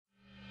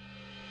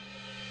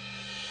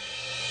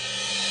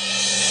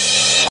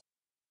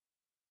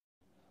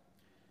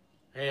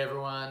Hey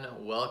everyone,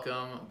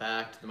 welcome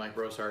back to the Mike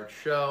Brosart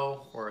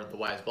Show, or the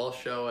Wise Wealth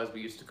Show as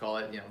we used to call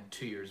it,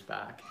 2 years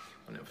back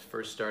when it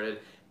first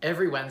started.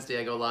 Every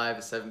Wednesday I go live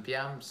at 7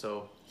 p.m.,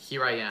 so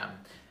here I am.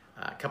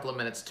 A couple of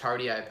minutes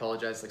tardy, I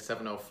apologize, like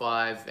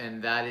 7:05,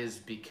 and that is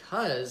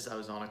because I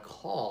was on a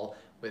call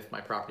with my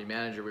property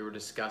manager. We were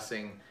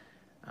discussing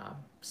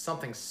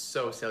something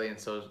so silly and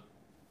so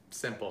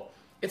simple.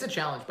 It's a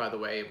challenge, by the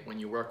way, when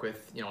you work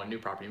with a new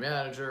property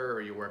manager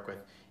or you work with,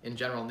 in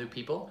general, new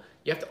people.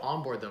 You have to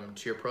onboard them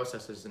to your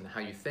processes and how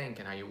you think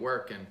and how you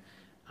work. And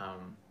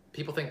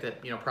people think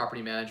that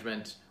property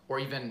management or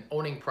even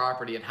owning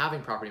property and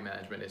having property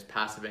management is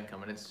passive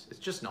income, and it's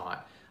just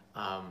not.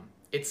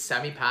 It's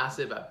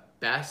semi-passive at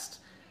best,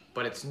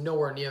 but it's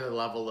nowhere near the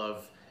level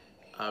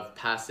of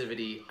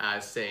passivity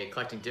as, say,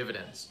 collecting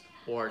dividends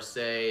or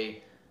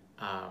say,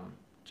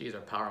 geez,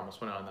 our power almost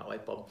went out on that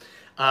light bulb.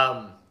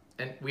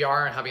 And we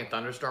are having a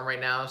thunderstorm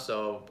right now,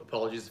 so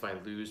apologies if I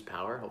lose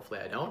power. Hopefully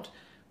I don't.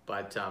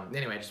 But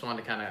anyway, I just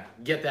wanted to kind of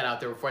get that out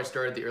there before I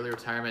started the early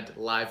retirement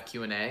live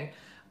Q&A.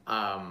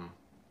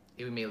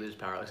 We may lose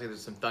power. Looks like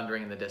there's some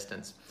thundering in the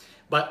distance.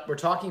 But we're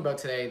talking about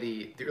today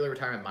the early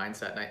retirement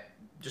mindset, and I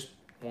just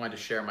wanted to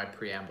share my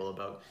preamble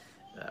about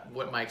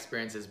what my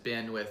experience has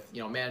been with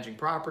managing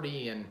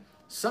property. And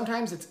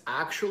sometimes it's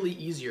actually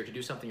easier to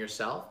do something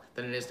yourself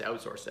than it is to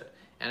outsource it.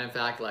 And in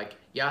fact,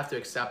 you have to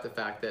accept the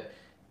fact that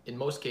in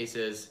most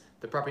cases,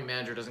 the property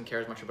manager doesn't care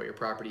as much about your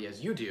property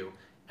as you do.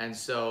 And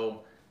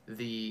so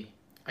the,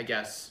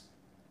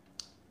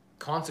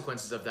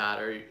 consequences of that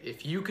are,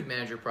 if you could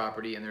manage your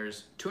property and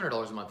there's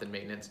 $200 a month in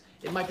maintenance,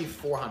 it might be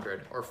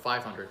 $400 or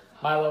 $500.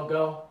 Milo,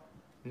 go.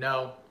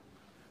 No.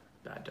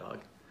 Bad dog.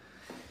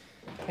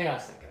 Hang on a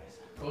sec, guys.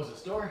 Close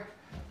this door.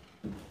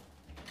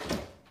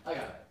 I got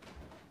it.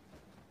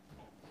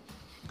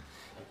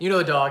 You know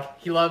the dog.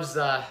 He loves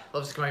to come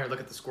out here and look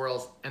at the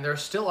squirrels. And there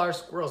still are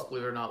squirrels,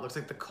 believe it or not. Looks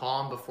like the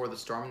calm before the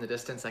storm in the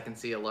distance. I can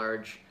see a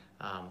large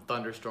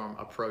thunderstorm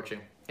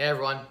approaching. Hey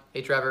everyone.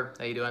 Hey Trevor.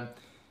 How you doing?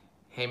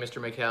 Hey Mr.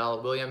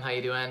 Mikhail. William, how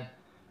you doing?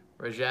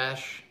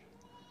 Rajesh.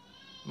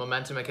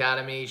 Momentum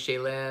Academy.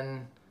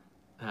 Shaylin.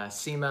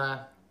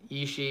 Seema.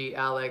 Ishi.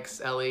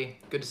 Alex. Ellie.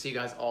 Good to see you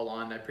guys all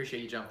on. I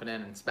appreciate you jumping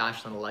in and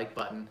smashing the like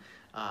button.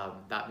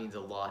 That means a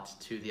lot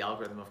to the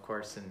algorithm, of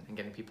course, and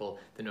getting people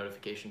the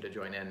notification to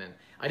join in. And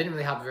I didn't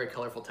really have a very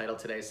colorful title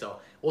today, so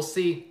we'll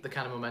see the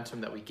kind of momentum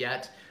that we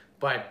get.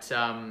 But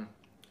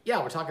yeah,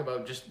 we're talking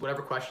about just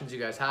whatever questions you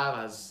guys have.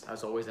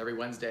 As always, every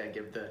Wednesday I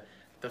give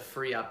the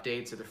free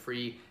updates or the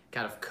free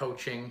kind of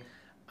coaching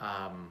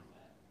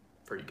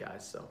for you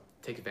guys. So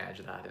take advantage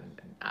of that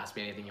and ask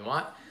me anything you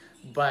want.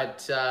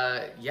 But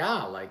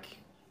yeah,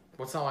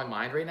 what's on my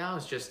mind right now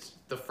is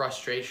just the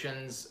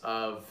frustrations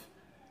of,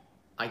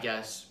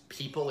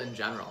 people in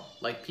general.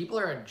 People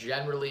are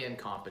generally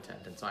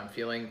incompetent, and so I'm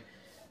feeling,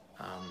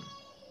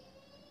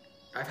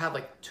 I've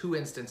had two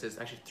instances,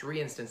 actually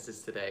 3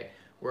 instances today,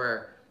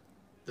 where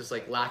this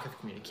lack of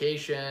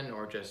communication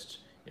or just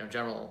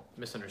general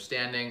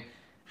misunderstanding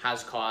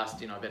has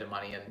cost a bit of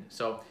money. And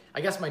so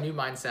I guess my new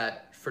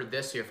mindset for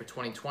this year, for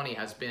 2020,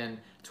 has been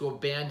to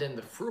abandon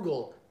the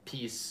frugal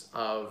piece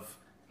of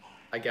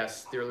the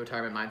early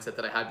retirement mindset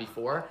that I had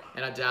before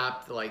and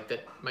adapt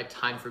that my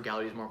time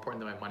frugality is more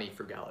important than my money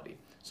frugality.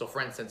 So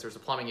for instance, there's a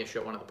plumbing issue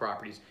at one of the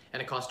properties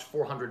and it cost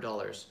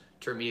 $400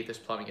 to remediate this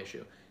plumbing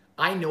issue.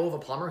 I know of a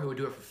plumber who would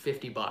do it for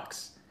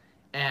 $50,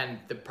 and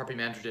the property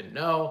manager didn't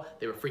know.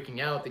 They were freaking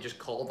out. They just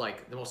called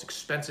the most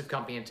expensive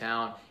company in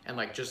town and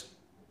just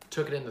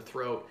took it in the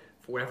throat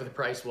for whatever the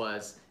price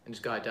was and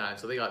just got it done.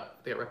 So they got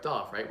ripped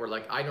off, right? Where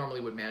I normally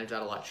would manage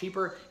that a lot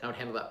cheaper and I would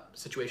handle that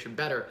situation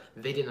better.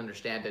 They didn't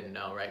understand, didn't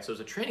know, right? So it was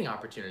a training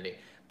opportunity,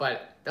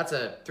 but that's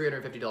a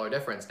 $350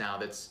 difference now.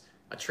 That's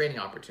a training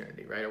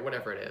opportunity, right? Or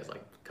whatever it is, a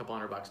couple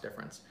 $100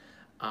 difference.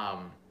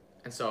 And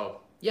so,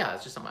 yeah,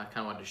 it's just something I kind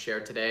of wanted to share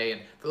today.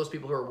 And for those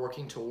people who are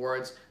working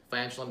towards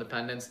financial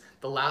independence,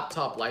 the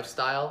laptop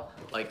lifestyle,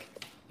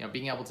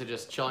 being able to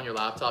just chill on your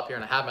laptop here,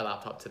 and I have my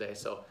laptop today,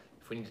 so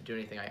if we need to do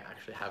anything, I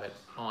actually have it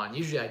on.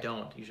 Usually I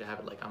don't. Usually I have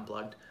it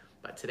unplugged,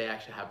 but today I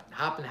actually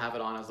happen to have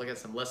it on. I was looking at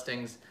some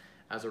listings.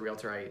 As a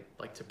realtor, I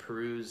like to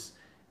peruse,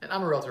 and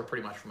I'm a realtor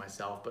pretty much for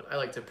myself, but I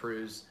like to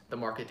peruse the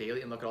market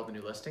daily and look at all the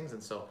new listings.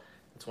 And so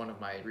it's one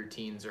of my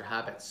routines or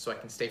habits, so I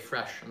can stay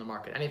fresh on the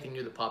market. Anything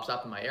new that pops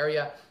up in my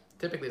area,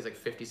 typically it's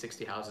 50,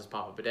 60 houses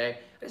pop up a day.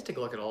 I just take a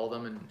look at all of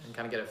them and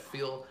kind of get a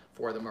feel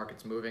for where the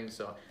market's moving.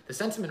 So the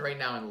sentiment right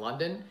now in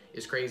London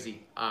is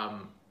crazy,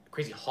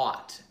 crazy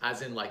hot,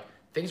 as in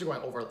things are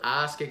going over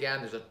ask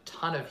again. There's a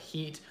ton of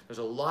heat. There's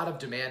a lot of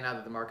demand now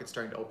that the market's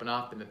starting to open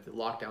up and that the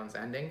lockdown's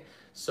ending.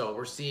 So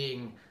we're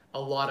seeing a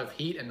lot of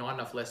heat and not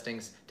enough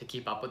listings to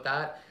keep up with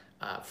that.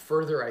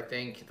 Further, I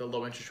think the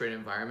low interest rate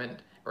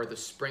environment, or the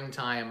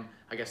springtime,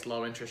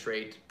 low interest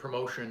rate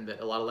promotion that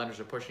a lot of lenders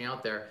are pushing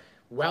out there,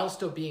 while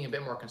still being a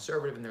bit more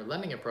conservative in their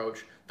lending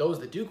approach, those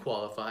that do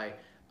qualify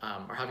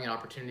are having an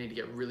opportunity to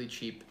get really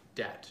cheap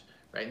debt,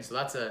 right? And so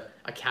that's a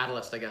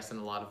catalyst, in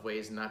a lot of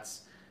ways, and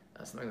that's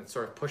something that's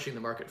sort of pushing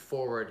the market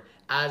forward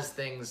as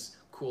things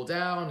cool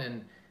down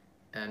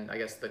and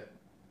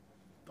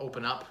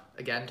open up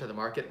again to the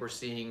market, we're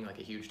seeing like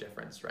a huge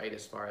difference, right?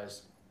 As far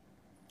as,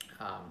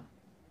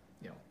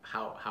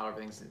 how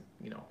everything's,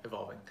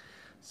 evolving.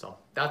 So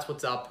that's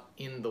what's up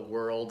in the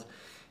world.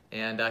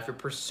 And if you're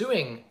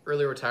pursuing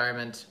early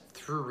retirement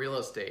through real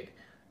estate,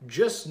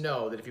 just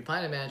know that if you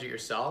plan to manage it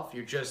yourself,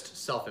 you're just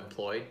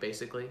self-employed,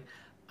 basically.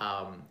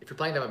 If you're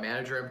planning to have a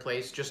manager in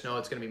place, just know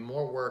it's going to be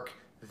more work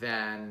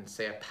than,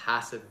 say, a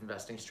passive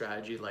investing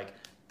strategy like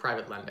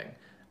private lending.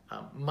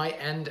 My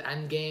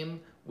end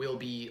game will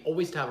be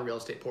always to have a real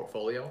estate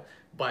portfolio,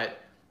 but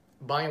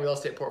buying a real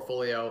estate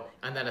portfolio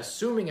and then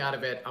assuming out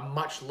of it a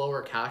much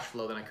lower cash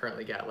flow than I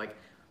currently get. Like,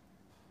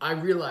 I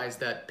realized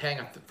that paying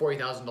a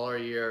 $40,000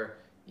 a year,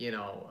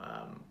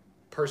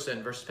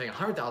 person versus paying a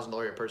 $100,000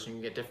 a year person, you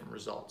can get different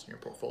results in your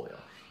portfolio.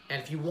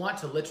 And if you want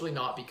to literally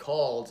not be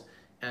called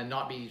and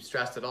not be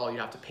stressed at all, you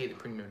have to pay the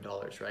premium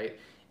dollars, right?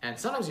 And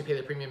sometimes you pay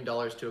the premium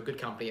dollars to a good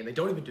company and they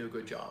don't even do a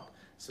good job.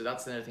 So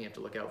that's another thing you have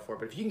to look out for.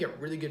 But if you can get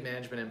really good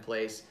management in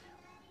place,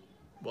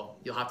 well,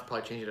 you'll have to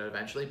probably change it out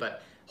eventually,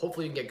 but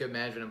hopefully you can get good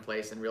management in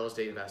place, and real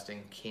estate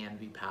investing can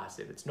be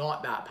passive. It's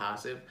not that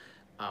passive,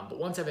 but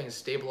once everything is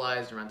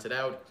stabilized and rented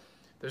out,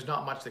 there's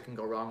not much that can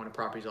go wrong when a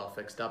property's all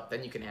fixed up.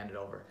 Then you can hand it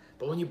over.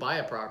 But when you buy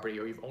a property,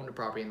 or you've owned a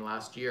property in the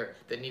last year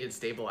that needed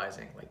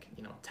stabilizing, like,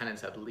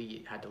 tenants had to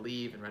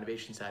leave and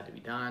renovations had to be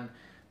done,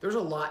 there's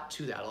a lot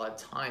to that. A lot of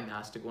time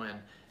has to go in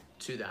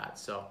to that.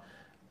 So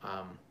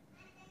I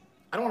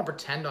don't want to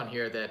pretend on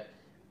here that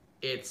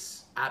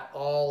it's at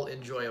all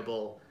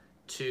enjoyable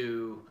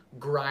to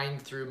grind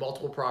through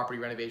multiple property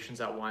renovations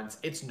at once.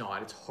 It's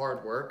not. It's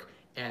hard work.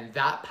 And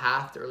that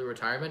path to early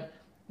retirement,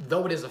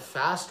 though it is a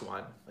fast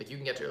one, like you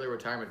can get to early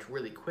retirement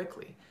really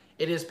quickly,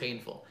 it is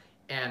painful.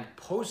 And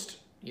post,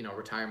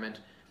 retirement,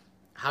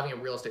 having a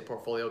real estate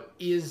portfolio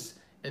is,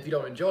 if you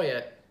don't enjoy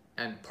it,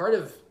 and part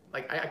of,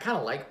 like, I kind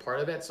of like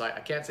part of it, so I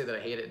can't say that I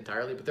hate it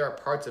entirely, but there are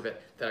parts of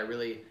it that I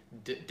really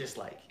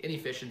dislike.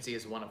 Inefficiency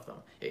is one of them.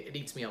 It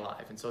eats me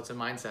alive. And so it's a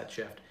mindset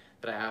shift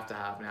that I have to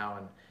have now.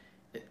 And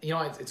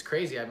it's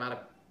crazy. I'm at a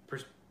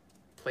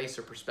place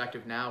or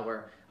perspective now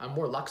where I'm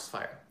more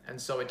Luxfire. And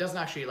so it doesn't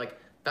actually, like,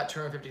 that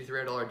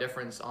 $253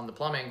 difference on the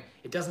plumbing,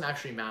 it doesn't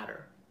actually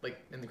matter,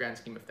 like, in the grand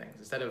scheme of things.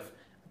 Instead of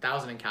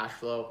 $1,000 in cash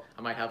flow,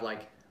 I might have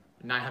like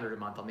 $900 a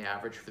month on the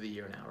average for the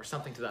year now, or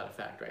something to that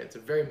effect, right? It's a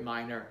very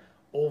minor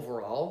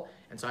overall.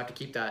 And so I have to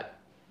keep that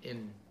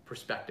in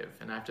perspective.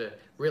 And I have to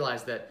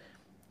realize that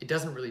it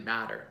doesn't really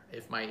matter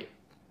if my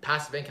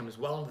passive income is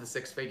well into the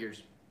six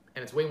figures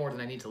and it's way more than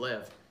I need to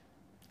live.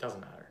 Doesn't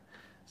matter.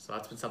 So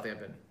that's been something I've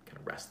been kind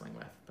of wrestling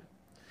with. But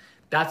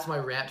that's my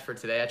rant for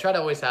today. I try to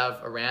always have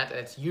a rant, and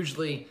it's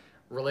usually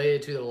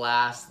related to the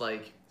last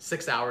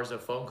 6 hours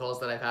of phone calls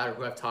that I've had, or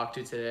who I've talked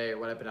to today, or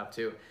what I've been up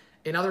to.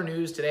 In other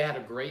news, today I had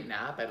a great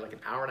nap. I had like an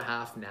hour and a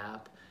half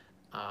nap.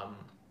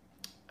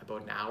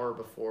 About an hour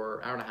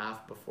and a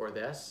half before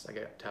this, I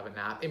got to have a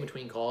nap. In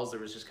between calls, there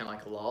was just kind of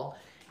like a lull,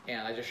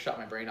 and I just shut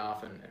my brain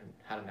off and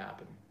had a nap,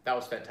 and that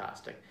was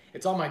fantastic.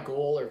 It's on my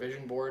goal or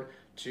vision board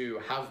to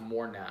have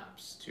more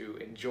naps, to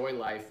enjoy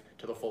life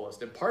to the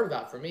fullest. And part of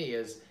that for me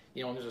is,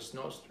 when there's a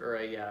snow or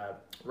a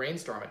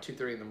rainstorm at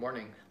 2:30 in the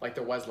morning, like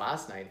there was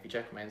last night, if you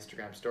check my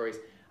Instagram stories,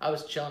 I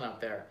was chilling out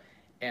there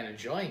and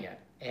enjoying it.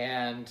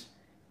 And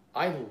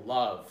I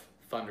love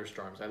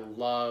thunderstorms. I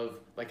love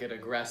like an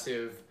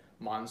aggressive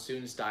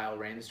monsoon style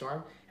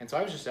rainstorm. And so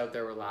I was just out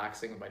there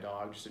relaxing with my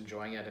dog, just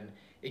enjoying it. And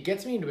it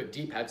gets me into a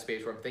deep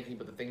headspace where I'm thinking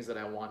about the things that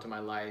I want in my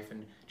life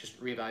and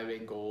just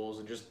reevaluating goals,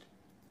 and just,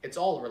 it's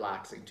all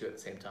relaxing too at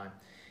the same time.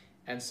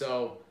 And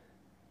so,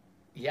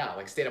 yeah,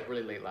 like stayed up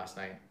really late last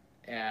night.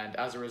 And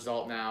as a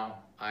result, now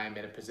I'm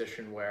in a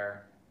position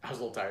where I was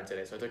a little tired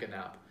today, so I took a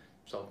nap.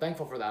 So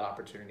thankful for that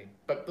opportunity.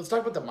 But let's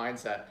talk about the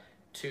mindset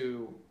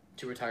to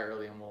retire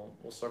early, and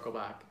we'll circle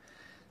back.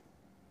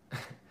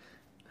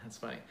 That's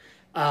funny.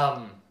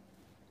 What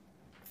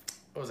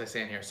was I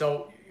saying here?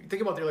 So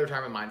think about the early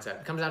retirement mindset.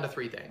 It comes down to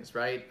three things,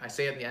 right? I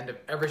say at the end of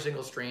every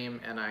single stream,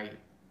 and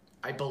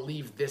I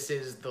believe this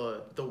is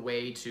the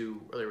way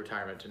to early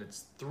retirement, and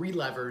it's three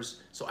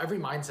levers. So every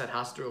mindset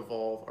has to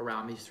evolve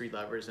around these three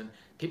levers, and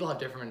people have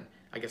different,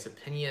 I guess,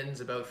 opinions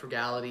about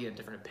frugality and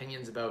different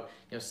opinions about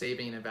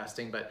saving and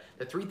investing. But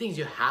the three things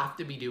you have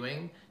to be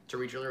doing to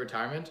reach early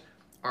retirement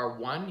are: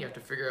 one, you have to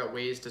figure out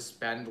ways to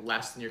spend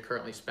less than you're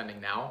currently spending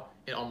now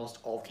in almost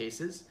all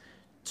cases.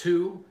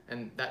 Two,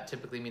 and that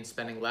typically means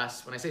spending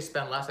less. When I say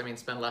spend less, I mean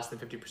spend less than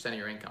 50% of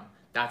your income.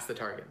 That's the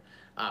target.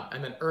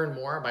 And then earn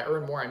more. By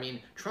earn more, I mean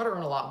try to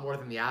earn a lot more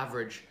than the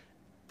average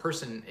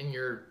person in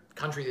your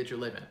country that you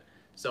live in.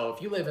 So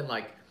if you live in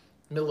like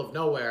middle of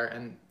nowhere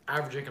and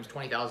average income's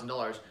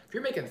 $20,000, if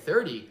you're making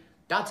 30,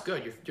 that's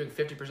good. You're doing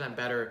 50%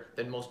 better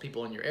than most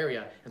people in your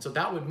area. And so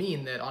that would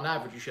mean that on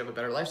average, you should have a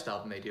better lifestyle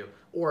than they do,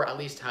 or at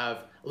least have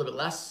a little bit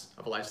less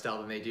of a lifestyle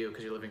than they do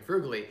because you're living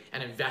frugally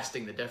and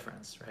investing the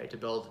difference, right? To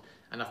build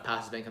enough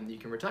passive income that you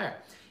can retire.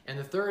 And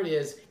the third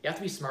is you have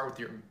to be smart with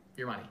your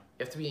money.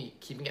 You have to be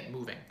keeping it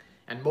moving.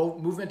 And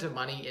movement of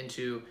money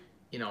into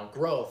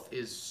growth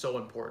is so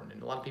important.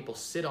 And a lot of people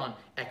sit on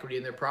equity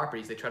in their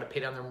properties. They try to pay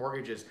down their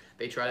mortgages.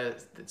 They try to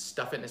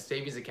stuff it in a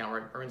savings account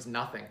where it earns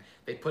nothing.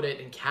 They put it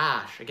in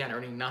cash, again,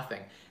 earning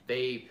nothing.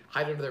 They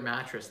hide it under their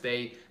mattress.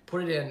 They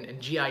put it in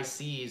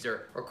GICs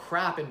or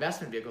crap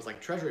investment vehicles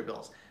like treasury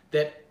bills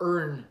that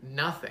earn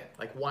nothing,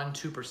 like 1%,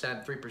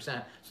 2%, 3%.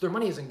 So their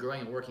money isn't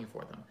growing and working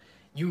for them.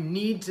 You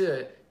need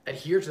to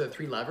adhere to the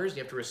three levers.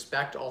 You have to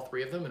respect all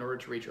three of them in order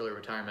to reach early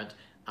retirement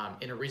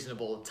in a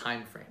reasonable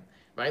time frame.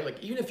 Right?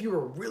 Like even if you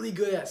were really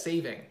good at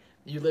saving,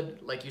 you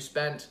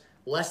spent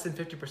less than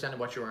 50% of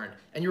what you earned,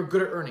 and you were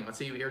good at earning, let's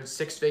say you earned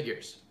 6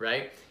 figures,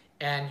 right?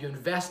 And you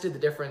invested the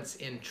difference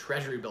in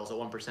treasury bills at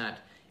 1%,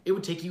 it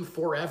would take you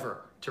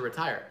forever to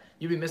retire.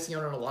 You'd be missing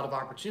out on a lot of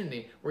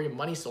opportunity where your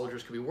money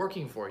soldiers could be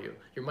working for you.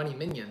 Your money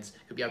minions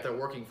could be out there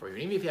working for you.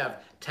 And even if you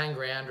have 10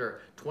 grand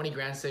or 20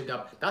 grand saved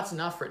up, that's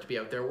enough for it to be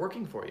out there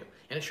working for you.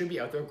 And it should be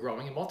out there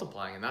growing and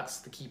multiplying. And that's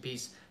the key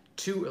piece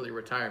to early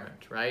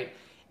retirement, right?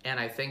 And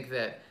I think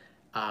that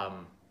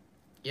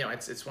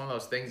it's one of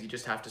those things you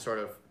just have to sort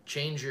of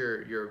change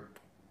your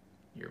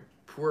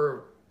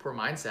poor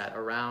mindset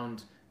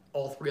around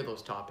all three of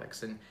those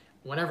topics. And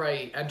whenever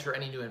I enter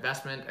any new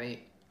investment,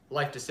 any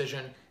life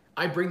decision,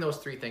 I bring those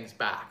three things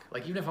back.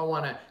 Like even if I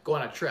want to go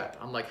on a trip,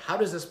 I'm like, how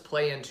does this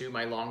play into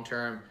my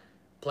long-term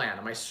plan?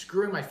 Am I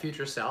screwing my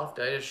future self?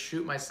 Did I just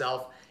shoot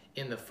myself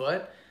in the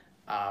foot?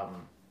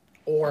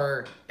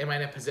 Or am I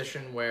in a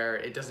position where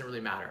it doesn't really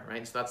matter,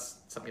 right? So that's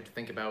something you have to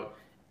think about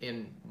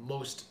in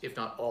most, if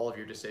not all of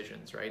your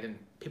decisions, right? And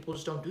people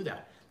just don't do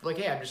that. They're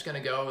like, hey, I'm just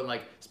gonna go and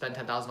like spend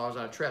 $10,000 on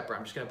a trip, or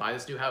I'm just gonna buy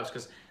this new house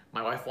because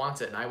my wife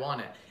wants it and I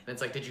want it. And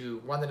it's like, did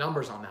you run the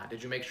numbers on that?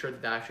 Did you make sure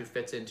that that actually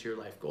fits into your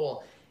life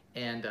goal?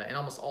 And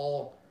almost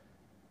all,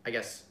 I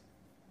guess,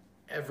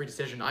 every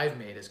decision I've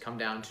made has come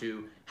down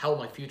to how will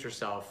my future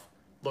self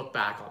look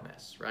back on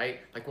this, right?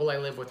 Like, will I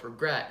live with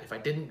regret if I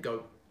didn't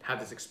go have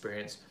this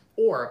experience?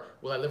 Or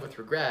will I live with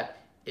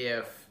regret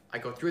if I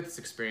go through this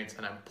experience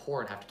and I'm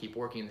poor and have to keep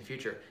working in the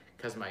future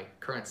because my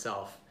current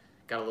self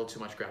got a little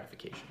too much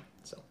gratification?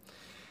 So,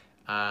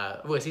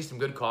 I see some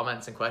good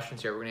comments and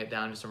questions here. We're gonna get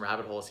down to some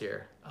rabbit holes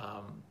here.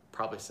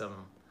 Probably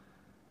some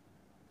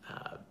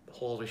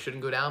holes we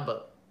shouldn't go down,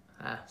 but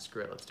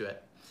screw it, let's do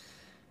it.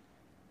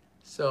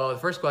 So the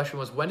first question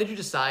was, when did you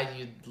decide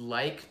you'd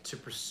like to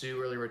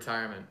pursue early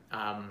retirement?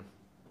 And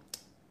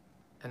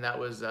that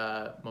was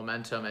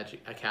Momentum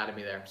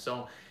Academy there.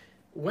 So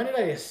when did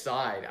I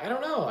decide? I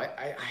don't know.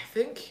 I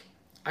think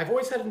I've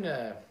always had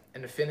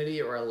an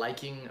affinity or a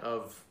liking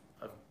of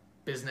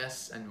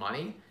business and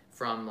money.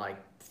 From like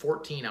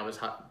 14, I was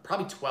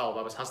probably 12,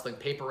 I was hustling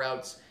paper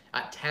routes.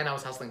 At 10, I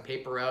was hustling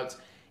paper routes.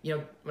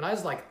 When I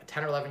was like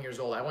 10 or 11 years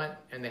old, I went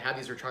and they had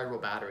these rechargeable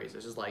batteries.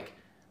 This is like,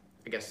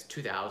 I guess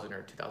 2000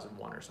 or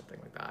 2001 or something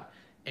like that.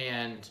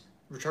 And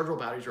rechargeable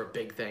batteries were a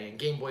big thing, and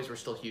Game Boys were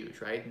still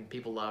huge, right? And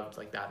people loved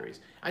like batteries.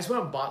 I just went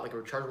out and bought like a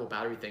rechargeable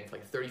battery thing for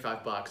like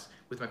 35 bucks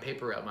with my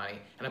paper route money,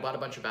 and I bought a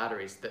bunch of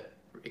batteries that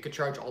it could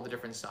charge all the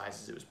different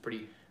sizes. It was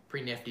pretty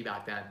nifty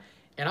back then.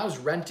 And I was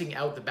renting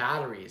out the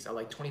batteries at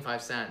like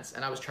 25 cents,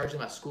 and I was charging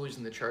them at school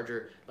using the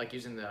charger, like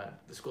using the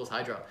school's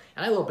hydro.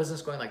 And I had a little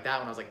business going like that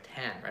when I was like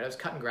 10, right? I was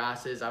cutting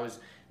grasses.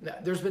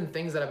 There's been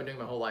things that I've been doing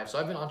my whole life. So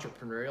I've been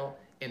entrepreneurial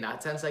in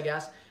that sense, I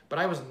guess, but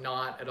I was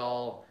not at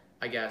all,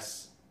 I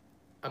guess,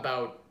 I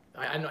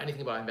know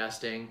anything about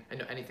investing. I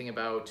know anything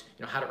about,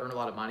 how to earn a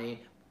lot of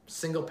money.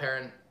 Single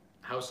parent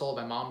household,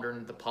 my mom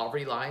earned the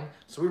poverty line.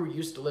 So we were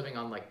used to living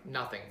on like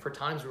nothing. For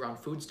times we were on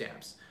food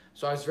stamps.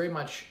 So I was very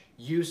much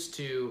used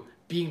to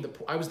being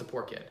I was the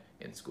poor kid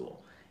in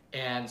school.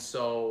 And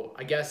so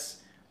I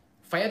guess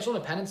financial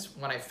independence,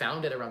 when I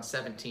found it around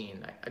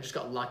 17, I just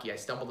got lucky. I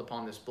stumbled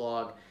upon this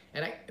blog,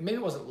 and maybe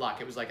it wasn't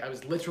luck. It was like I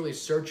was literally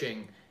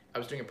searching. I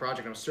was doing a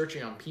project and I was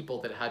searching on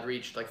people that had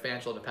reached like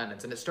financial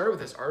independence. And it started with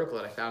this article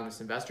that I found in this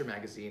investor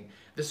magazine.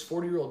 This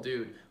 40-year-old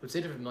dude who'd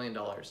saved up $1 million,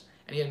 and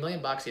he had $1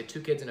 million bucks. He had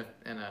 2 kids in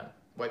a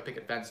white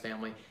picket fence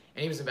family,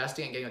 and he was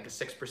investing and getting like a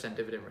 6%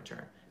 dividend return.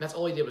 And that's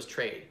all he did was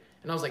trade.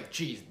 And I was like,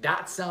 geez,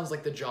 that sounds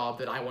like the job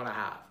that I want to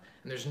have.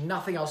 And there's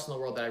nothing else in the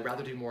world that I'd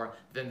rather do more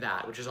than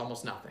that, which is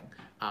almost nothing.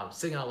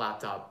 Sitting on a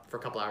laptop for a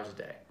couple hours a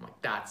day. I'm like,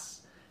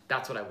 that's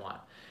what I want.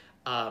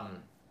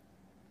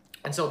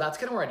 And so that's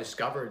kind of where I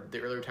discovered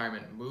the early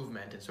retirement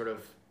movement, and sort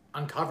of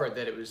uncovered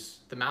that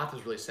the math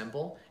was really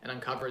simple, and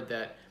uncovered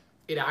that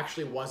it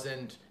actually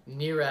wasn't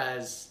near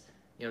as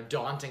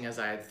daunting as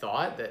I had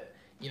thought. That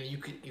you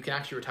can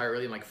actually retire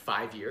early in like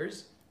 5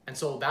 years. And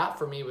so that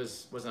for me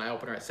was an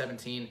eye-opener at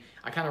 17.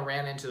 I kind of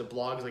ran into the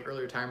blogs like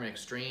Early Retirement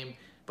Extreme.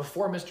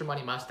 Before Mr.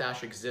 Money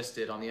Mustache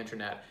existed on the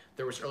internet,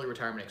 there was Early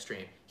Retirement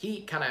Extreme.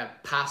 He kind of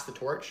passed the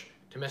torch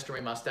to Mr.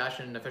 Money Mustache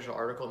in an official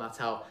article, and that's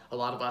how a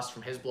lot of us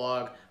from his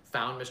blog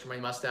found Mr. Money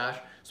Mustache.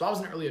 So I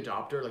was an early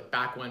adopter, like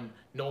back when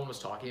no one was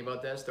talking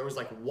about this. There was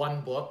like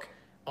one book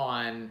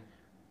on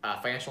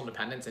financial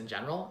independence in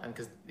general, and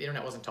because the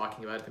internet wasn't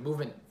talking about it,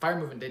 the FIRE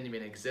movement didn't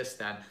even exist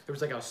then. There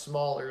was like a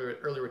small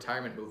early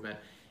retirement movement.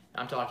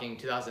 I'm talking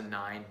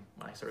 2009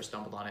 when I sort of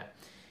stumbled on it.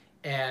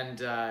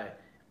 And, I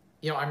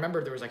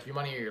remember there was like Your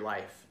Money or Your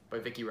Life. by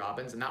Vicki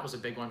Robbins, and that was a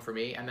big one for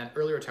me. And then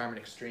Early Retirement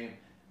Extreme.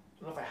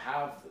 I don't know if I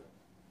have,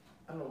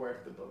 I don't know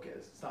where the book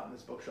is. It's not in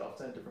this bookshelf,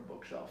 it's in a different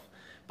bookshelf.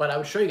 But I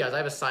would show you guys, I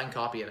have a signed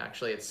copy, and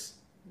actually it's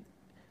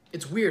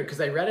weird because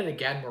I read it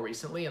again more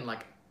recently, and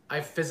like I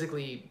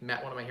physically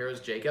met one of my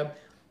heroes, Jacob.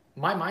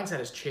 My mindset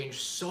has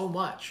changed so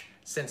much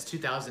since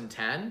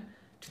 2010,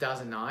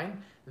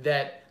 2009,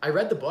 that I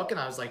read the book and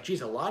I was like,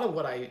 geez, a lot of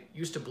what I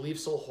used to believe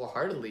so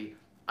wholeheartedly,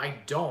 I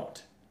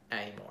don't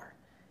anymore.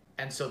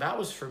 And so that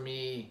was for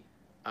me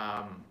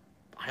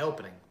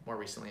eye-opening more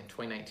recently in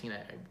 2019,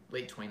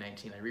 late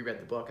 2019, I reread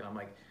the book and I'm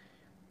like,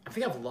 I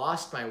think I've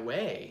lost my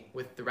way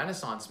with the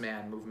Renaissance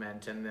man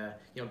movement and the,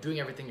 doing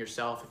everything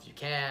yourself if you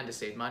can to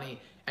save money.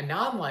 And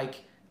now I'm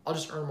like, I'll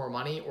just earn more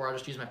money, or I'll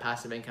just use my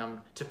passive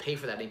income to pay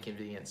for that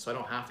inconvenience so I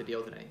don't have to deal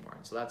with it anymore.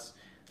 And so it's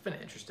been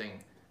an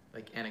interesting,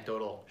 like,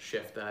 anecdotal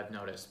shift that I've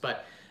noticed.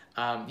 But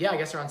yeah, I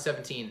guess around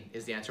 17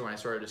 is the answer when I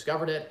sort of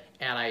discovered it.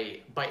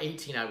 And by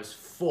 18, I was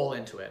full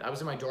into it. I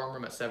was in my dorm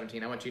room at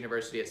 17. I went to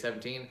university at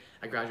 17.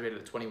 I graduated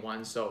at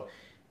 21. So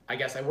I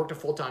guess I worked a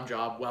full-time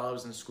job while I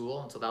was in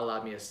school, and so that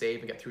allowed me to save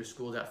and get through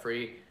school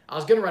debt-free. I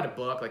was gonna write a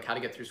book, like how to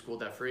get through school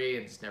debt-free,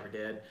 and just never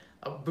did.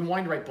 I've been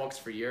wanting to write books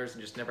for years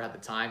and just never had the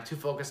time. Too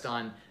focused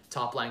on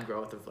top-line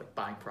growth of like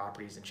buying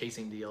properties and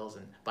chasing deals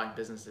and buying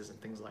businesses and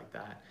things like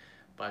that.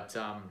 But,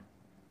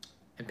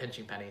 and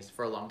pinching pennies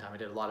for a long time. I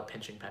did a lot of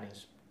pinching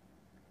pennies.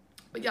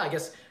 But yeah, I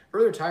guess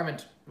early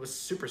retirement was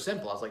super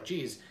simple. I was like,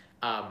 geez,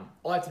 all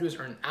I have to do is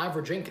earn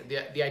average income.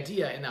 The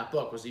idea in that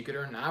book was that you could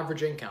earn an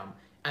average income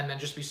and then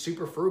just be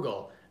super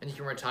frugal, and you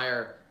can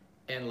retire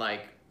in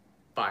like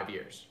 5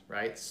 years,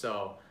 right?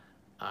 So,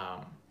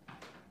 yeah,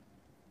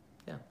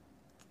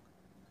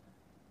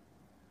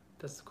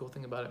 that's the cool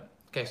thing about it.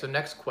 Okay, so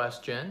next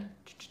question.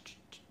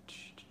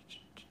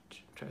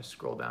 Try to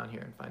scroll down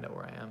here and find out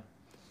where I am.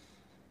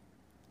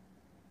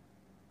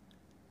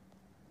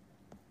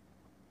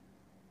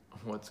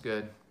 What's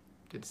good?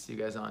 Good to see you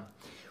guys on.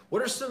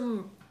 What are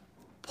some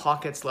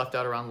pockets left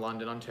out around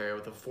London, Ontario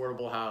with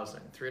affordable housing?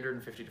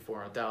 350 to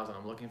 400,000.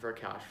 I'm looking for a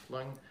cash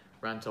flowing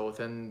rental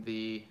within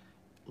the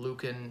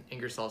Lucan,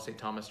 Ingersoll, St.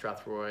 Thomas,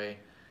 Strathroy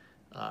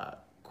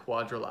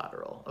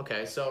quadrilateral.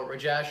 Okay, so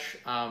Rajesh,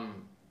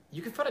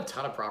 you can find a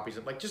ton of properties.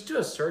 Like, just do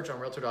a search on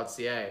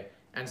realtor.ca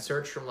and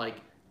search from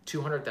like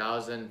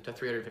 200,000 to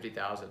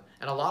 350,000,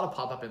 and a lot of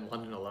pop up in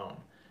London alone.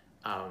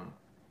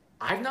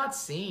 I've not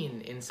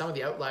seen in some of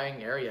the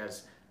outlying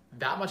areas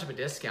that much of a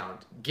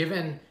discount,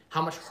 given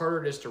how much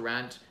harder it is to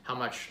rent, how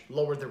much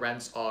lower the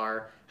rents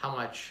are, how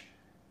much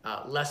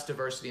less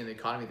diversity in the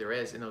economy there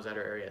is in those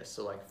other areas.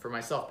 So like for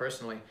myself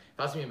personally, if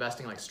I was to be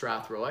investing like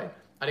Strathroy,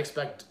 I'd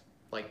expect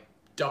like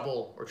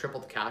double or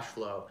triple the cash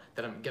flow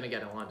that I'm gonna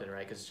get in London,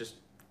 right? Because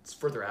it's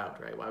further out,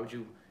 right? Why would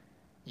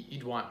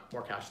you'd want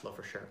more cash flow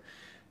for sure.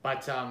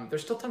 But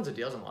there's still tons of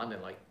deals in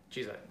London. Like,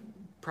 geez,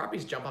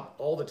 properties jump up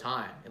all the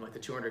time in like the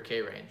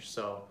 200K range.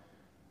 So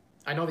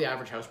I know the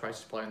average house price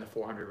is probably in the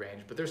 400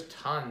 range, but there's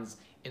tons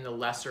in the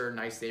lesser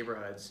nice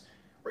neighborhoods,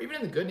 or even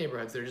in the good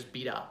neighborhoods, they're just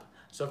beat up.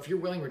 So if you're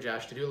willing,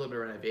 Rajesh, to do a little bit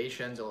of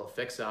renovations, a little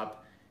fix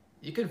up,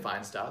 you can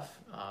find stuff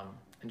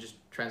and just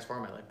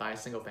transform it, like buy a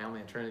single family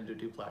and turn it into a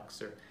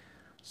duplex or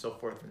so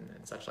forth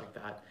and such like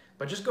that.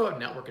 But just go out and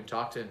network and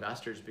talk to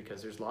investors,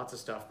 because there's lots of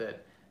stuff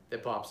that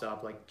pops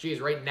up. Like, geez,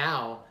 right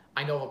now,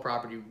 I know of a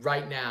property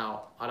right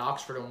now at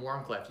Oxford and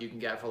Warncliffe you can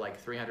get for like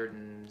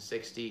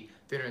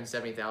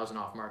 370,000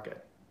 off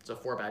market. It's a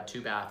 4-bed,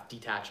 2-bath,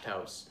 detached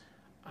house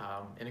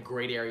in a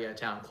great area of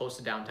town, close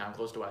to downtown,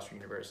 close to Western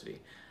University.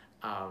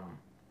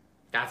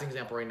 That's an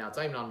example right now. It's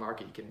not even on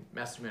market. You can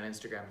message me on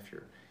Instagram if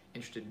you're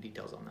interested in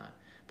details on that.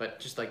 But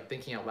just like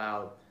thinking out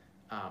loud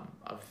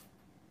of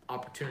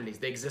opportunities,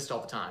 they exist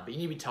all the time. But you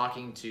need to be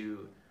talking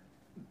to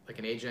like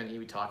an agent, you need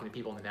to be talking to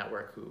people in the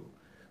network who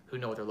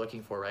know what they're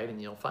looking for, right?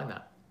 And you'll find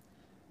that.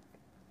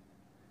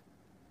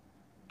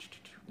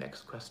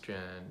 Next question.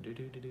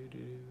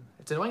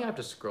 It's annoying I have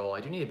to scroll. I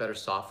do need a better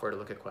software to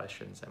look at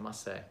questions, I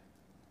must say.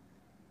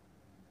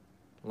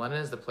 London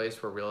is the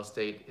place where real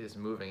estate is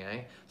moving,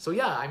 eh? So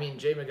yeah, I mean,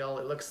 Jay McGill,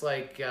 it looks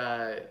like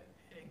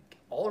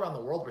all around the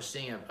world we're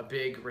seeing a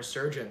big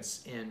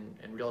resurgence in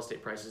real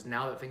estate prices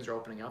now that things are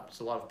opening up.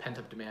 There's a lot of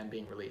pent-up demand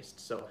being released.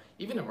 So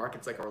even in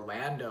markets like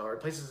Orlando or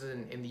places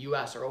in the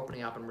US are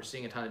opening up, and we're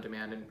seeing a ton of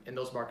demand in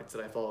those markets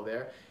that I follow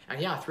there. And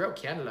yeah, throughout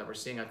Canada, we're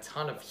seeing a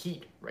ton of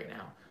heat right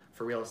now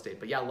for real estate.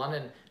 But yeah,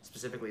 London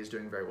specifically is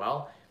doing very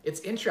well.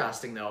 It's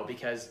interesting though,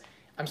 because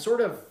I'm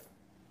sort of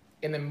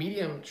in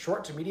the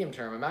short to medium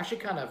term, I'm actually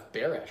kind of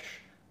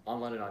bearish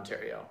on London,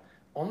 Ontario,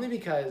 only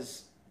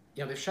because,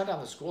 they've shut down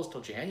the schools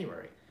till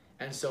January.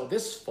 And so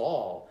this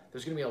fall,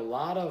 there's gonna be a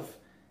lot of,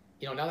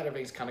 now that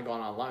everything's kind of gone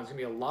online, there's gonna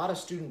be a lot of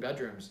student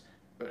bedrooms.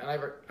 And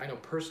I know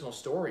personal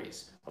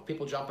stories of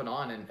people jumping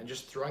on and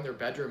just throwing their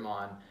bedroom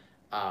on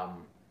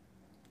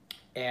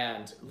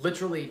and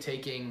literally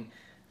taking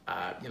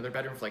their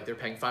bedroom for like they're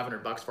paying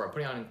 $500 for it,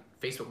 putting it on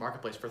Facebook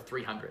Marketplace for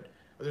 $300.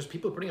 Or there's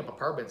people putting up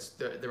apartments,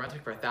 they're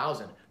renting for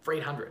 $1,000, for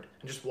 $800, and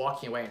just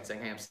walking away and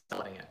saying, hey, I'm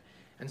selling it.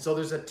 And so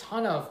there's a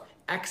ton of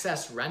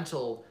excess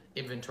rental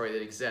inventory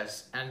that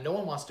exists, and no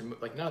one wants to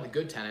move. Like, none of the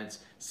good tenants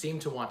seem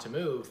to want to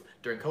move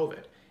during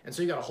COVID. And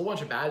so you got a whole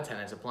bunch of bad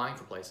tenants applying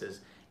for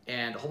places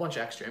and a whole bunch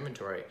of extra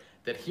inventory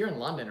that here in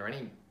London or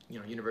any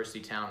university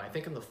town, I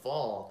think in the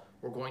fall,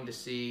 we're going to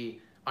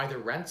see either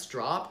rents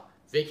drop,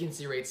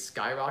 vacancy rates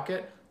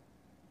skyrocket,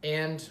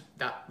 and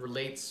that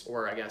relates,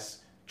 or I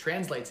guess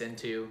translates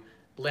into,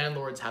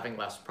 landlords having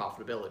less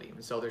profitability.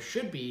 And so there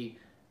should be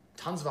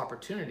tons of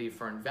opportunity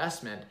for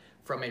investment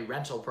from a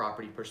rental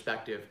property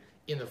perspective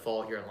in the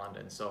fall here in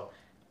London. So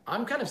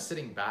I'm kind of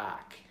sitting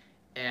back,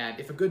 and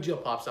if a good deal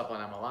pops up on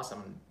MLS,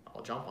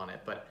 I'll jump on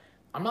it, but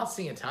I'm not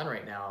seeing a ton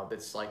right now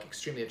that's like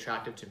extremely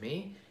attractive to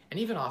me. And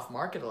even off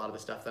market, a lot of the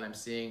stuff that I'm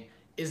seeing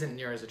isn't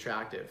near as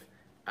attractive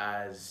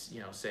as,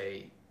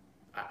 say,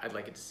 I'd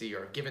like it to see,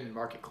 or given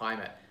market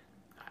climate,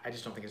 I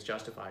just don't think it's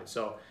justified.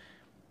 So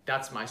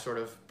that's my sort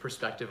of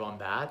perspective on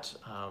that.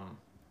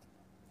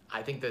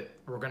 I think that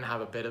we're going to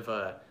have a bit of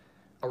a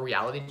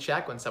reality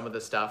check when some of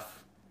the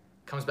stuff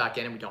comes back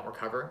in and we don't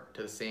recover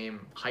to the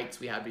same heights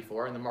we had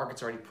before. And the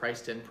market's already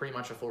priced in pretty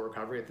much a full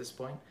recovery at this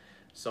point.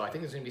 So I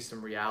think there's going to be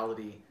some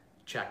reality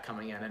check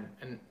coming in.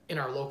 And in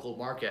our local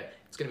market,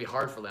 it's going to be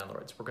hard for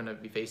landlords. We're going to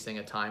be facing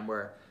a time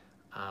where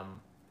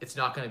it's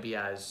not going to be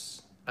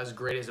as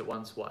great as it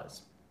once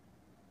was.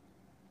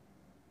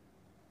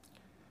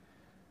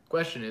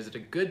 Question, is it a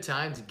good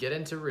time to get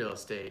into real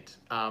estate?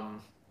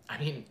 I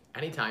mean,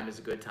 any time is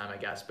a good time, I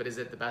guess, but is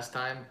it the best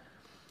time?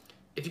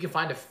 If you can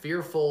find a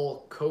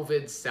fearful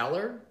COVID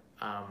seller,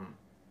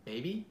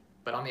 maybe,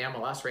 but on the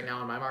MLS right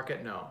now in my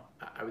market, no.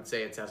 I would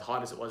say it's as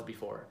hot as it was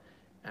before,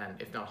 and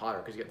if not hotter,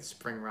 because you get the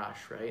spring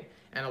rush, right?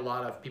 And a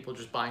lot of people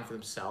just buying for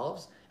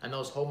themselves, and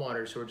those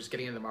homeowners who are just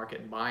getting in the market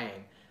and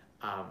buying,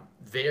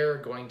 they're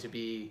going to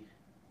be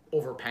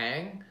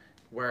overpaying.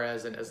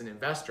 Whereas as an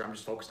investor, I'm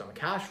just focused on the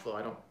cash flow.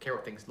 I don't care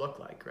what things look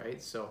like,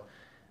 right? So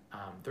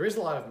there is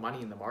a lot of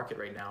money in the market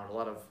right now, and a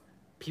lot of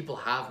people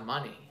have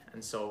money.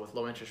 And so with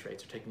low interest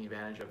rates, they're taking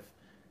advantage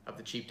of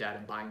the cheap debt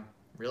and buying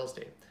real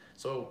estate.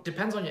 So it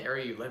depends on the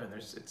area you live in.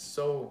 It's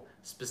so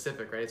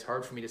specific, right? It's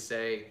hard for me to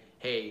say,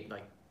 hey,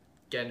 like,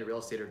 get into real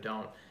estate or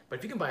don't. But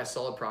if you can buy a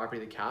solid property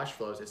that cash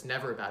flows, it's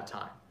never a bad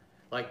time.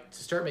 Like, to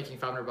start making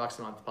 $500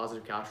 a month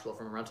positive cash flow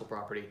from a rental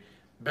property,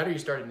 better you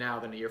started now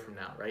than a year from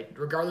now, right?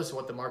 Regardless of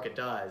what the market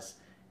does,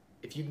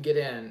 if you can get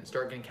in,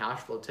 start getting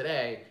cash flow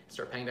today,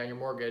 start paying down your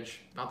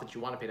mortgage, not that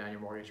you want to pay down your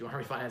mortgage, you want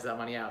to refinance that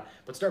money out,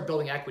 but start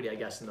building equity, I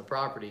guess, in the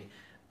property,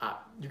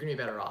 you're going to be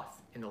better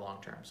off in the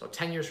long term. So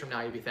 10 years from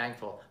now, you'll be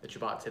thankful that you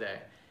bought today.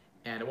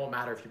 And it won't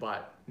matter if you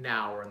bought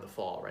now or in the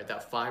fall, right?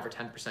 That 5 or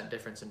 10%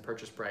 difference in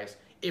purchase price,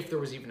 if there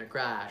was even a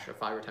crash of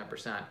 5 or 10%,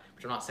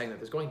 which I'm not saying that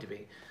there's going to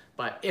be,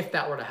 but if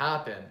that were to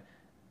happen,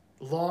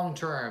 long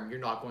term, you're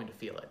not going to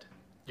feel it.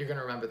 You're going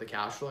to remember the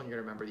cash flow, and you're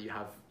going to remember that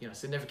you have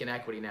significant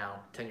equity now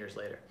 10 years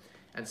later.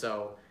 And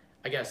so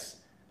I guess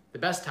the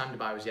best time to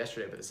buy was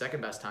yesterday, but the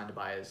second best time to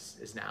buy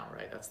is now,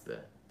 right? That's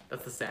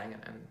the saying,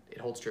 and it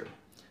holds true,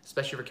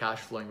 especially for cash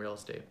flowing real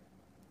estate.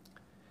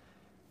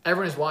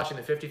 Everyone is watching,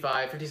 the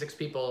 55, 56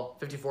 people,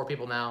 54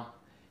 people now,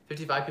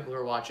 55 people who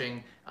are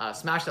watching.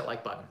 Smash that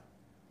like button.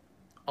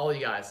 All of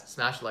you guys,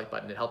 smash the like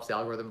button. It helps the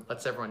algorithm,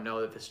 lets everyone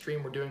know that the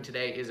stream we're doing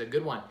today is a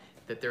good one,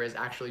 that there is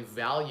actually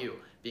value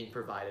being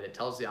provided. It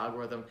tells the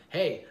algorithm,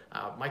 hey,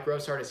 Mike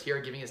Rosehart is here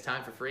giving his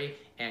time for free,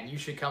 and you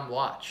should come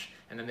watch.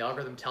 And then the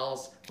algorithm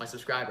tells my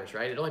subscribers,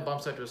 right? It only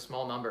bumps out to a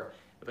small number,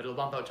 but it'll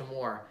bump out to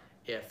more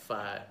if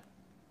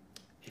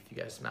you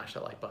guys smash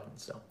that like button.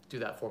 So do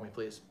that for me,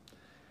 please.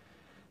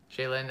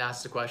 Shaylin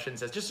asks a question,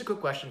 says, just a quick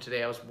question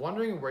today. I was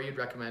wondering where you'd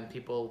recommend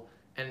people,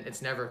 and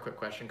it's never a quick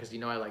question because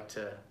I like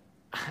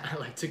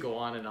to go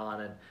on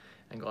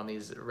and go on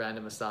these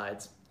random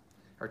asides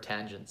or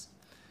tangents.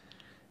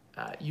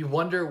 You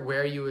wonder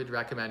where you would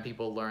recommend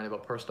people learn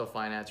about personal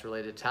finance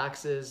related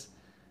taxes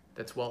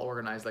that's well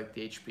organized, like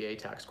the HBA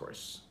tax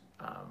course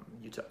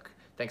you took.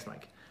 Thanks,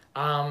 Mike.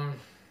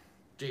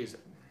 Geez,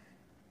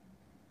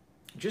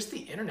 just the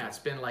internet's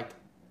been like,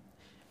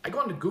 I go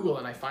onto Google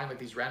and I find like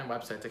these random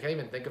websites. I can't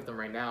even think of them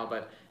right now,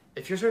 but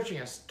if you're searching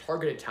a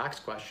targeted tax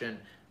question,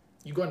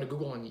 you go into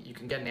Google and you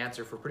can get an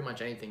answer for pretty much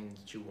anything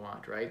that you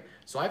want, right?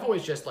 So I've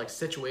always just like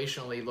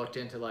situationally looked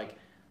into, like,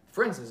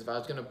 for instance, if I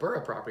was gonna burr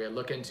a property, I'd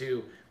look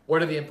into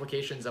what are the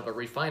implications of a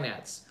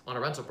refinance on a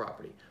rental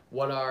property?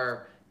 What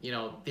are,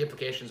 the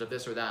implications of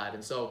this or that?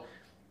 And so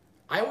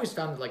I always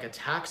found that like a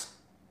tax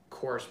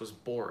course was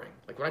boring.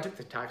 Like when I took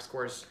the tax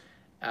course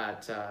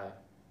at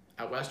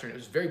Western, it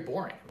was very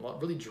boring,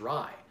 really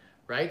dry,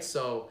 right?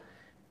 So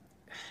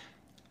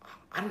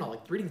I don't know,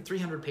 like reading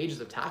 300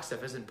 pages of tax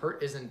stuff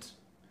isn't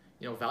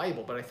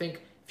valuable, but I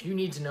think if you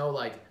need to know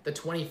like the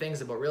 20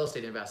 things about real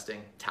estate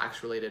investing,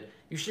 tax related,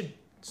 you should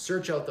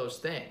search out those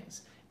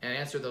things and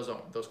answer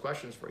those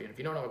questions for you. And if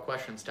you don't know what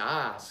questions to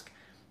ask,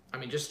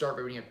 just start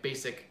by reading a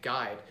basic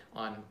guide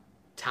on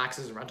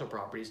taxes and rental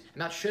properties,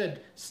 and that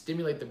should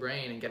stimulate the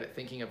brain and get it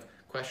thinking of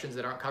questions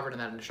that aren't covered in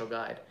that initial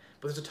guide.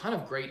 But there's a ton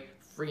of great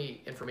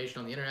free information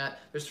on the internet.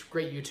 There's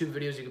great YouTube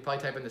videos. You could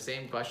probably type in the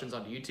same questions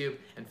onto YouTube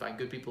and find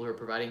good people who are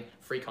providing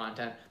free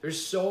content.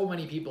 There's so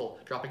many people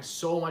dropping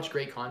so much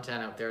great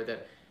content out there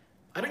that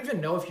I don't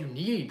even know if you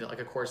need like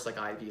a course like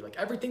Ivy. Like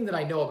everything that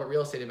I know about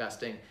real estate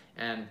investing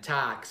and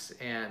tax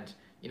and,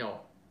 you know,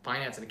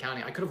 finance and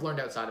accounting, I could have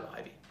learned outside of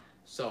Ivy.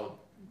 So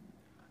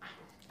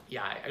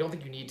yeah, I don't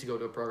think you need to go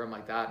to a program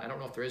like that. I don't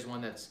know if there is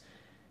one that's,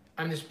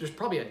 I mean, there's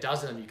probably a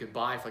dozen of them you could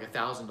buy for like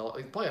 $1,000.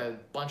 Like probably a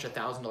bunch of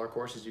 $1,000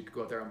 courses you could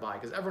go out there and buy,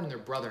 because everyone and their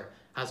brother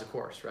has a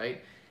course,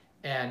 right?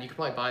 And you could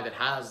probably buy that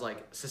has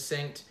like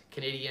succinct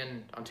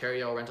Canadian,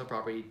 Ontario rental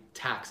property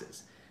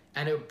taxes.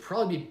 And it would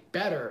probably be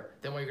better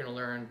than what you're gonna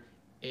learn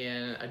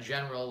in a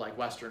general like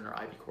Western or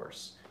Ivy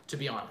course, to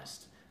be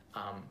honest,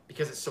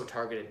 because it's so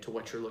targeted to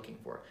what you're looking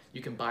for.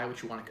 You can buy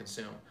what you want to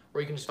consume,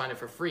 or you can just find it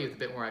for free with a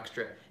bit more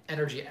extra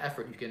energy and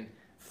effort. You can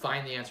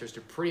find the answers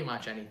to pretty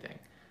much anything.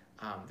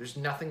 There's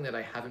nothing that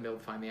I haven't been able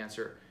to find the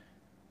answer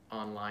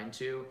online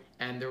to,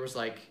 and there was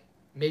like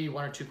maybe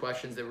 1 or 2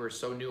 questions that were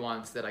so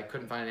nuanced that I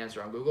couldn't find an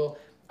answer on Google.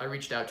 I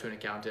reached out to an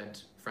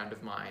accountant friend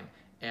of mine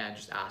and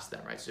just asked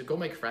them, right? So go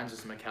make friends with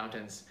some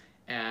accountants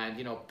and,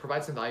 you know,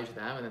 provide some value to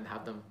them and then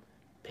have them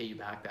pay you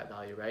back that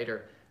value, right?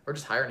 Or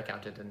just hire an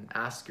accountant and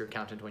ask your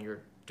accountant when you're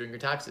doing your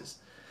taxes.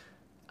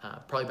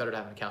 Probably better to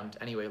have an accountant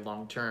anyway,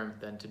 long term,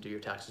 than to do your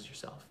taxes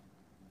yourself.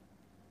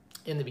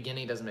 In the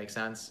beginning, it doesn't make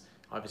sense,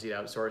 obviously, to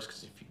outsource,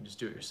 because if you can just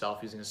do it yourself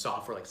using a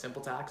software like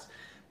SimpleTax.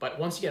 But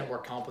once you get a more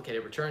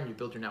complicated return, you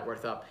build your net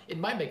worth up, it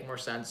might make more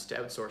sense to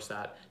outsource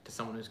that to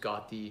someone who's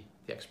got the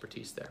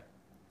expertise there.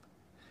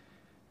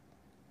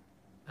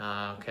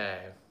 Okay.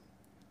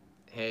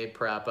 Hey,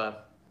 Parappa.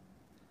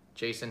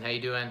 Jason, how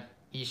you doing?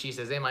 Ishi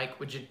says, hey, Mike,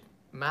 would you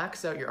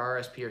max out your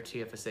RSP or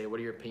TFSA? What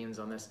are your opinions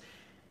on this?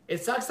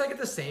 It sucks to get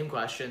the same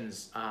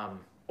questions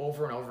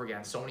over and over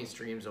again, so many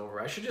streams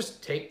over. I should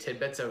just take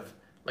tidbits of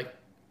like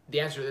the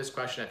answer to this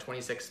question at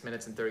 26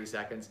 minutes and 30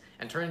 seconds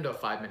and turn it into a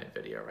 5-minute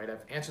video, right?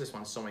 I've answered this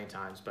one so many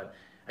times, but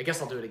I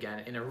guess I'll do it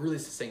again in a really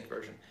succinct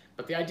version.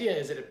 But the idea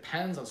is it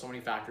depends on so many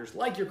factors,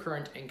 like your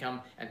current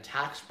income and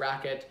tax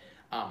bracket,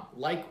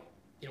 like,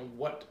 you know,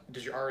 what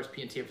does your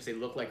RSP and TFSA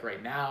look like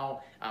right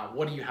now?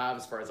 What do you have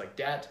as far as like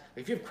debt?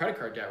 If you have credit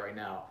card debt right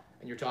now,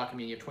 and you're talking to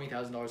me, you have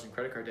 $20,000 in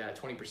credit card debt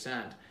at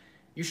 20%,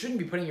 you shouldn't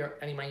be putting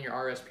any money in your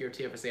RSP or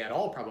TFSA at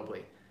all,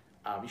 probably.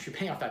 You should be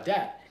paying off that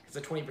debt. It's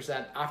a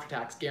 20%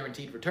 after-tax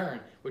guaranteed return,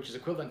 which is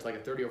equivalent to like a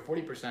 30 or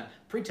 40%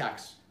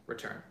 pre-tax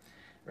return,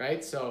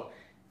 right? So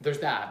there's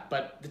that.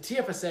 But the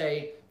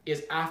TFSA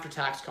is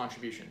after-tax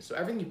contributions. So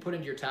everything you put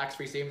into your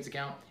tax-free savings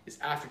account is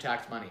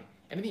after-tax money.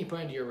 Anything you put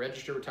into your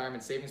registered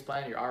retirement savings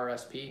plan, your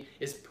RRSP,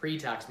 is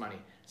pre-tax money.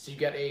 So you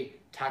get a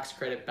tax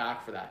credit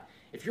back for that.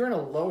 If you're in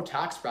a low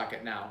tax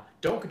bracket now,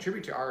 don't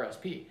contribute to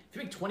RRSP. If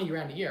you make 20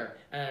 grand a year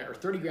or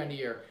 30 grand a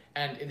year,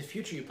 and in the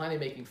future you plan on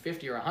making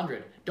 50 or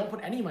 100, don't put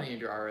any money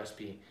into your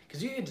RRSP,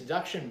 because you get a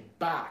deduction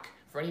back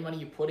for any money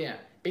you put in.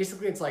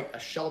 Basically, it's like a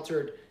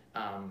sheltered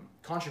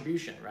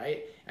contribution,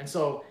 right? And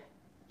so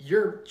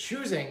you're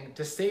choosing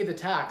to save the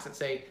tax at,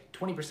 say,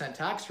 20%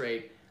 tax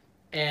rate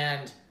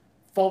and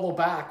follow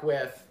back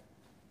with,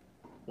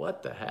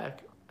 what the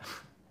heck?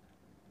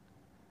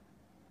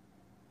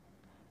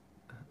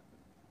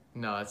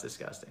 No, that's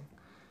disgusting.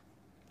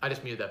 I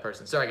just muted that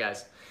person. Sorry,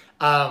 guys.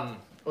 What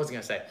was I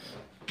gonna say?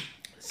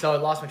 So I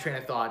lost my train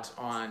of thought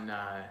on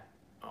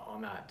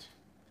that.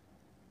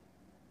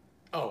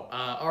 Oh,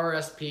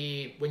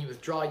 RRSP, when you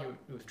withdraw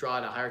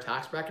at a higher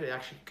tax bracket, it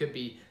actually could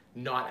be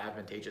not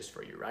advantageous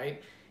for you,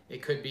 right?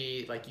 It could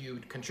be like you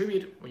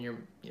contribute when you're,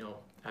 you know,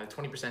 at a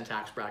 20%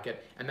 tax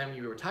bracket, and then when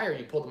you retire,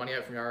 you pull the money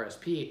out from your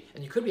RRSP,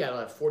 and you could be at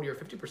a 40 or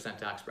 50%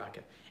 tax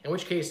bracket, in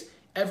which case,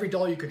 every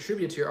dollar you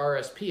contribute to your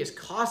RRSP is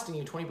costing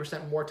you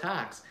 20% more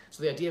tax.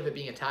 So the idea of it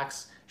being a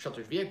tax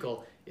sheltered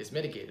vehicle is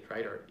mitigated,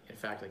 right? Or in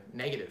fact, like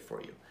negative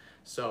for you.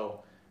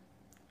 So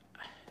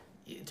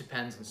it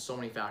depends on so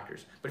many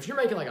factors. But if you're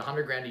making like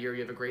 100 grand a year,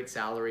 you have a great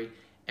salary,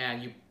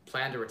 and you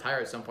plan to retire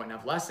at some point and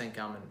have less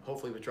income and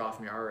hopefully withdraw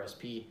from your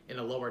RRSP in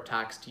a lower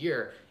taxed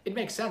year, it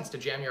makes sense to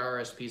jam your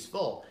RRSPs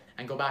full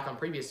and go back on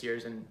previous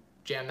years and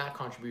jam that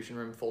contribution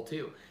room full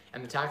too.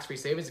 And the tax-free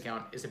savings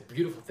account is a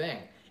beautiful thing.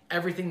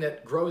 Everything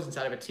that grows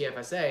inside of a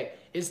TFSA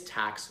is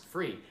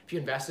tax-free. If you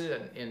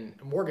invested in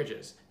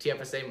mortgages,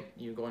 TFSA,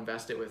 you go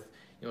invest it with,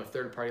 you know, a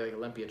third party like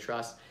Olympia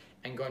Trust,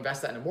 and go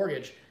invest that in a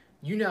mortgage,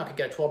 you now could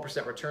get a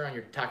 12% return on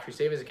your tax-free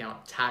savings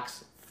account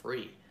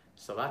tax-free.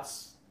 So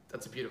that's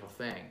a beautiful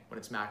thing when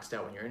it's maxed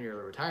out when you're in your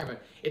early retirement.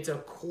 It's a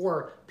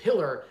core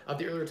pillar of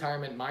the early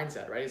retirement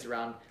mindset, right? It's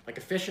around like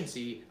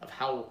efficiency of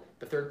how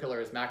the third pillar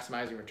is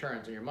maximizing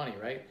returns on your money,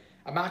 right?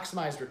 A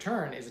maximized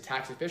return is a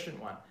tax efficient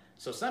one.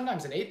 So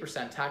sometimes an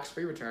 8%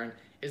 tax-free return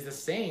is the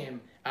same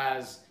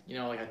as, you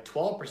know, like a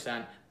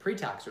 12%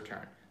 pre-tax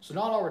return. So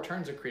not all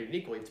returns are created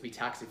equal. You have to be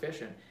tax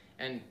efficient.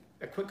 And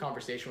a quick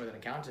conversation with an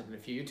accountant and a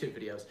few YouTube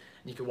videos,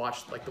 and you can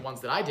watch like the ones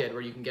that I did,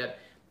 where you can get,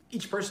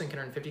 each person can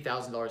earn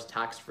 $50,000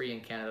 tax-free in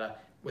Canada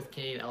with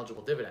Canadian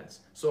eligible dividends.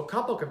 So a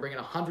couple can bring in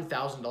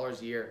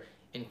 $100,000 a year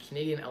in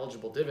Canadian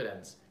eligible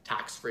dividends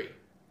tax-free.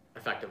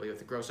 effectively with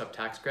the gross up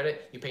tax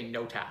credit, you pay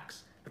no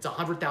tax. That's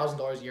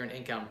 $100,000 a year in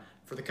income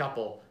for the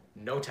couple,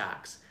 no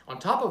tax. On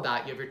top of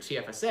that, you have your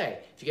TFSA.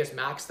 If you guys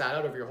max that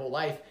out over your whole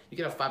life, you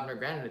get a 500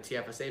 grand in a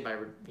TFSA by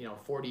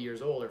 40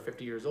 years old or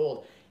 50 years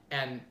old,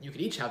 and you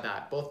could each have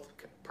that, both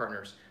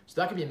partners. So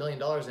that could be $1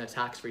 million in a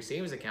tax-free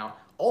savings account,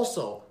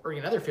 also earning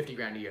another 50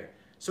 grand a year.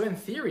 So in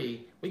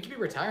theory, we could be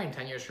retiring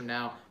 10 years from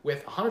now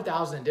with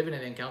 100,000 in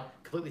dividend income,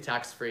 completely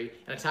tax-free,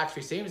 and a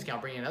tax-free savings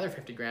account bringing another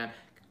 50 grand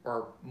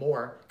or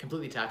more,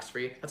 completely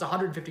tax-free. That's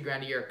 150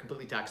 grand a year,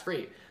 completely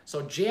tax-free.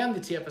 So jam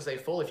the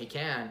TFSA full if you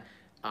can,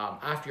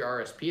 after your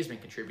RSP has been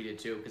contributed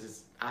to, because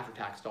it's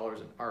after-tax dollars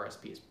and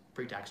RSP is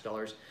pre-tax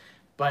dollars.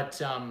 But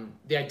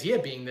the idea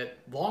being that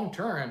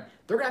long-term,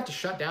 they're gonna have to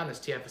shut down this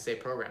TFSA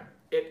program.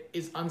 It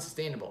is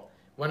unsustainable.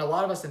 When a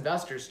lot of us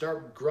investors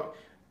start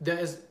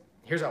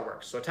here's how it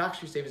works. So a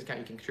tax-free savings account,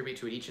 you can contribute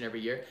to it each and every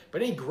year,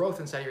 but any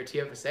growth inside of your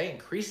TFSA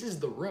increases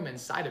the room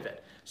inside of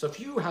it. So if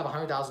you have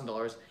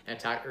 $100,000 in a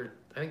tax, or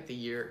I think the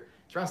year,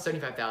 it's around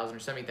 75,000 or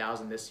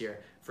 70,000 this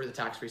year for the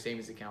tax-free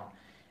savings account.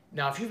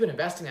 Now, if you've been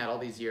investing that all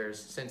these years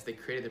since they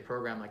created the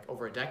program like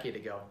over a decade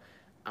ago,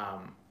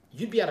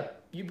 you'd be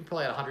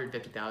probably at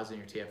 150,000 in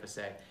your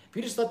TFSA. If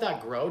you just let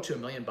that grow to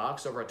 $1 million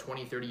over a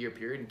 20, 30-year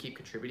period and keep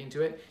contributing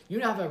to it,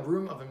 you'd have a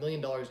room of $1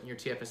 million in your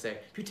TFSA.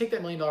 If you take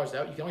that $1 million out,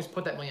 you can always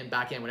put that million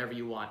back in whenever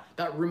you want.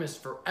 That room is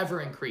forever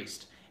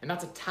increased. And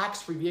that's a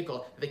tax-free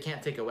vehicle that they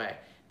can't take away.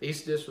 They used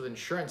to do this with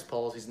insurance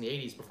policies in the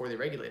 80s before they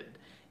regulated.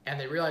 And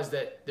they realized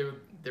that they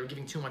were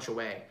giving too much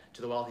away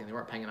to the wealthy and they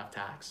weren't paying enough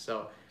tax.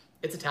 So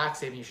it's a tax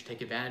saving you should take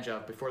advantage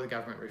of before the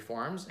government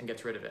reforms and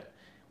gets rid of it.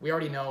 We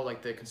already know,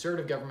 like, the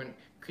conservative government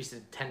increased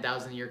it to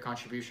 10,000 a year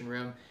contribution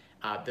room.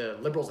 The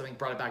liberals, I think,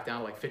 brought it back down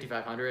to like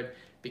 5,500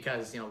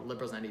 because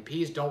liberals and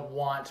NDPs don't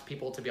want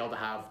people to be able to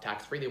have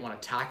tax-free. They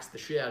want to tax the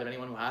shit out of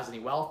anyone who has any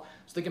wealth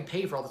so they can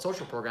pay for all the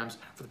social programs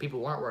for the people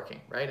who aren't working,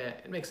 right?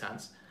 It makes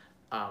sense.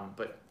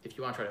 But if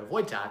you want to try to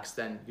avoid tax,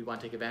 then you want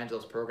to take advantage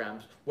of those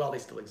programs while they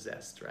still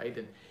exist, right?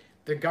 And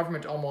the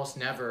government almost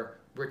never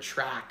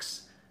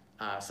retracts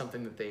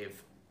something that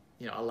they've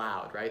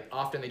allowed, right?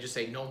 Often they just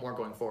say no more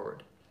going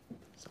forward.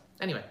 So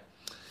anyway.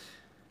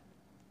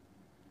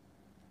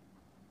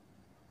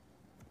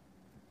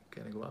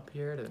 Gonna go up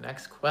here to the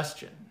next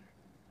question.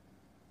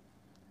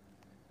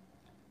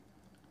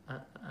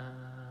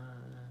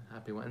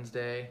 Happy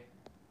Wednesday.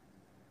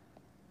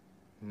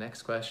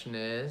 Next question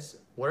is,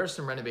 what are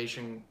some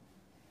renovation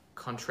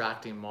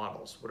contracting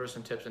models? What are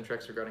some tips and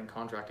tricks regarding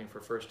contracting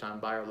for first-time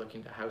buyer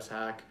looking to house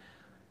hack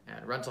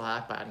and rental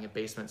hack by adding a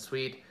basement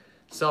suite?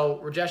 So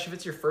Rajesh, if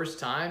it's your first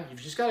time,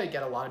 you've just got to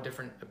get a lot of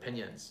different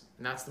opinions,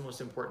 and that's the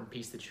most important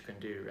piece that you can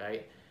do,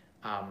 right?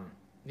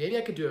 Maybe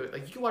I could do it,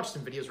 like you can watch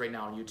some videos right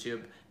now on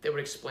YouTube that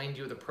would explain to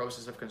you the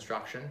process of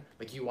construction.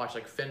 Like you watch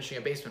like finishing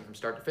a basement from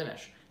start to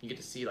finish. You get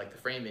to see like the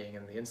framing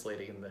and the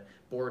insulating and the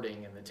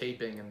boarding and the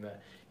taping and the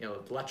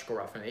electrical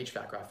rough-in,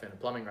 HVAC rough-in,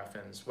 plumbing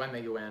rough-ins, when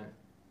they go in,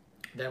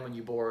 then when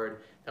you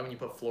board, then when you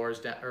put floors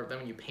down, or then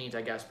when you paint,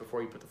 I guess,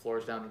 before you put the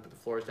floors down,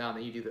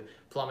 then you do the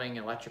plumbing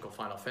and electrical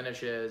final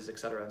finishes,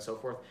 etc. and so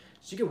forth.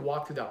 So you can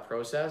walk through that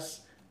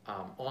process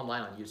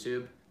online on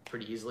YouTube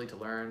pretty easily to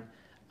learn.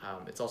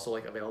 It's also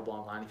like available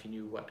online if you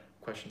knew what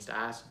questions to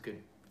ask. You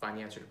could find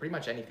the answer to pretty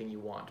much anything you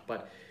want.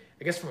 But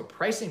I guess from a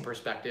pricing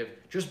perspective,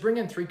 just bring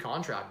in 3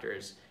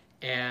 contractors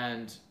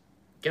and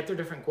get their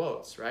different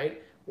quotes,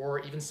 right? Or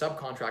even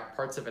subcontract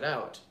parts of it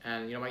out.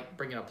 And might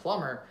bring in a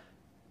plumber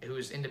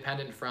who's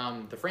independent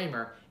from the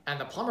framer, and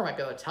the plumber might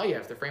be able to tell you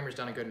if the framer's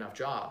done a good enough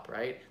job,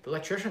 right? The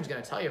electrician's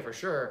gonna tell you for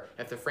sure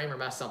if the framer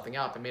messed something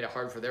up and made it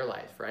hard for their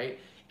life, right?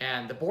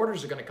 And the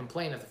boarders are gonna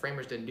complain if the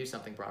framers didn't do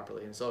something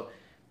properly. And so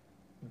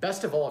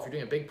best of all, if you're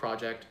doing a big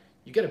project,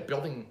 you get a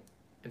building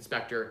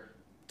inspector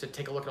to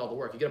take a look at all the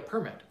work. You get a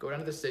permit. Go down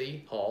to the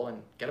city hall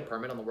and get a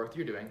permit on the work that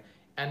you're doing,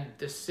 and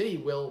the city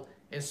will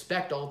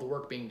inspect all of the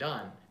work being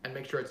done and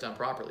make sure it's done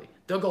properly.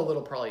 They'll go a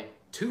little probably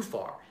too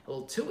far, a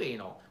little too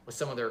anal with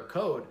some of their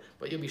code,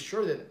 but you'll be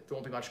sure that there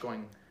won't be much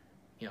going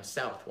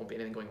south, won't be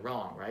anything going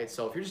wrong, right?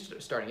 So if you're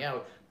just starting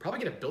out, probably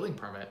get a building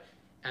permit,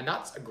 and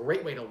that's a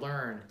great way to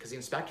learn because the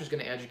inspector's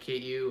going to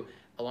educate you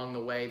along the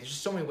way. There's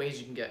just so many ways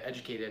you can get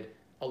educated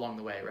along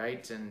the way,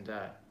 right? And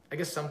I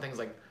guess some things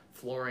like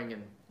flooring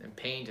and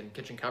paint and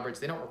kitchen cupboards,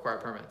 they don't require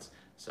permits.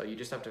 So you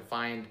just have to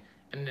find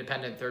an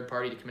independent third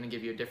party to come in and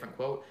give you a different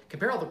quote.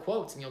 Compare all the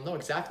quotes and you'll know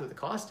exactly what the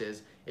cost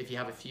is if you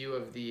have a few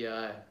of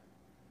the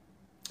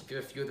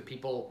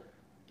people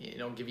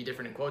give you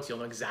different quotes. You'll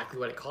know exactly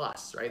what it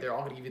costs, right? They're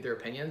all going to give you their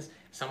opinions.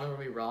 Some of them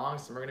will be wrong,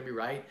 some are going to be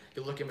right.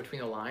 You'll look in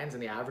between the lines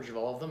and the average of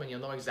all of them and you'll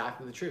know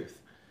exactly the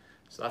truth.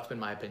 So that's been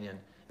my opinion.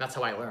 That's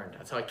how I learned.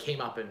 That's how I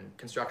came up in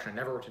construction. I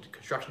never worked a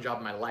construction job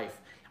in my life.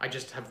 I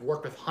just have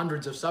worked with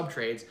hundreds of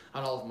sub-trades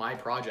on all of my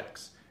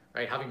projects,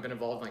 right? Having been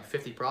involved in like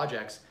 50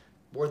 projects,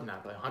 more than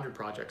that, but 100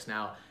 projects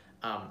now.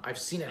 I've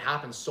seen it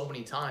happen so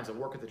many times. I've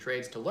worked with the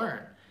trades to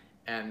learn,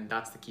 and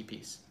that's the key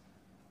piece.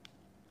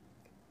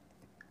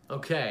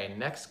 Okay,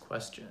 next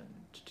question.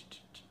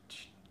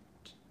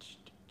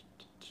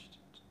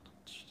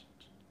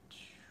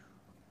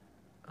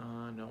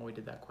 No, we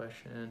did that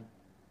question.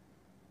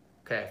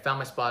 Okay, found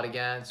my spot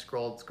again.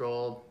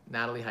 Scrolled.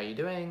 Natalie, how you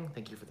doing?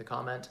 Thank you for the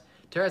comment.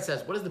 Tara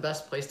says, what is the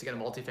best place to get a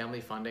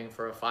multifamily funding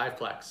for a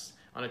 5-plex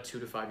on a 2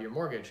 to 5 year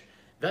mortgage?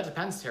 That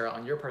depends, Tara,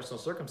 on your personal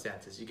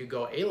circumstances. You could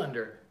go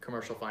A-lender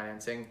commercial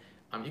financing.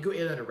 You go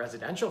A-lender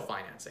residential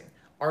financing.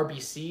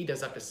 RBC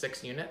does up to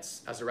 6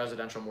 units as a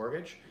residential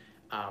mortgage.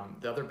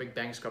 The other big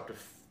banks go up to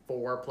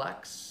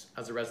 4-plex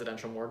as a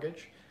residential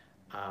mortgage.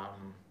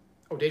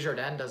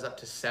 Desjardins does up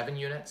to 7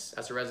 units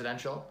as a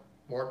residential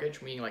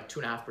mortgage, meaning like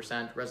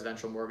 2.5%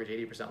 residential mortgage,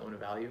 80% loan to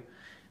value,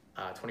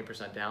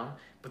 20% down.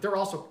 But there are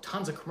also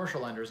tons of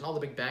commercial lenders, and all the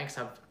big banks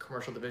have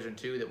commercial division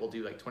too that will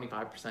do like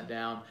 25%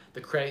 down.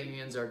 The credit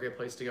unions are a great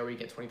place to go where you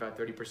get 25,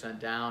 30%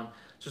 down.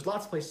 So there's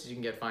lots of places you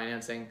can get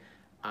financing.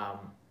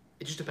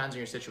 It just depends on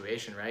your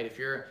situation, right? If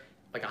you're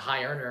like a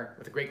high earner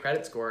with a great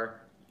credit score,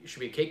 it should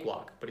be a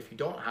cakewalk. But if you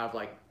don't have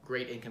like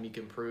great income you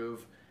can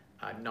prove,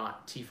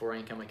 not T4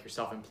 income, like you're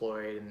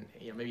self-employed, and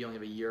maybe you only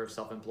have a year of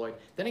self-employed,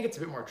 then it gets a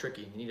bit more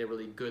tricky. You need a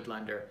really good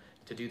lender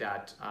to do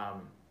that.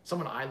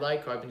 Someone I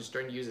like, who I've been just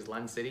starting to use, is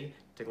Lend City.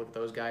 Take a look at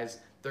those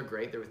guys. They're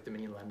great. They're with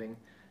Dominion Lending.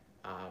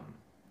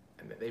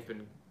 And they've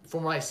been,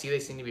 from what I see,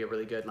 they seem to be a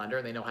really good lender,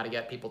 and they know how to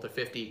get people to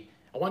 50.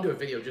 I want to do a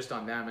video just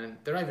on them, and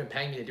they're not even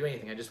paying me to do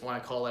anything. I just want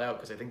to call it out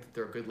because I think that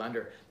they're a good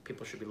lender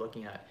people should be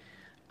looking at.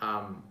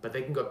 But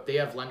they can go, they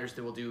have lenders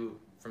that will do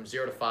from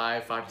 0 to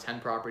 5, 5 to 10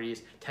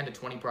 properties, 10 to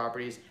 20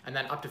 properties, and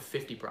then up to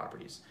 50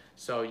 properties.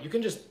 So you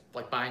can just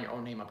like buy in your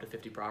own name up to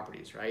 50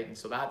 properties, right? And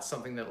so that's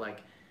something that like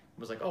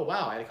was like, oh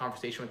wow, I had a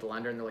conversation with the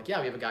lender, and they're like, yeah,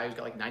 we have a guy who's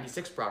got like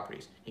 96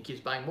 properties. He keeps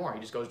buying more. He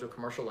just goes to a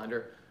commercial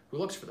lender who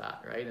looks for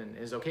that, right? And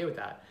is okay with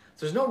that.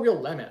 So there's no real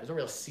limit. There's no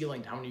real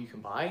ceiling to how many you can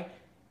buy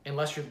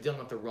unless you're dealing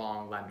with the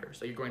wrong lender.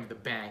 So you're going to the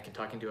bank and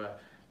talking to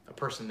a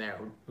person there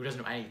who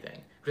doesn't know anything,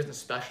 who doesn't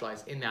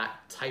specialize in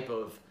that type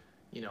of,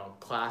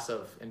 class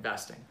of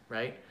investing,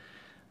 right?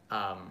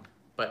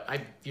 But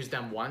I've used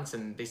them once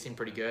and they seem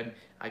pretty good.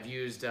 I've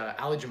used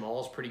Ali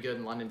Jamal's pretty good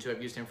in London too.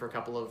 I've used him for a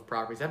couple of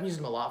properties. I haven't used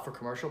him a lot for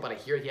commercial, but I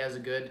hear he has a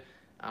good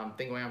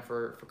thing going on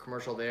for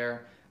commercial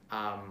there.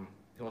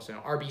 Also,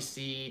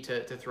 RBC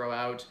to throw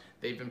out.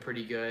 They've been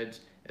pretty good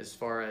as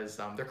far as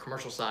their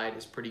commercial side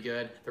is pretty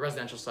good. The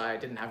residential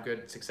side didn't have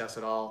good success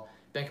at all.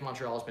 Bank of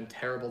Montreal has been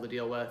terrible to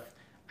deal with.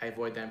 I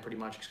avoid them pretty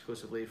much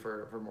exclusively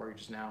for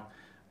mortgages now.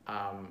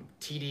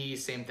 TD,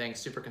 same thing,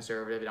 super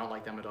conservative. I don't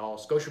like them at all.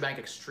 Scotiabank,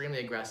 extremely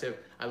aggressive.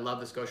 I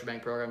love the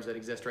Scotiabank programs that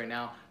exist right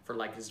now for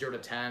like 0 to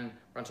 10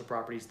 rental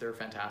properties. They're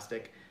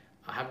fantastic.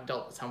 I haven't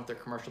dealt with some with their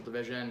commercial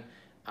division.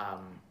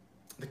 Some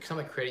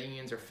of the credit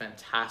unions are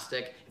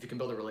fantastic. If you can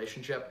build a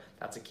relationship,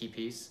 that's a key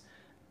piece.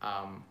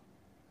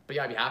 But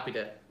yeah, I'd be happy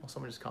to, well,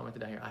 someone just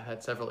commented down here, I've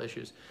had several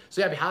issues. So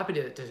yeah, I'd be happy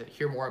to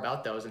hear more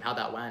about those and how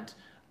that went.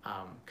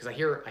 Because I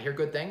hear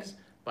good things,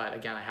 but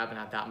again, I haven't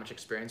had that much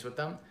experience with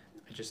them.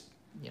 I just,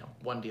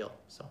 one deal.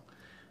 So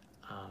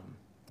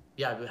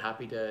yeah, I'd be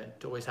happy to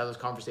always have those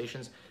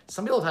conversations.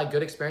 Some people have had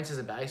good experiences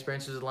and bad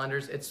experiences with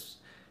lenders. It's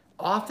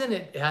often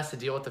it has to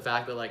deal with the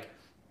fact that like,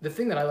 the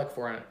thing that I look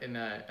for in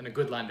a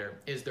good lender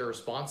is their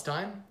response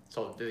time.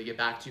 So do they get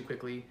back to you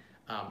quickly?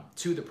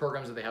 2, the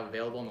programs that they have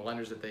available and the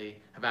lenders that they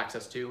have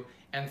access to.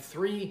 And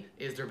 3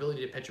 is their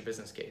ability to pitch a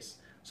business case.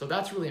 So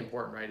that's really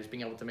important, right? Is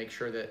being able to make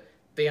sure that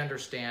they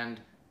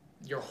understand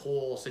your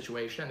whole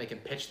situation and they can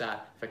pitch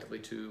that effectively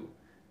to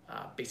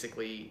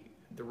basically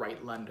the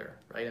right lender,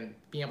 right? And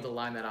being able to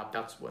line that up,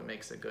 that's what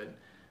makes a good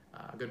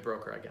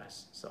broker, I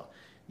guess. So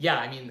yeah,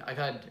 I mean,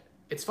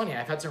 it's funny,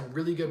 I've had some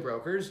really good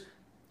brokers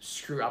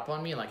screw up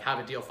on me and like have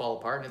a deal fall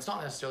apart, and it's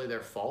not necessarily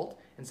their fault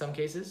in some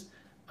cases.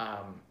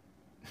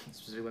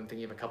 Specifically, I'm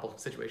thinking of a couple of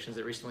situations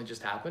that recently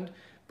just happened,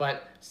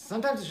 but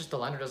sometimes it's just the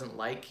lender doesn't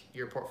like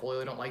your portfolio,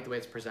 they don't like the way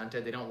it's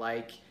presented, they don't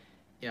like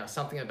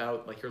something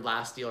about like your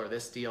last deal or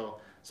this deal.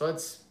 So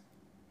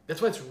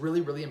that's why it's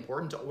really, really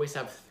important to always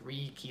have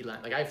 3 key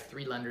lenders. Like I have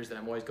 3 lenders that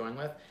I'm always going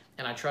with,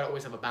 and I try to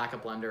always have a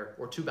backup lender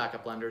or 2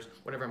 backup lenders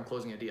whenever I'm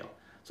closing a deal.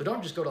 So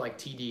don't just go to like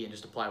TD and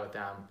just apply with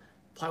them.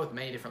 Apply with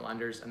many different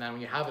lenders, and then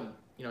when you have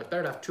it's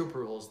better to have 2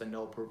 approvals than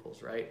no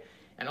approvals, right?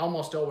 And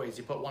almost always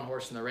you put 1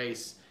 horse in the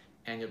race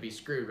and you'll be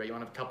screwed, right? You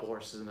want to have a couple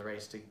horses in the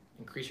race to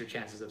increase your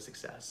chances of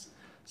success.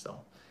 So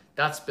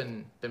that's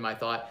been my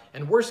thought.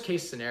 And worst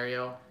case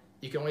scenario,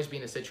 you can always be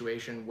in a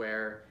situation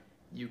where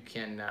you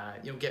can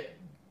get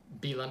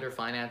B lender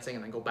financing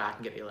and then go back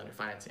and get A lender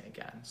financing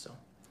again. So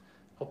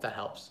hope that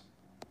helps.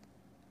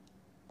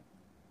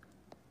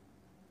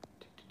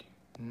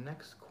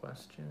 Next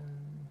question.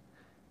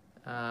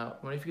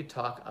 Wonder if you could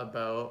talk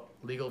about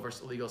legal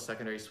versus illegal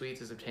secondary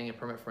suites. Is obtaining a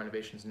permit for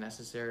renovations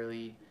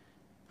necessarily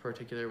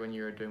particular when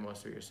you're doing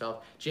most of it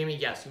yourself? Jamie,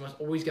 yes, you must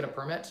always get a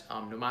permit,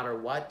 no matter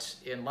what,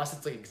 unless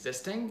it's like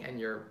existing and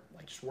you're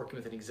like just working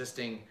with an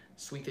existing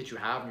suite that you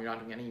have and you're not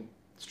doing any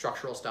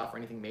structural stuff or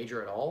anything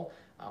major at all.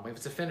 If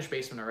it's a finished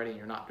basement already and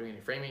you're not doing any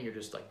framing, you're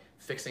just like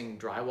fixing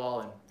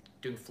drywall and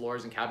doing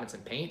floors and cabinets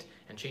and paint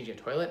and changing a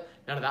toilet,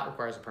 none of that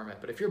requires a permit.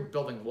 But if you're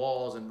building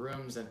walls and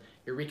rooms and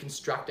you're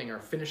reconstructing or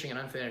finishing an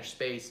unfinished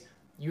space,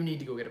 you need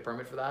to go get a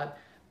permit for that.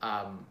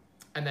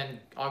 And then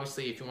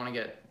obviously if you want to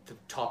get the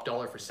top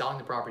dollar for selling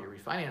the property or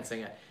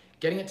refinancing it,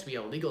 getting it to be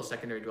a legal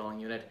secondary dwelling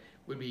unit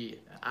would be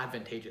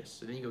advantageous.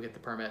 So then you go get the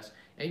permits.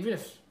 And even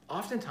if,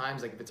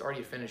 oftentimes, like if it's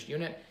already a finished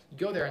unit, you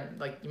go there and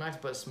like you might have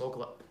to put a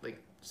smoke, like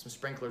some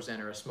sprinklers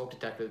in or a smoke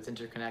detector that's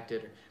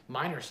interconnected, or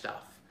minor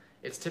stuff.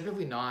 It's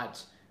typically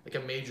not like a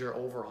major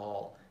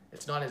overhaul.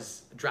 It's not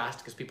as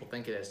drastic as people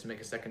think it is to make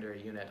a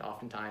secondary unit.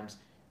 Oftentimes,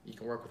 you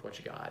can work with what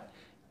you got,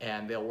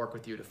 and they'll work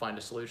with you to find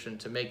a solution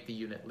to make the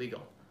unit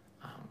legal.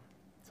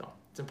 So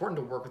it's important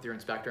to work with your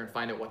inspector and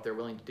find out what they're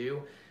willing to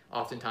do.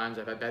 Oftentimes,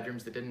 I've had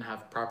bedrooms that didn't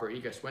have proper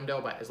egress window,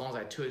 but as long as I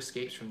had 2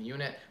 escapes from the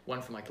unit,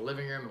 one from like the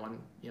living room and one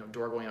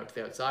door going out to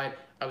the outside,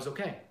 I was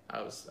okay.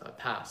 I was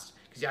passed,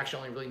 because you actually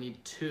only really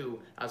need 2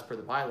 as per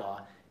the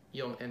bylaw.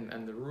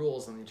 And the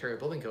rules on the Ontario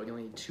Building Code, you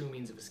only need 2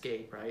 means of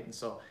escape, right? And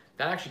so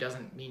that actually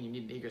doesn't mean you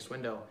need an egress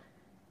window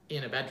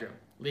in a bedroom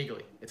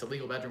legally. It's a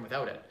legal bedroom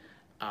without it.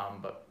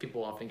 But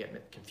people often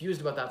get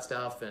confused about that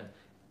stuff, and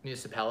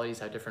municipalities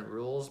have different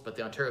rules, but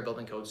the Ontario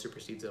Building Code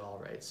supersedes it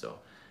all, right? So,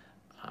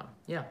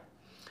 yeah.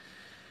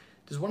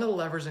 Does one of the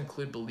levers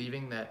include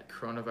believing that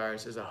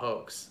coronavirus is a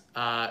hoax?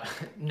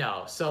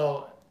 No.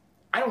 So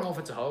I don't know if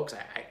it's a hoax.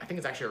 I think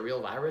it's actually a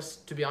real virus,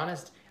 to be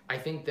honest. I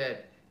think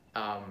that,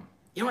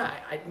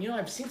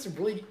 I've seen some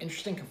really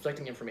interesting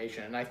conflicting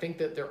information, and I think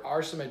that there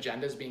are some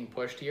agendas being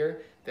pushed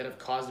here that have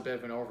caused a bit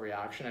of an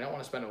overreaction. I don't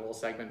want to spend a whole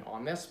segment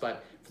on this,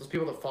 but for those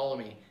people that follow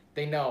me,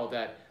 they know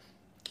that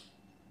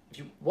if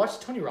you watch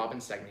Tony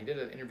Robbins' segment, he did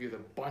an interview with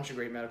a bunch of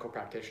great medical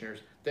practitioners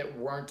that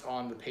weren't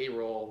on the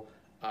payroll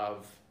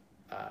of,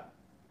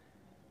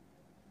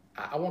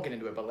 I won't get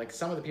into it, but like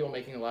some of the people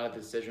making a lot of the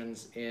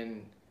decisions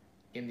in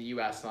the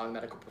US, a lot of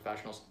medical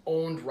professionals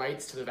owned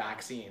rights to the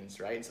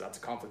vaccines, right? So that's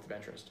a conflict of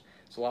interest.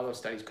 So a lot of those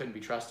studies couldn't be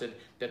trusted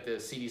that the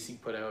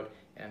CDC put out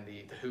and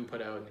the WHO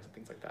put out and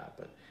things like that.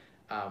 But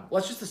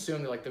let's just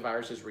assume that like the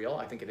virus is real.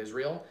 I think it is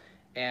real.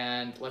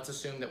 And let's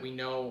assume that we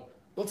know,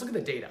 let's look at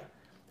the data.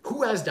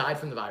 Who has died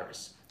from the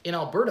virus? In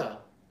Alberta,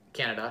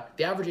 Canada,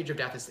 the average age of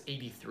death is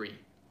 83.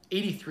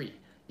 83.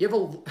 You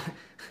have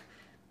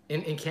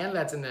in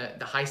Canada, it's in the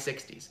high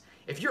 60s.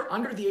 If you're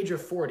under the age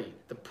of 40,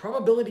 the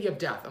probability of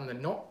death on the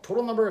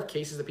total number of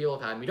cases that people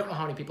have had, and we don't know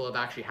how many people have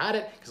actually had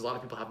it because a lot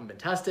of people haven't been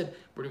tested.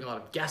 We're doing a lot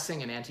of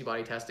guessing and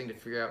antibody testing to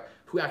figure out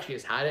who actually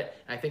has had it.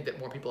 And I think that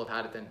more people have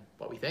had it than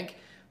what we think.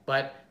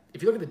 But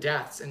if you look at the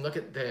deaths and look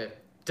at the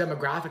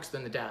demographics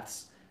within the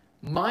deaths,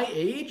 my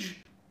age,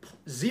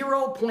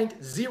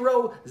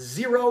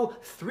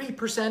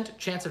 0.003%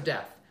 chance of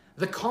death.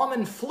 The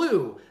common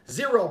flu,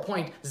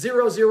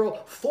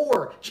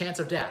 0.004 chance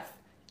of death.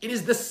 It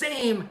is the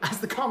same as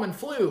the common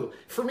flu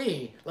for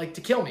me, like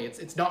to kill me.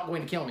 It's not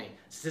going to kill me,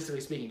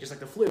 statistically speaking, just like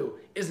the flu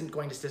isn't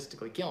going to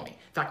statistically kill me.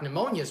 In fact,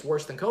 pneumonia is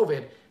worse than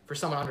COVID for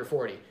someone under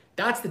 40.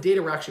 That's the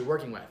data we're actually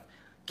working with.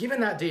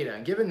 Given that data,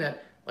 and given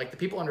that like the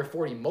people under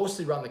 40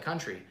 mostly run the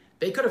country,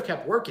 they could have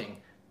kept working,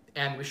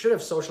 and we should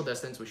have social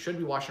distance, we should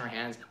be washing our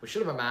hands, we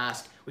should have a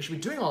mask, we should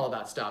be doing all of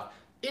that stuff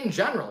in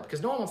general,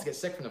 because no one wants to get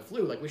sick from the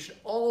flu. Like we should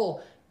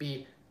all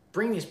be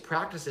bringing these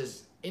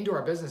practices into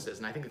our businesses,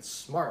 and I think it's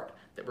smart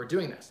that we're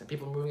doing this and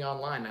people are moving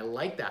online. I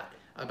like that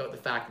about the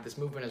fact that this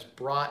movement has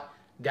brought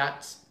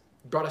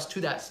us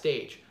to that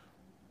stage.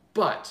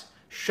 But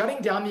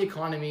shutting down the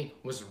economy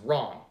was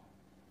wrong.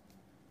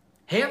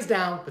 Hands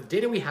down, with the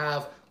data we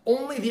have,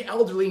 only the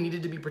elderly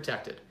needed to be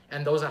protected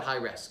and those at high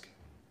risk.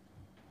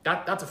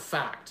 That's a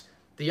fact.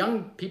 The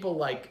young people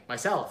like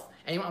myself,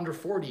 anyone under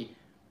 40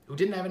 who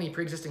didn't have any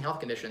pre-existing health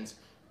conditions,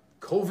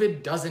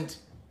 COVID doesn't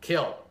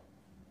kill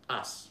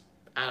us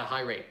at a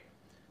high rate.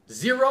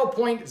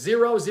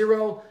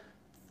 0.004,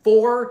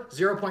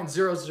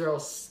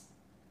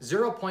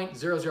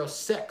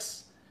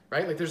 0.006,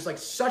 right? Like there's like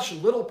such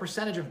little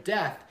percentage of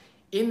death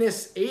in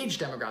this age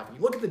demographic.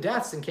 You look at the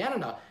deaths in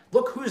Canada,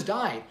 look who's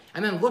died,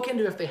 and then look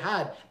into if they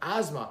had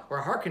asthma or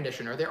a heart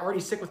condition or they're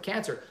already sick with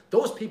cancer.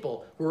 Those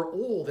people who are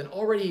old and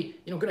already,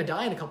 going to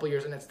die in a couple of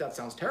years, and that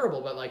sounds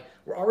terrible, but like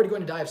we're already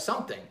going to die of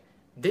something.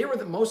 They were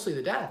mostly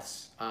the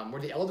deaths, were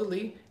the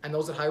elderly and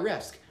those at high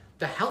risk.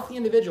 The healthy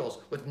individuals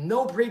with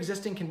no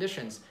pre-existing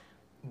conditions,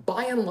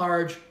 by and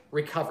large,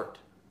 recovered,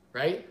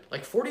 right?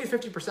 Like 40 to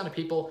 50% of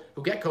people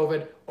who get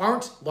COVID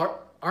aren't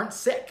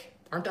sick,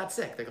 aren't that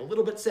sick, like a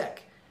little bit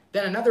sick.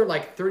 Then another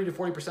like 30 to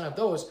 40% of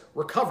those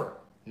recover,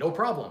 no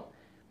problem.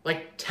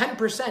 Like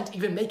 10%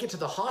 even make it to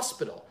the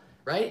hospital,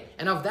 right?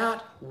 And of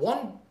that,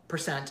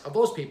 1% of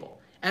those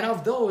people. And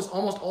of those,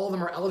 almost all of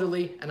them are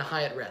elderly and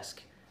high at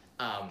risk.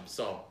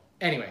 So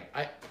anyway,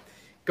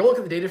 go look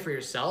at the data for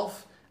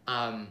yourself.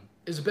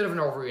 Is a bit of an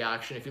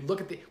overreaction. If you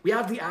look at we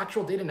have the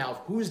actual data now of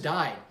who's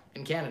died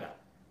in Canada.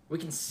 We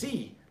can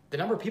see the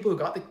number of people who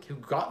got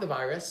the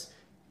virus.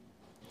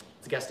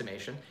 It's a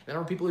guesstimation. And the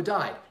number of people who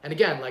died. And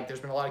again, like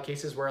there's been a lot of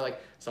cases where like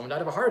someone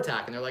died of a heart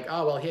attack and they're like,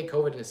 oh well, he had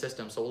COVID in his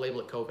system, so we'll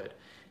label it COVID.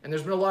 And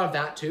there's been a lot of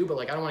that too, but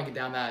like I don't want to get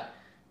down that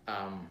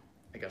I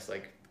guess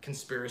like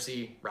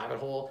conspiracy rabbit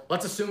hole.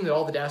 Let's assume that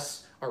all the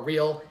deaths are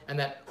real and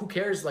that who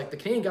cares? Like the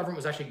Canadian government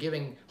was actually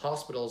giving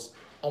hospitals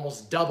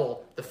almost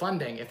double the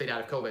funding if they died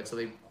of COVID. So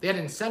they had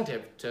an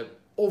incentive to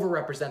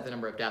overrepresent the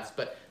number of deaths.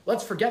 But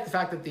let's forget the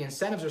fact that the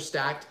incentives are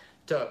stacked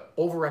to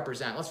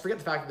overrepresent. Let's forget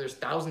the fact that there's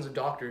thousands of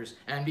doctors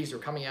and MDs who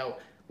are coming out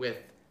with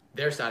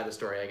their side of the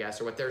story, I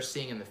guess, or what they're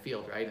seeing in the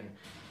field, right?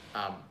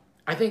 And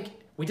I think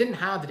we didn't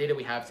have the data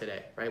we have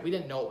today, right? We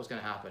didn't know what was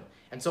going to happen.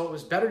 And so it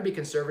was better to be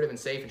conservative and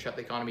safe and shut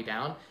the economy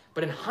down.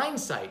 But in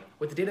hindsight,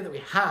 with the data that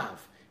we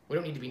have, we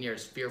don't need to be near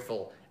as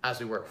fearful as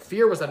we were.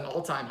 Fear was at an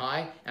all-time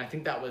high, and I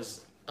think that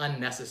was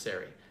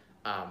unnecessary,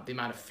 the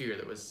amount of fear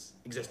that was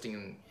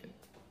existing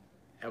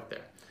out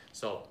there.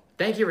 So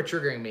thank you for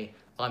triggering me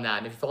on that.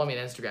 And if you follow me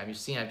on Instagram, you've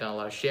seen I've done a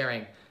lot of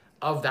sharing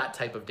of that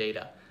type of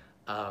data.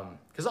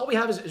 Because all we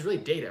have is really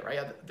data,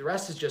 right? The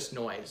rest is just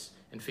noise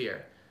and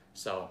fear.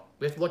 So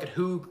we have to look at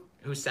who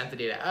sent the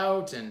data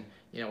out, and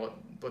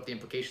what the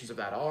implications of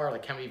that are.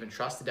 Like, can we even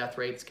trust the death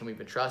rates? Can we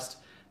even trust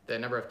the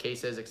number of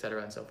cases, et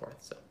cetera, and so forth?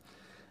 So,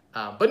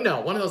 but no,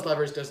 one of those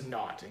levers does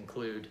not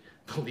include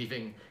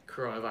believing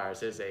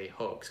coronavirus is a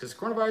hoax, because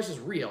coronavirus is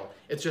real.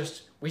 It's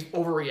just we've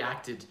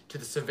overreacted to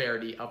the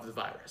severity of the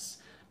virus.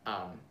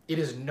 It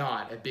is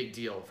not a big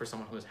deal for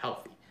someone who is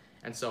healthy,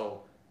 and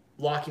so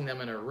locking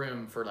them in a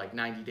room for like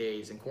 90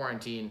 days in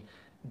quarantine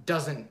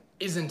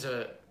isn't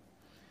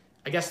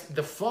I guess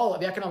the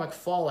economic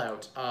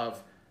fallout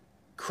of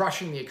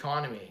crushing the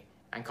economy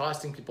and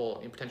costing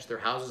people potentially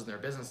their houses and their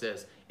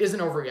businesses is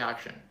an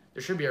overreaction.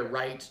 There should be a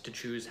right to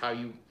choose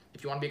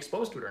if you want to be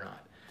exposed to it or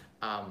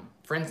not.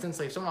 For instance,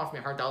 like if someone offered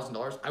me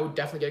 $100,000, I would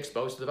definitely get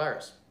exposed to the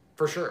virus,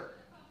 for sure.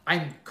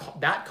 I'm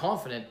that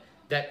confident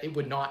that it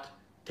would not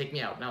take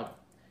me out. Now,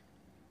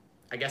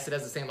 I guess it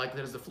has the same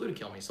likelihood as the flu to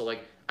kill me. So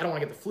like, I don't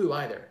want to get the flu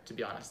either, to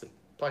be honest. I'd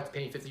probably have to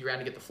pay me 50 grand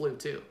to get the flu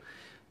too.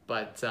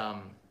 But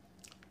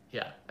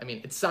yeah, I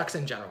mean, it sucks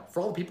in general.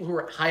 For all the people who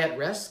are high at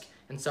risk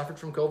and suffered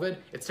from COVID,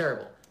 it's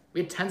terrible.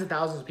 We had tens of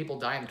thousands of people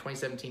die in the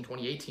 2017,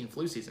 2018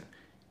 flu season.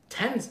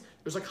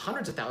 There's like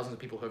hundreds of thousands of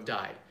people who have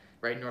died,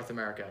 right, in North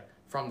America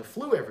from the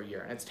flu every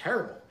year, and it's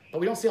terrible. But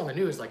we don't see on the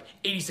news like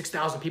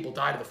 86,000 people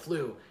died of the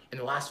flu in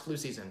the last flu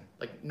season.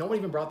 Like, no one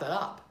even brought that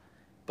up.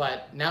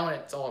 But now when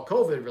it's all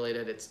COVID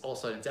related, all of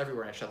a sudden it's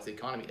everywhere and it shuts the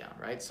economy down,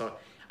 right? So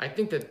I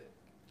think that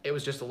it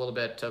was just a little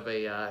bit of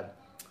a,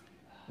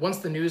 once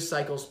the news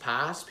cycles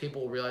pass,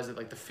 people realize that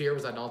like the fear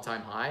was at an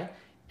all-time high,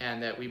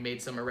 and that we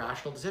made some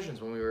irrational decisions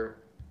when we were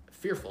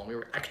fearful and we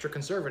were extra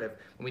conservative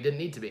when we didn't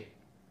need to be.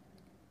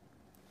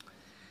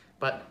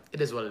 But it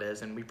is what it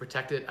is, and we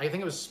protected. I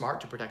think it was smart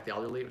to protect the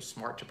elderly. It was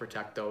smart to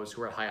protect those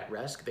who are high at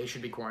risk. They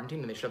should be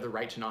quarantined, and they should have the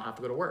right to not have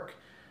to go to work.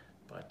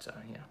 But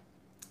yeah,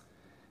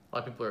 a lot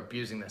of people are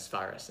abusing this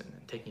virus and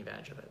taking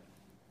advantage of it.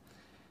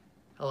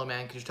 Hello,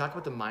 man. Could you talk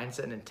about the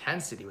mindset and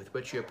intensity with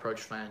which you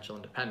approach financial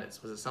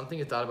independence? Was it something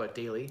you thought about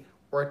daily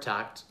or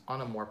attacked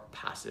on a more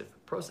passive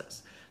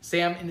process?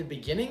 Sam, in the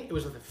beginning, it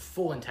was with a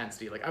full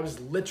intensity. Like, I was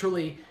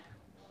literally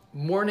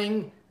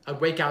morning, I'd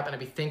wake up and I'd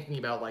be thinking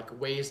about like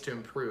ways to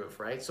improve,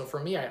 right? So for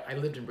me, I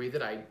lived and breathed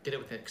it. I did it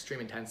with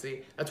extreme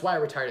intensity. That's why I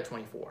retired at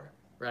 24,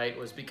 right?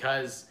 Was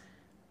because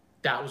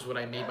that was what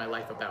I made my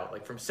life about.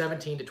 Like from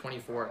 17 to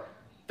 24,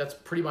 that's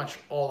pretty much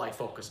all I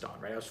focused on,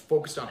 right? I was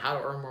focused on how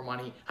to earn more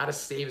money, how to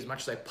save as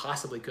much as I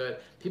possibly could.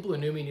 People who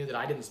knew me knew that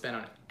I didn't spend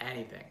on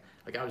anything.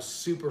 Like, I was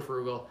super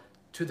frugal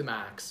to the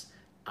max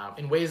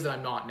in ways that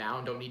I'm not now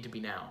and don't need to be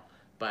now.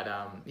 But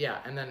yeah,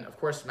 and then of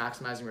course,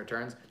 maximizing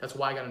returns. That's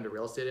why I got into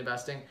real estate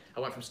investing. I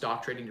went from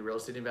stock trading to real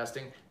estate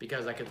investing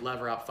because I could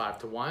lever up 5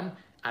 to 1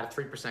 at a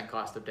 3%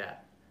 cost of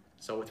debt.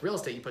 So with real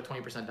estate, you put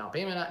 20% down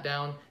payment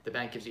down, the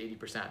bank gives you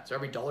 80%. So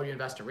every dollar you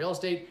invest in real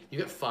estate, you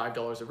get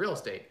 $5 of real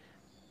estate.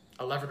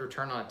 A levered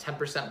return on a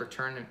 10%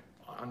 return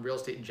on real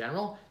estate in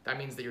general, that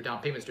means that your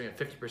down payment is doing a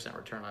 50%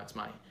 return on its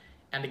money.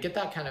 And to get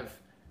that kind of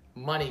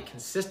money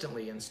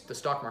consistently in the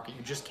stock market,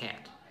 you just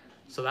can't.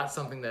 So that's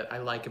something that I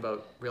like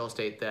about real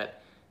estate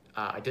that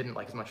I didn't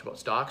like as much about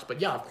stocks.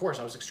 But yeah, of course,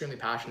 I was extremely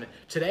passionate.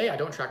 Today, I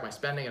don't track my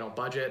spending. I don't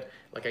budget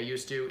like I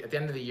used to. At the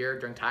end of the year,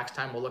 during tax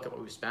time, we'll look at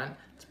what we spent.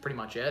 That's pretty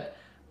much it.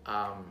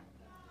 I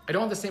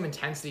don't have the same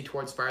intensity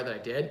towards FIRE that I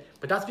did,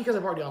 but that's because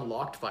I've already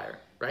unlocked FIRE,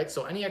 right?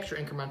 So any extra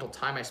incremental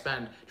time I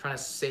spend trying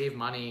to save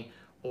money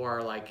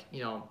or like,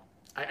 you know,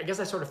 I guess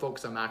I sort of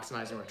focus on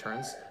maximizing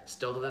returns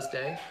still to this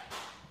day.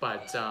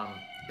 But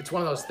it's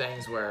one of those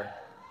things where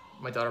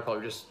my daughter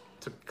probably just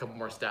took a couple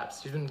more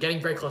steps. She's been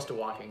getting very close to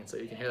walking, and so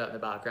you can hear that in the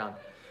background.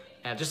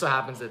 And it just so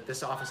happens that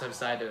this office I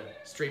decided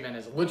to stream in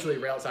is literally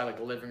right outside like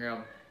the living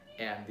room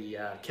and the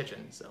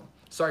kitchen. So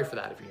sorry for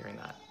that if you're hearing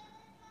that.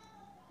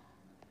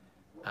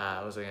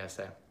 What was I gonna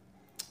say?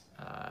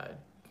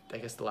 I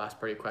guess the last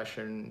part of your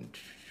question,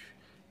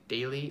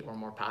 daily or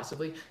more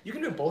passively? You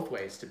can do it both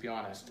ways, to be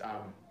honest.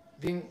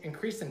 The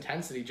increased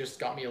intensity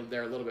just got me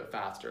there a little bit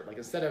faster. Like,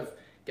 instead of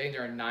getting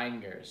there in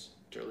 9 years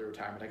to early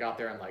retirement, I got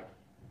there in like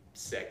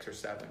 6 or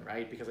 7,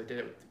 right? Because I did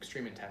it with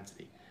extreme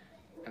intensity.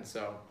 And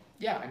so,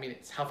 yeah, I mean,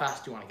 it's how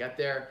fast do you want to get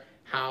there?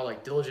 How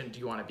like diligent do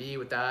you want to be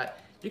with that?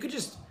 You could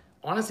just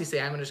honestly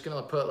say, I'm just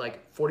gonna put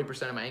like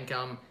 40% of my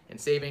income in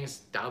savings,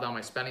 dial down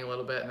my spending a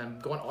little bit, and then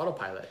go on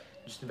autopilot.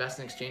 Just invest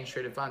in exchange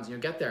traded funds, and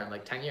you'll get there in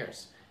like 10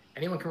 years.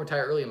 Anyone can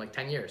retire early in like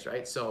 10 years,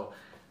 right? So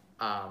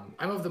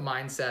I'm of the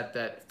mindset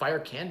that FIRE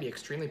can be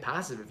extremely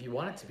passive if you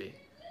want it to be.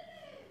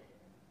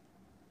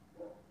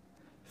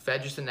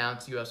 Fed just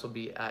announced US will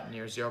be at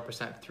near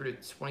 0% through to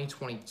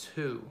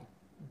 2022.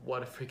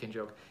 What a freaking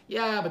joke.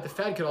 Yeah, but the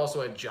Fed could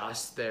also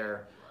adjust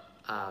their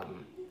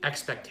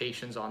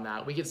expectations on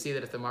that. We could see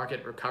that if the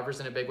market recovers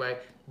in a big way,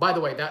 by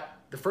the way,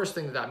 the first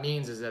thing that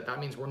means is that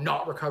means we're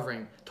not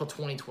recovering till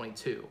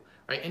 2022,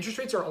 right? Interest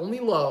rates are only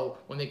low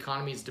when the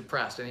economy is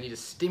depressed and they need to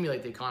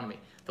stimulate the economy.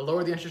 The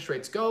lower the interest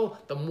rates go,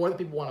 the more that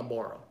people want to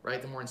borrow, right?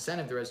 The more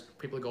incentive there is for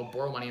people to go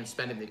borrow money and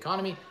spend in the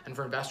economy, and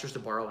for investors to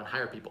borrow and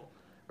hire people,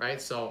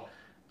 right? So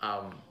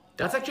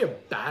that's actually a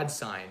bad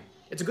sign.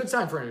 It's a good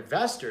sign for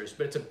investors,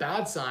 but it's a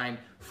bad sign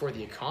for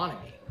the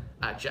economy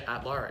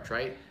at large,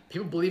 right?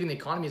 People believing the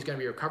economy is going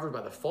to be recovered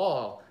by the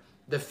fall.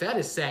 The Fed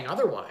is saying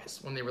otherwise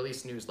when they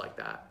release news like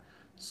that.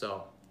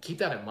 So keep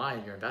that in mind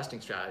in your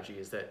investing strategy,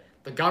 is that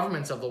the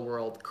governments of the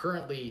world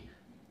currently,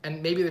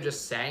 and maybe they're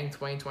just saying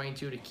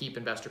 2022 to keep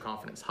investor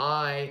confidence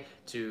high,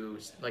 to,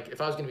 like,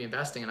 if I was going to be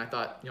investing and I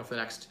thought, you know, for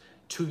the next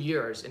 2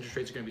 years interest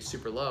rates are going to be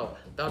super low,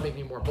 that would make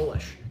me more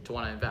bullish to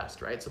want to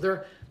invest, right? So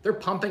they're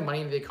pumping money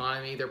into the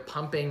economy, they're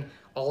pumping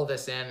all of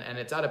this in, and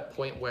it's at a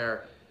point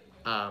where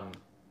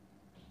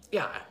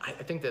yeah, I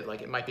think that,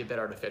 like, it might be a bit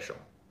artificial,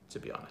 to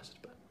be honest,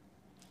 but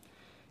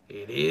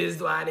it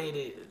is what it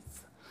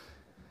is.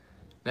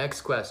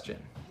 Next question.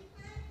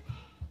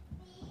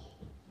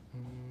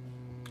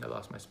 I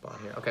lost my spot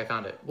here. Okay, I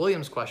found it.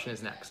 William's question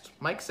is next.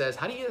 Mike says,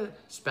 how do you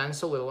spend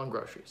so little on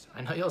groceries?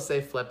 I know you'll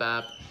say Flip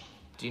app.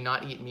 Do you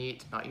not eat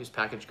meat, not use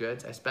packaged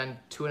goods? I spend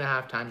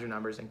 2.5 times your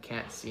numbers and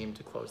can't seem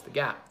to close the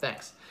gap.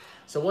 Thanks.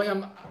 So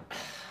William,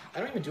 I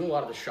don't even do a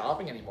lot of the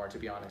shopping anymore, to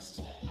be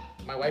honest.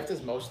 My wife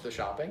does most of the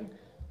shopping.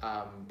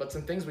 But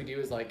some things we do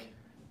is, like,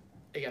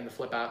 again, the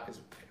Flip app is,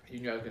 you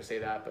knew I was gonna say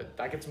that, but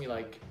that gets me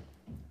like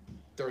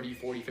 30,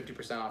 40,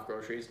 50% off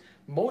groceries.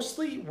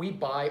 Mostly we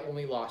buy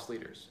only lost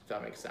leaders, if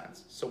that makes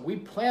sense. So we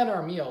plan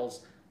our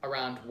meals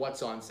around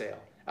what's on sale.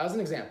 As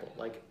an example,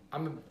 like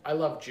I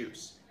love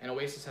juice, and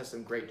Oasis has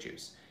some great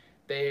juice.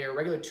 They are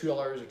regular $2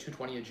 or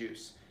 $2.20 a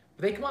juice,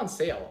 but they come on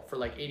sale for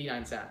like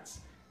 89 cents.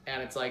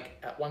 And it's like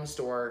at one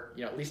store,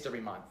 you know, at least every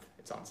month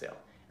it's on sale.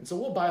 And so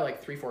we'll buy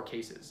like 3-4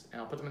 cases,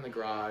 and I'll put them in the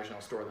garage and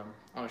I'll store them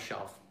on a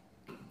shelf.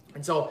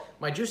 And so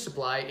my juice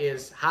supply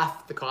is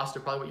half the cost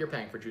of probably what you're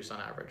paying for juice on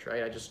average,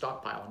 right? I just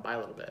stockpile and buy a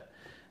little bit.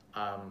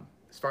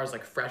 As far as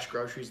like fresh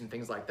groceries and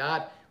things like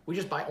that, we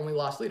just buy only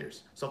lost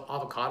leaders. So if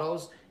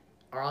avocados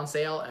are on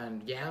sale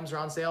and yams are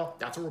on sale,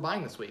 that's what we're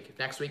buying this week. If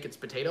next week it's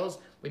potatoes,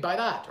 we buy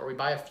that, or we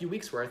buy a few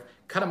weeks worth,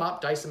 cut them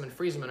up, dice them, and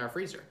freeze them in our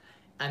freezer.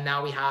 And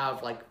now we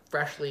have like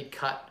freshly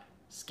cut,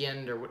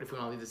 skinned, or if we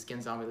want to leave the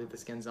skins on, we leave the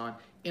skins on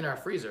in our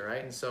freezer,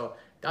 right? And so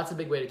that's a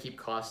big way to keep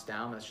costs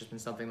down. That's just been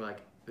something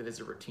like that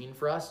is a routine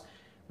for us.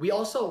 We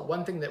also,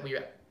 one thing that we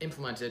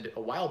implemented a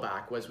while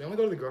back was we only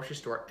go to the grocery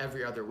store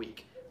every other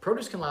week.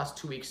 Produce can last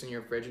 2 weeks in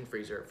your fridge and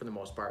freezer for the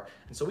most part.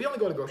 And so we only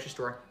go to the grocery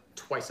store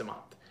twice a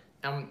month.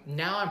 And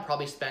now I'm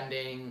probably we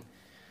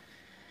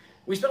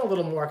spend a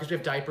little more because we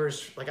have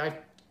diapers. Like, I have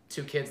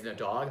 2 kids and a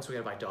dog, and so we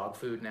gotta buy dog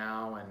food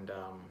now, and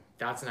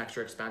that's an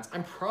extra expense.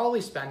 I'm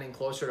probably spending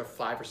closer to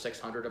 $500 or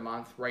 $600 a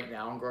month right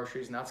now on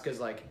groceries, and that's because,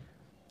 like,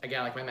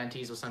 again, like my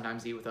mentees will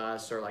sometimes eat with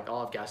us, or like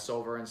I'll have guests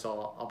over, and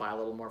so I'll buy a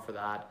little more for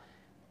that.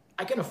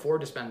 I can afford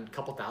to spend a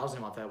couple thousand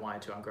a month if I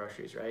wanted to on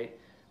groceries, right?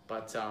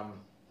 But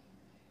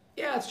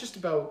yeah, it's just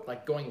about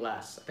like going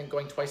less. I think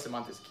going twice a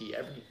month is key.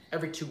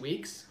 Every 2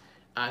 weeks,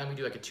 and then we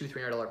do like a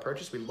 $200-300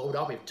 purchase. We load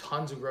up. We have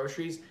tons of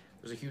groceries.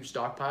 There's a huge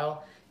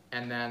stockpile,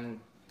 and then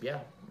yeah,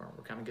 we're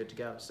kind of good to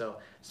go. So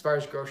as far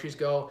as groceries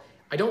go,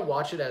 I don't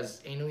watch it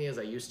as annually as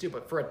I used to,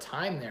 but for a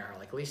time there,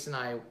 like Lisa and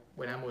I,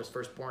 when Emma was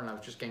first born and I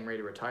was just getting ready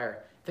to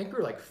retire, I think we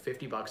were like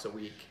 $50 a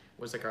week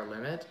was like our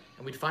limit,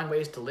 and we'd find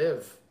ways to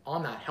live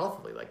on that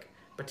healthily, like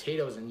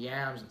potatoes and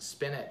yams and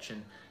spinach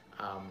and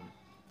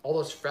all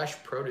those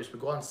fresh produce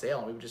would go on sale,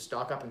 and we would just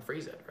stock up and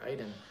freeze it, right?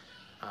 And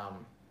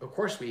of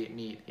course we eat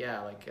meat,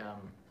 yeah. Like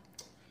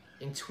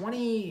in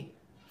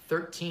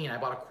 2013, I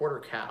bought a quarter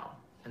cow,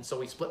 and so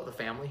we split with a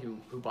family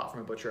who bought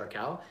from a butcher a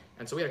cow,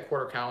 and so we had a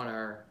quarter cow in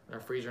our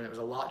freezer, and it was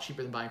a lot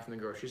cheaper than buying from the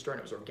grocery store, and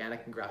it was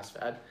organic and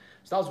grass-fed.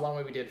 So that was one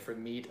way we did for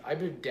meat.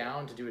 I'd be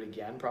down to do it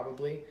again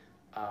probably.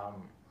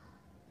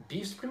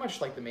 Beef's pretty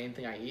much like the main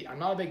thing I eat. I'm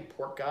not a big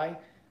pork guy.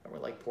 I don't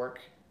really like pork.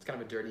 It's kind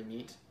of a dirty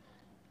meat.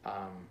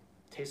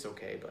 Tastes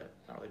okay, but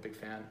not really a big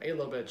fan. I ate a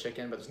little bit of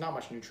chicken, but there's not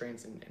much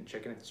nutrients in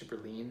chicken. It's super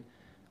lean.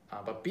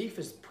 But beef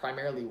is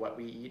primarily what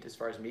we eat as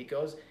far as meat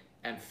goes,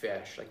 and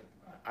fish. Like,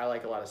 I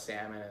like a lot of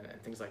salmon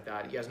and things like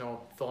that. You guys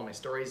know, follow my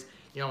stories.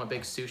 You know, I'm a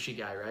big sushi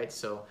guy, right?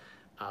 So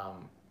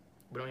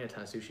we don't eat a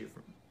ton of sushi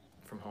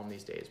from home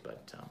these days,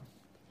 but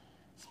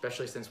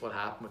especially since what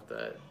happened with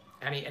the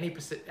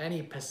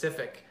any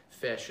Pacific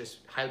fish is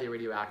highly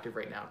radioactive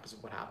right now because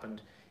of what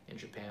happened in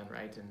Japan,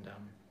 right? And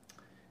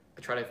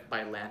I try to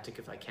buy Atlantic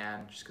if I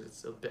can, just because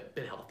it's a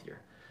bit healthier.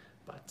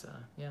 But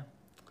yeah,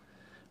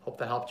 hope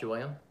that helped you,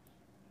 William.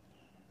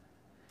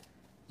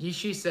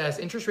 Yishi says,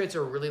 interest rates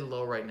are really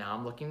low right now.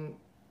 I'm looking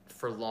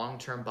for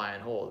long-term buy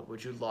and hold.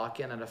 Would you lock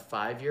in at a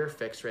 5-year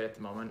fixed rate at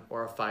the moment,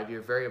 or a 5-year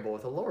variable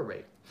with a lower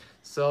rate?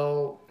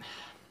 So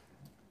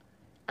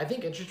I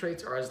think interest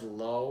rates are as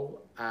low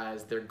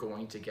as they're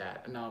going to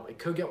get. Now, it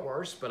could get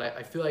worse, but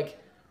I feel like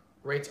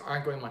rates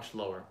aren't going much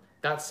lower.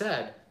 That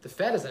said, the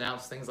Fed has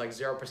announced things like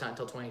 0%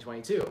 until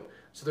 2022.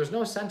 So there's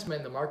no sentiment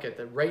in the market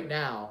that right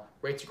now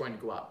rates are going to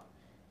go up.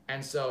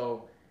 And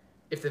so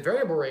if the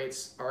variable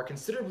rates are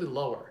considerably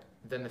lower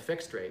than the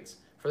fixed rates,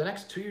 for the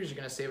next 2 years, you're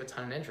going to save a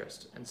ton in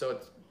interest. And so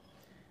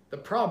the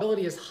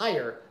probability is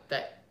higher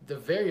that the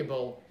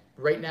variable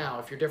right now,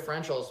 if your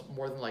differential is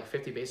more than like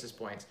 50 basis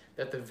points,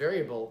 that the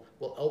variable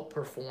will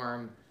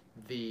outperform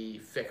the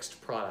fixed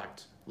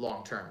product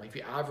long term. Like if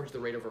you average the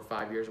rate over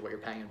 5 years of what you're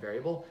paying in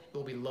variable, it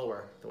will be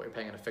lower than what you're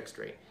paying in a fixed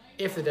rate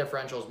if the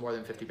differential is more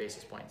than 50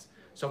 basis points.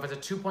 So if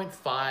it's a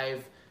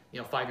 2.5,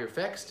 5-year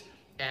fixed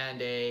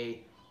and a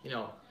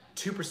 2%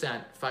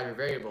 5-year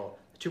variable,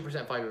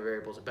 2% 5-year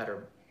variable is a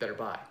better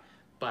buy.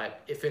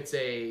 But if it's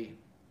a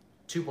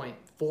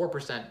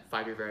 2.4%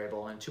 5-year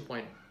variable and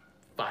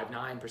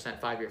 2.59%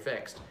 5-year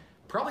fixed,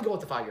 probably go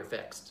with the 5-year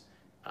fixed.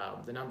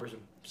 The numbers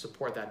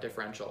support that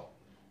differential.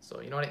 So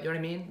you know what I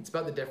mean? It's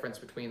about the difference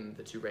between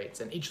the two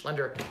rates, and each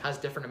lender has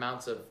different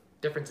amounts of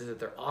differences that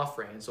they're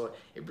offering, and so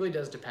it really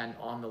does depend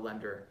on the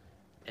lender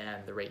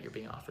and the rate you're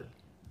being offered.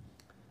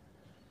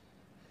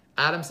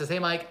 Adam says, hey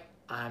Mike,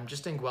 I'm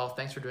just in Guelph.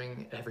 Thanks for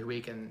doing it every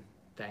week, and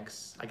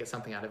thanks. I get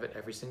something out of it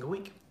every single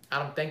week.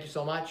 Adam, thank you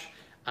so much.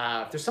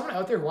 If there's someone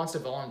out there who wants to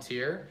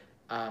volunteer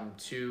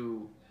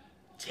to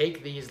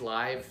take these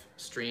live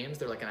streams,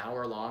 they're like an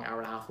hour long, hour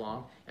and a half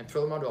long, and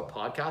throw them onto a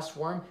podcast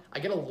form, I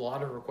get a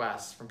lot of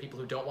requests from people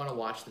who don't want to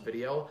watch the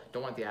video,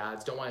 don't want the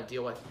ads, don't want to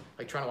deal with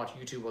like trying to watch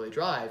YouTube while they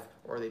drive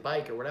or they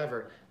bike or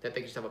whatever, that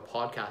they just have a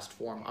podcast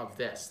form of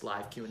this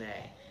live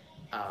Q&A.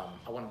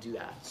 I want to do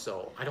that.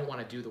 So I don't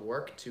want to do the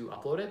work to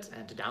upload it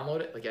and to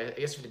download it. Like I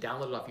guess you have to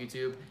download it off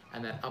YouTube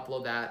and then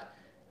upload that,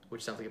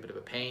 which sounds like a bit of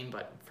a pain,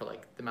 but for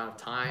like the amount of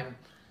time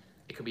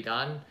it could be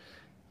done.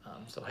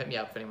 So hit me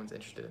up if anyone's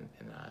interested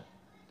in that.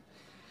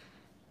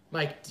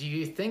 Mike, do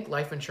you think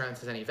life insurance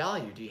has any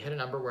value? Do you hit a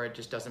number where it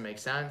just doesn't make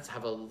sense?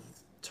 Have a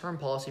term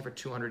policy for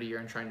 $200 a year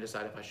and trying to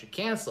decide if I should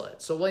cancel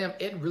it? So William,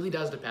 it really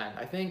does depend.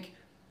 I think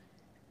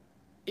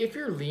if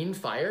you're lean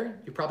fire,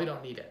 you probably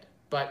don't need it.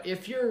 But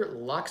if you're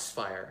Lux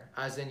fire,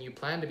 as in you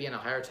plan to be in a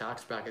higher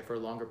tax bracket for a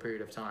longer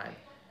period of time,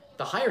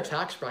 the higher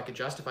tax bracket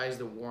justifies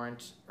the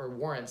warrants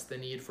the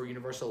need for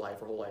universal life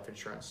or whole life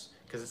insurance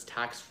because it's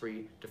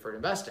tax-free deferred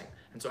investing.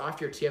 And so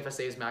after your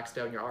TFSA is maxed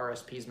out and your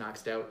RSP is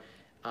maxed out,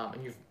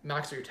 and you've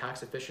maxed out your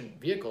tax-efficient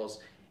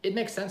vehicles, it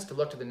makes sense to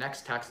look to the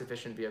next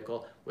tax-efficient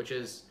vehicle, which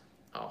is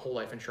whole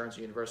life insurance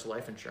or universal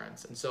life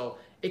insurance. And so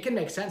it can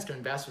make sense to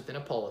invest within a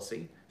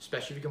policy,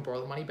 especially if you can borrow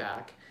the money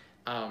back.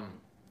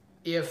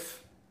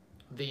 If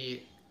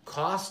the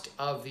cost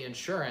of the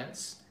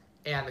insurance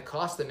and the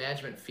cost of the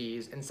management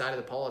fees inside of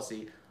the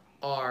policy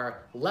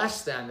are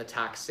less than the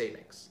tax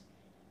savings.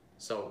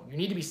 So you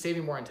need to be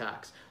saving more in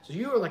tax. So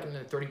you are like in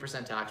a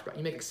 30% tax bracket.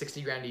 You make like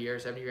 60 grand a year,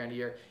 70 grand a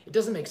year. It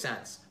doesn't make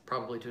sense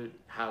probably to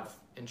have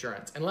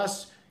insurance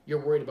unless you're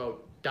worried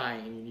about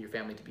dying and you need your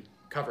family to be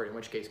covered, in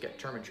which case get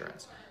term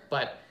insurance.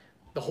 But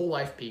the whole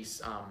life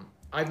piece,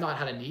 I've not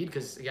had a need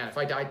because again, if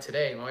I died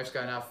today, my wife's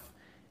got enough,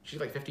 she's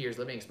like 50 years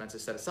living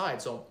expenses set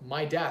aside. So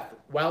my death,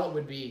 while it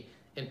would be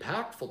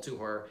impactful to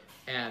her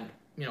and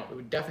it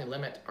would definitely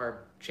limit our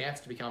chance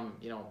to become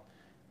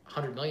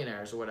 100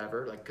 millionaires or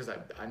whatever, like because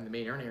I'm the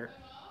main earner,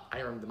 I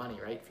earn the money,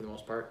 right, for the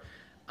most part.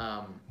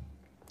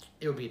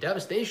 It would be a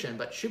devastation,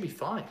 but she'd be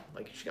fine.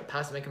 Like she got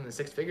passive income in the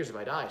 6 figures if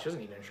I die. She doesn't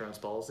need an insurance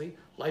policy.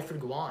 Life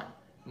would go on,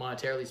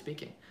 monetarily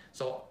speaking.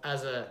 So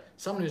as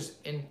someone who's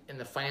in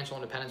the financial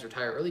independence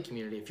retire early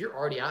community, if you're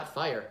already at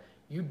FIRE,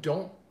 you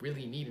don't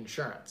really need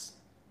insurance,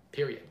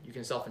 period. You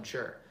can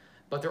self-insure.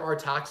 But there are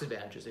tax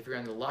advantages if you're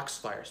in the Lux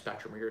FIRE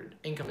spectrum where your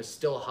income is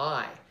still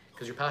high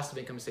because your passive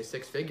income is say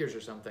 6 figures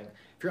or something.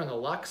 If you're on the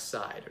Lux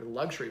side or the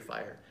luxury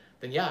FIRE,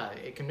 then yeah,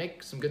 it can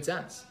make some good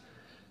sense.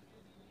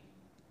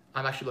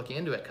 I'm actually looking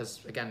into it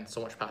because again,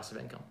 so much passive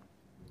income.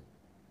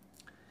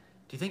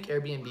 Do you think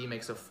Airbnb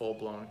makes a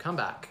full-blown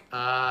comeback?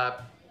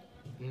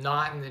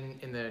 Not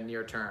in the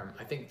near term.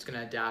 I think it's going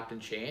to adapt and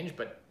change,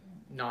 but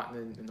not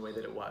in the way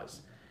that it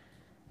was.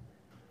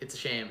 It's a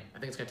shame. I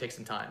think it's going to take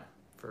some time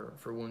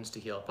for wounds to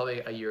heal, probably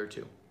a year or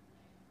two.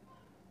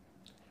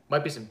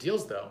 Might be some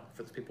deals though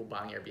for the people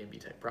buying Airbnb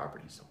type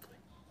properties, hopefully.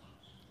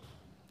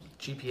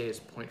 GPA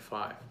is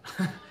 0.5.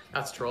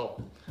 That's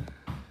troll.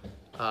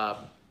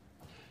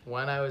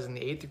 When I was in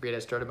the 8th grade, I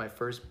started my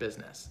first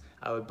business.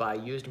 I would buy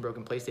used and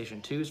broken PlayStation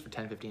 2s for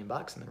 10, 15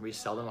 bucks and then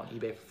resell them on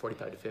eBay for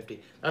 45 to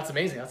 50. That's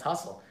amazing, that's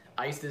hustle.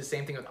 I used to do the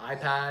same thing with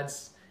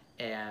iPads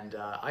and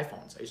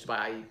iPhones. I used to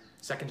buy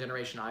 2nd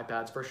generation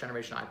iPads, 1st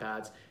generation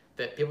iPads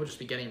that people would just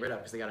be getting rid of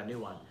because they got a new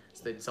one.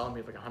 So they'd sell them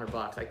for like 100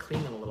 bucks. I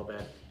clean them a little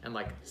bit and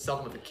like sell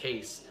them with a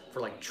case for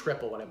like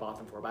triple what I bought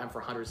them for. Buy them for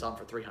 100, sell them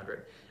for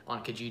 300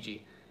 on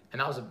Kijiji. And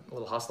that was a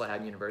little hustle I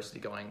had in university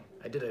going.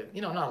 I did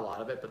not a lot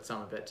of it, but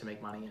some of it to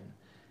make money. And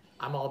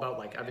I'm all about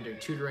I've been doing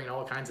tutoring and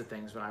all kinds of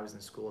things when I was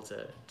in school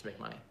to make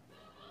money.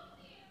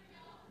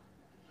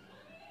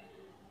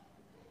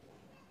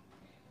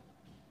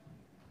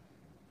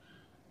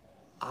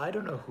 I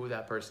don't know who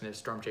that person is,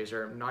 Storm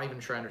Chaser. I'm not even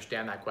sure I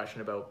understand that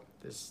question about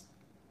this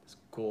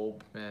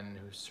Goldman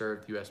who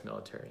served the U.S.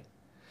 military.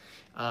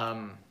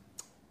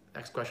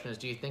 Next question is,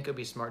 do you think it would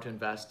be smart to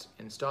invest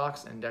in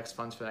stocks and index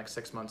funds for the next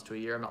 6 months to a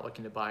year? I'm not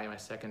looking to buy my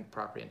second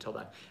property until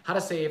then. How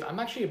to save? I'm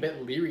actually a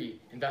bit leery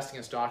investing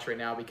in stocks right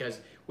now because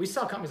we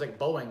saw companies like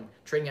Boeing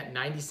trading at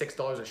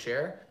 $96 a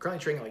share,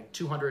 currently trading at like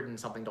 $200 and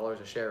something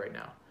a share right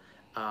now,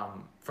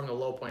 from the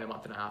low point a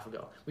month and a half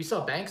ago. We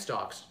saw bank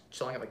stocks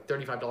selling at like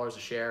 $35 a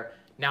share,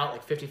 now at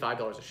like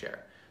 $55 a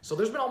share. So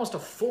there's been almost a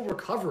full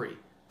recovery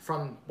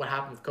from what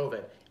happened with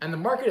COVID, and the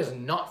market is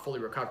not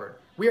fully recovered.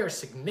 We are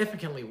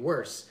significantly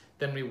worse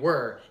than we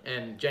were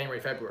in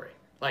January, February.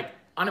 Like,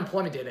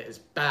 unemployment data is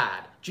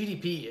bad.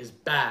 GDP is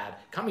bad.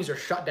 Companies are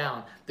shut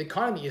down. The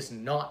economy is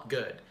not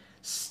good.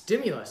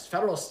 Stimulus,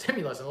 federal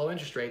stimulus and low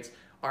interest rates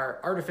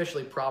are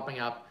artificially propping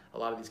up a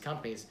lot of these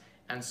companies.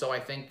 And so I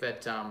think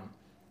that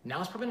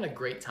now is probably not a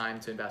great time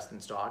to invest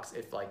in stocks.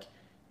 If like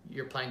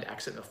you're planning to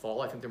exit in the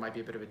fall, I think there might be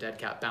a bit of a dead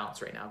cat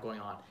bounce right now going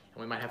on.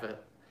 And we might have a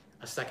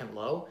second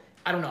low.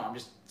 I don't know, I'm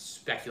just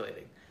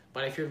speculating.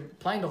 But if you're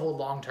planning to hold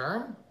long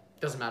term,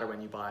 doesn't matter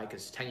when you buy,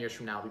 because 10 years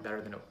from now will be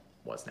better than it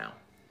was now.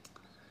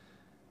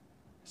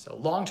 So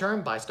long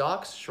term, buy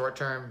stocks. Short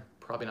term,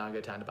 probably not a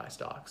good time to buy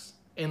stocks.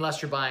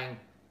 Unless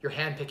you're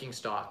hand-picking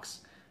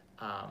stocks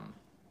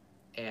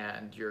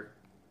and you're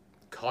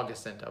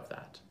cognizant of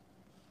that.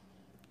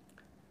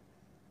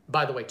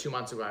 By the way, 2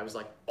 months ago, I was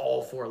like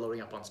all for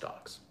loading up on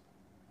stocks.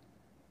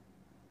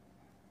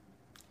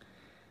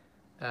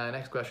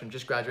 Next question,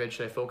 just graduated.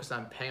 Should I focus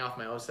on paying off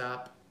my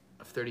OSAP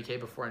of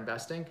 $30K before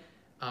investing?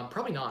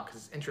 Probably not,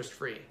 because it's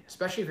interest-free,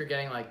 especially if you're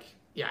getting like,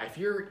 yeah, if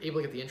you're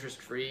able to get the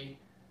interest-free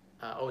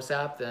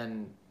OSAP,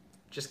 then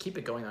just keep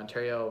it going.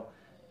 Ontario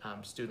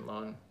student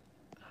loan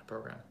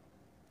program.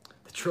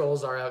 The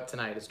trolls are out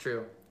tonight, it's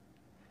true.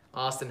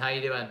 Austin, how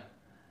you doing?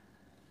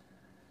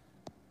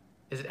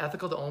 Is it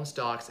ethical to own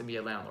stocks and be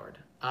a landlord?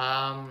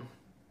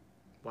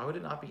 Why would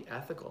it not be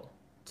ethical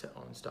to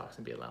own stocks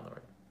and be a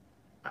landlord?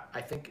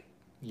 I think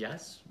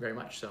yes, very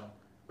much so.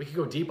 We could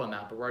go deep on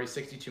that, but we're already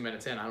 62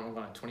 minutes in. I don't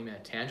want a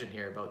 20-minute tangent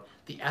here about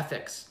the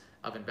ethics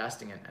of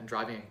investing and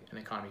driving an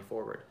economy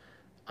forward.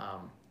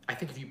 I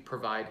think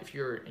if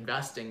you're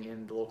investing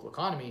in the local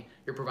economy,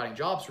 you're providing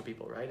jobs for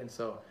people, right? And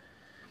so,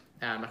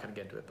 I'm not gonna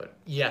get into it, but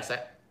yes,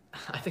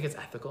 I think it's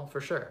ethical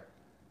for sure.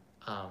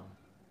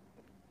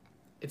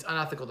 It's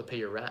unethical to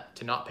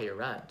not pay your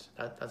rent.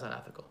 That's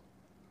unethical.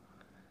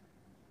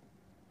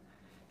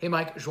 Hey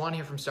Mike, Juan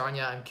here from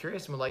Sarnia. I'm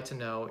curious and would like to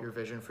know your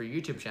vision for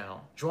your YouTube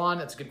channel. Juan,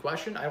 that's a good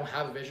question. I don't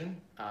have a vision.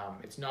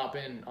 It's not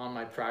been on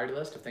my priority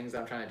list of things that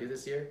I'm trying to do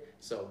this year.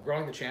 So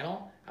growing the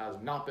channel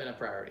has not been a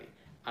priority.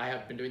 I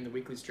have been doing the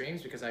weekly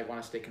streams because I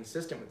want to stay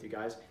consistent with you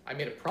guys. I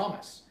made a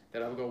promise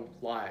that I would go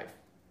live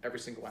every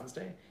single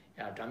Wednesday,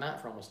 and I've done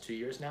that for almost 2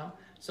 years now.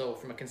 So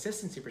from a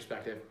consistency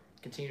perspective,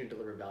 continue to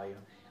deliver value.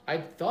 I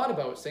thought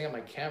about setting up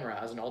my camera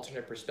as an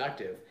alternate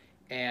perspective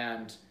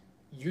and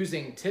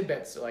using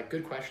tidbits, like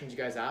good questions you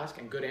guys ask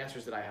and good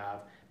answers that I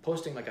have,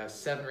 posting like a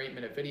 7 or 8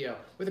 minute video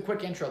with a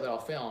quick intro that I'll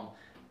film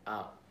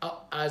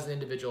as an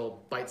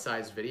individual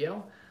bite-sized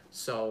video.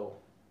 So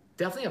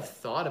definitely have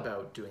thought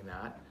about doing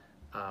that.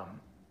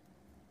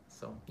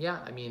 So yeah,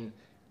 I mean,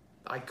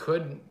 I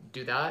could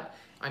do that.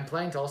 I'm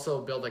planning to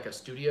also build like a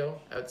studio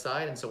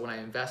outside. And so when I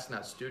invest in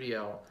that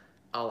studio,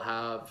 I'll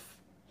have,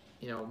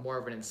 more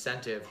of an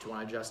incentive to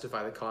want to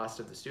justify the cost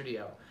of the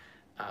studio.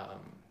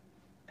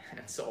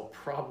 And so I'll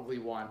probably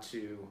want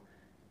to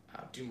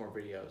do more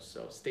videos.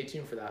 So stay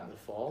tuned for that in the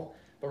fall.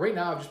 But right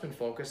now I've just been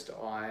focused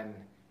on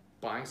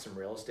buying some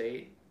real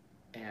estate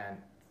and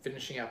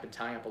finishing up and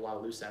tying up a lot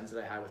of loose ends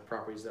that I had with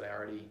properties that I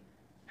already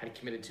had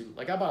committed to.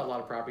 Like I bought a lot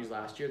of properties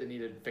last year that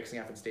needed fixing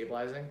up and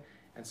stabilizing.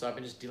 And so I've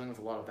been just dealing with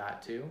a lot of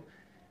that too.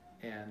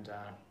 And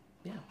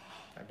yeah,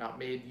 I've not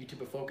made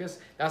YouTube a focus.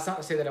 That's not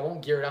to say that I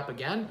won't gear it up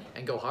again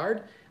and go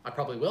hard. I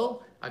probably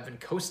will. I've been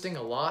coasting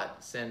a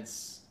lot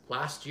since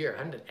last year. I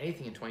haven't done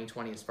anything in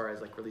 2020 as far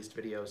as like released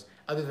videos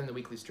other than the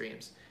weekly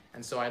streams.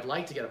 And so I'd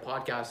like to get a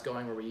podcast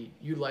going where we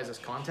utilize this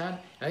content.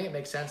 And I think it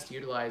makes sense to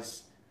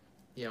utilize,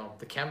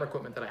 the camera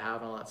equipment that I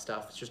have and all that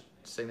stuff. It's just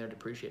sitting there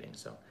depreciating.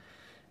 So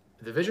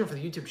the vision for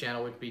the YouTube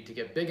channel would be to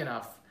get big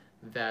enough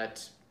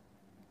that,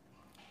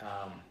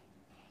 I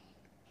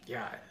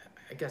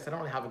guess I don't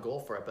really have a goal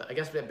for it, but I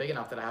guess get big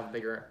enough that I have a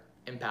bigger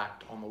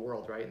impact on the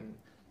world, right? And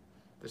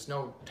there's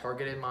no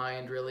target in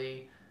mind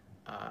really.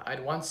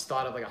 I'd once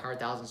thought of like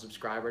 100,000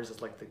 subscribers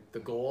as like the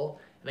goal,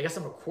 and I guess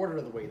I'm a quarter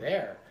of the way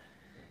there,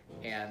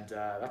 and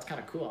that's kind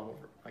of cool.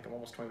 I'm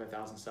almost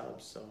 25,000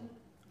 subs, so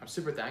I'm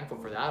super thankful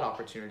for that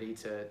opportunity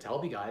to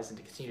help you guys and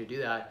to continue to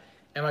do that.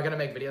 Am I gonna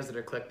make videos that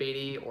are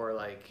clickbaity or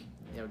like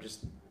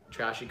just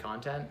trashy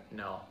content?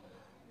 No.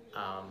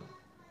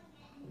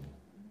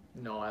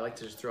 No, I like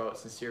to just throw out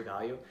sincere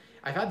value.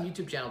 I've had the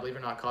YouTube channel, believe it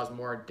or not, cause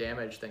more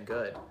damage than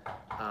good.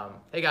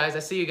 Hey guys, I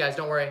see you guys,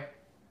 don't worry.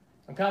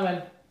 I'm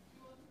coming.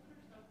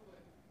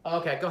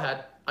 Okay, go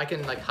ahead. I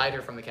can like hide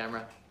her from the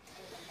camera.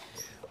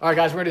 All right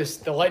guys, we're gonna do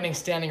the lightning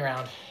standing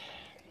round.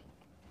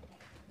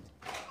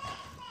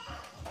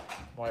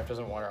 My wife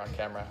doesn't want her on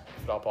camera,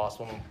 if at all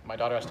possible. My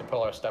daughter has to put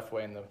all her stuff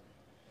away in the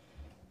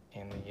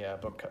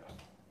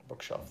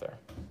bookshelf there.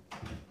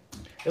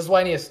 This is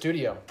why I need a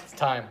studio. It's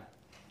time.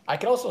 I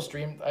could also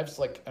stream. I have just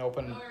like an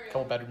open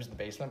couple bedrooms in the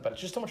basement, but it's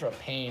just so much of a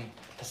pain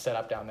to set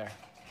up down there.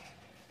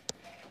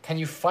 Can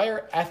you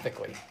fire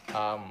ethically?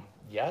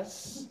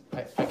 Yes.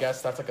 I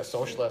guess that's like a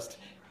socialist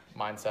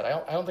mindset.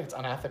 I don't think it's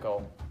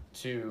unethical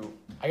to.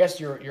 I guess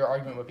your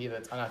argument would be that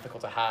it's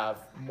unethical to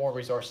have more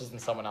resources than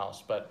someone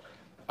else, but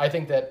I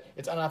think that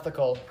it's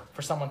unethical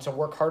for someone to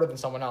work harder than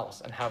someone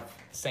else and have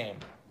the same.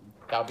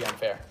 That would be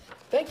unfair.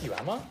 Thank you,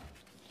 Emma.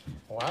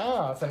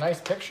 Wow, that's a nice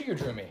picture you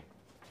drew me.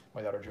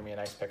 My daughter drew me a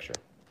nice picture.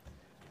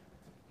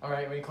 All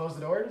right, will you close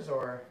the doors,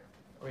 or are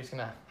we just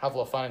gonna have a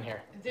little fun in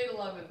here? It's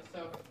 8:11,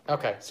 so.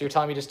 Okay, so you're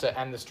telling me just to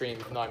end the stream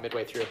even though I'm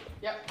midway through?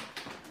 Yep.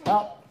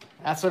 Well,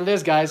 that's what it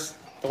is, guys.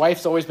 The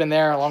wife's always been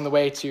there along the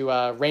way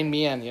to rein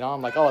me in, you know?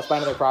 I'm like, oh, let's buy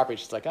another property.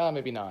 She's like, oh,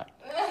 maybe not.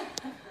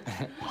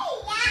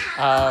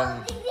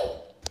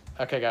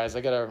 Okay, guys,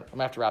 I'm gonna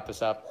have to wrap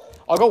this up.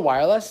 I'll go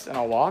wireless and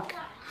I'll walk.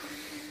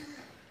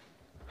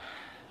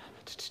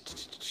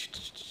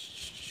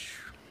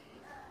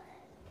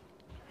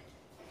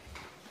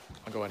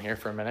 I'll go in here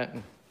for a minute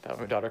and have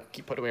my daughter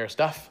keep putting away her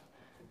stuff.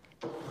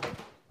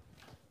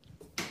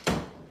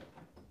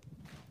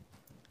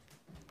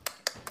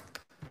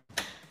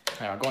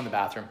 I'll go in the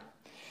bathroom.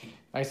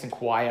 Nice and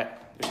quiet.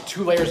 There's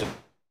 2 layers of.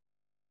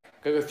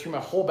 Gotta go through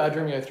my whole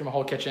bedroom, go through my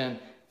whole kitchen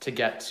to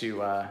get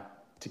to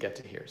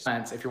here.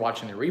 If you're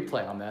watching the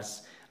replay on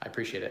this, I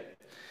appreciate it.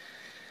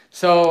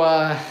 So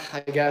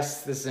I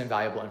guess this is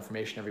invaluable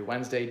information every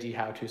Wednesday. D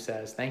How To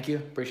says, thank you,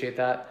 appreciate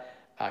that.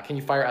 Can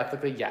you fire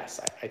ethically? Yes,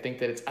 I think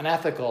that it's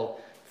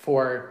unethical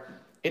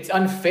it's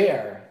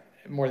unfair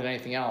more than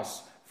anything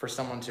else for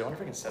someone to, I wonder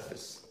if I can set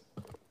this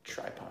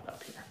tripod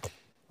up here.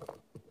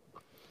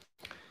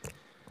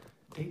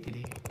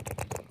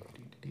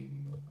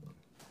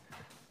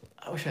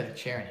 I wish I had a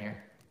chair in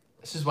here.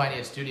 This is why I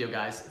need a studio,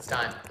 guys. It's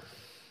time.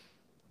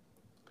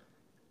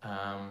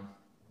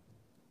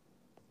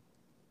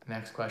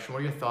 Next question.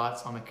 What are your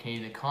thoughts on the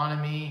Canadian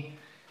economy?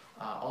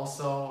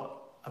 Also,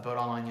 about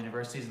online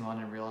universities and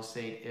London real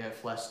estate,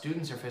 if less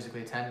students are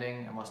physically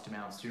attending and less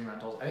demand on student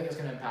rentals. I think it's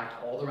going to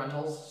impact all the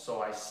rentals,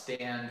 so I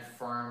stand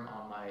firm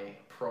on my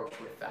approach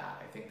with that.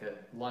 I think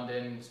that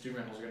London student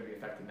rentals are going to be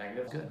affected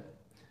negatively. Good.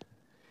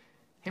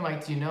 Hey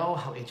Mike, do you know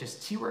how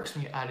HST works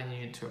when you add a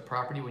unit to a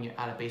property? When you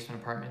add a basement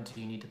apartment,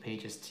 do you need to pay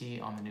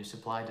HST on the new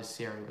supply? Does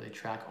CRA really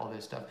track all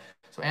this stuff?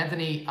 So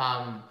Anthony,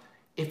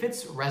 if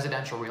it's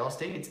residential real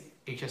estate, it's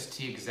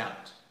HST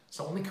exempt.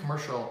 So only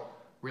commercial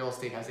real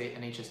estate has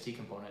an HST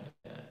component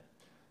in it.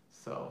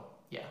 So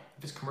yeah,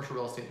 if it's commercial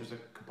real estate, there's a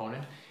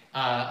component.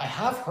 I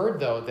have heard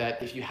though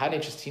that if you had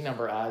an HST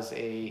number as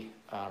a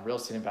real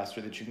estate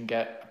investor, that you can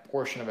get a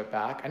portion of it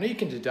back. I know you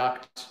can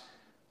deduct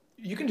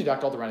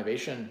all the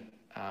renovation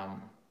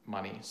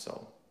money,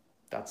 so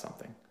that's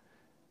something.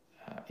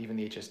 Even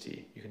the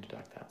HST, you can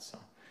deduct that. So,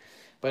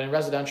 but in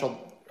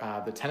residential,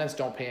 the tenants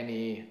don't pay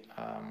any.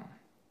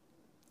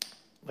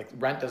 Like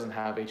rent doesn't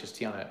have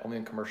HST on it, only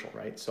in commercial,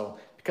 right? So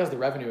because the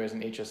revenue is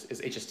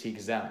HST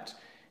exempt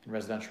in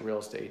residential real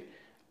estate,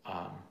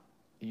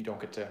 you don't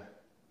get to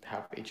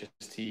have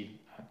HST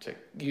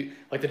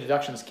like the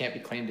deductions can't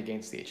be claimed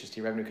against the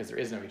HST revenue because there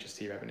is no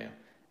HST revenue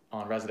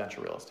on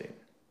residential real estate.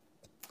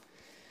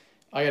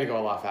 I gotta go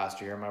a lot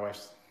faster here. My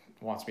wife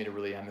wants me to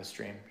really end this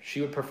stream. She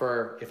would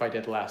prefer if I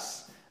did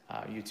less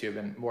YouTube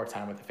and more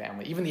time with the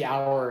family. Even the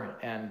hour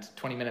and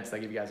 20 minutes that I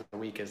give you guys a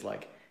week is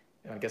like,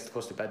 I guess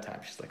close to bedtime.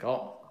 She's like,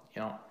 oh,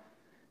 gotta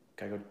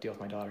go deal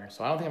with my daughter.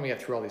 So I don't think I'm gonna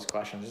get through all these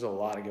questions. There's a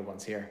lot of good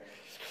ones here.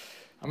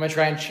 I'm gonna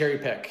try and cherry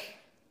pick.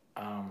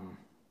 I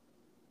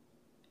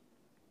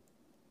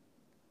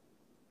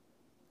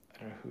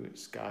don't know who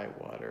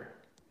Skywater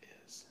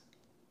is.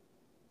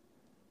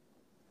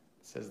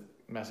 It says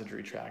message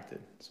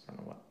retracted. So I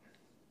don't know what.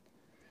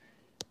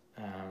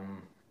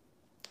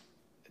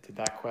 Did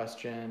that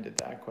question.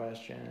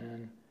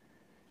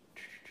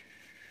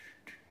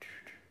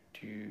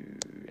 To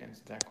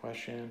answer that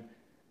question.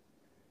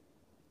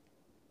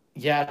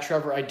 Yeah,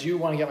 Trevor, I do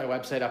want to get my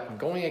website up and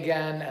going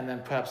again and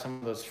then put up some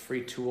of those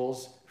free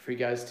tools for you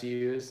guys to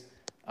use.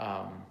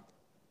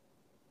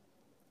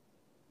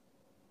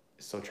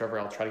 So Trevor,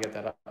 I'll try to get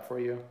that up for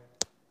you.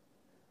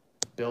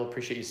 Bill,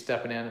 appreciate you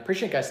stepping in.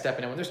 Appreciate you guys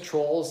stepping in. When there's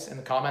trolls in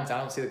the comments, I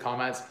don't see the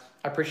comments.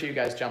 I appreciate you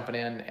guys jumping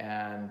in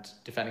and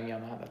defending me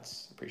on that.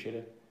 That's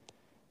appreciated.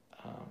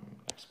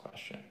 Next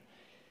question.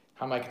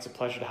 Hi, Mike. It's a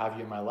pleasure to have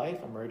you in my life.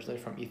 I'm originally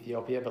from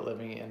Ethiopia, but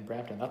living in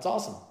Brampton. That's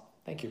awesome.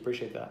 Thank you.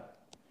 Appreciate that.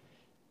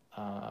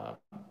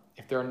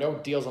 If there are no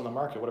deals on the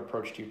market, what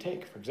approach do you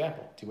take? For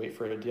example, do you wait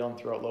for a deal and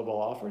throw out lowball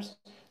offers?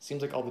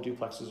 Seems like all the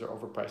duplexes are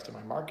overpriced in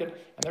my market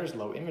and there's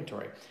low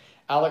inventory.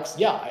 Alex,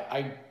 yeah,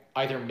 I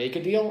either make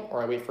a deal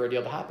or I wait for a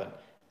deal to happen.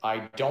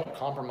 I don't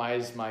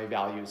compromise my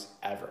values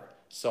ever.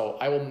 So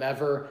I will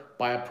never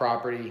buy a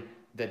property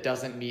that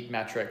doesn't meet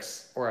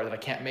metrics or that I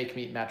can't make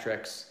meet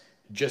metrics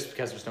just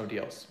because there's no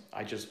deals.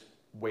 I just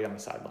wait on the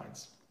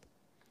sidelines.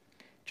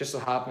 Just so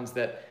happens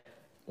that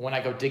when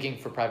I go digging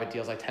for private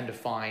deals, I tend to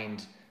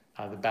find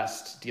the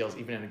best deals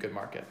even in a good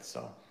market.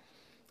 So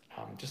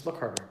just look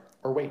harder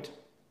or wait.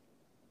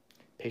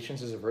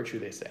 Patience is a virtue,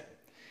 they say.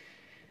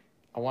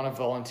 I want to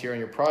volunteer on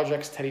your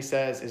projects, Teddy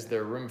says. Is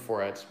there room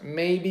for it?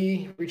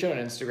 Maybe. Reach out on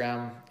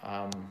Instagram.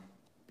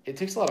 It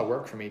takes a lot of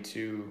work for me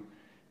to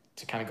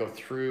kind of go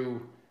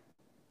through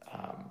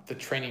the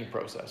training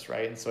process,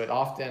 right? And so it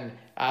often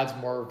adds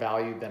more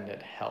value than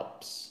it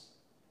helps.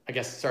 I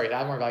guess, sorry, it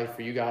adds more value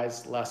for you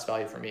guys, less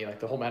value for me. Like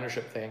the whole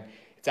mentorship thing,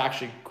 it's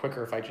actually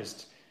quicker if I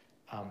just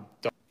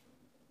don't.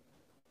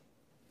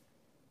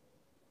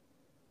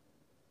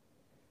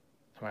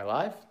 Am I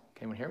live?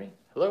 Can anyone hear me?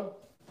 Hello?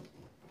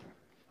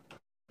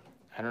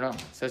 I don't know.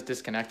 It says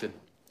disconnected.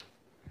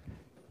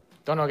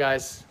 Don't know,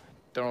 guys.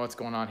 Don't know what's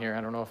going on here.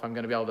 I don't know if I'm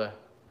going to be able to.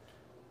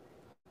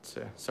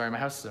 Sorry, my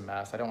house is a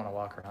mess. I don't want to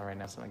walk around right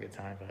now. It's not a good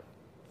time, but.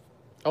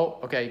 Oh,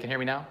 okay. You can hear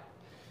me now?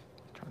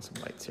 Turn on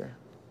some lights here.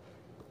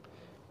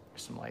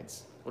 There's some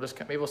lights.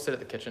 Maybe we'll sit at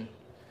the kitchen.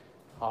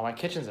 Oh, my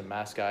kitchen's a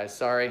mess, guys.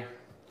 Sorry.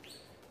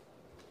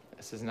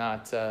 This is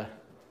not. I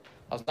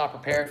was not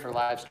prepared for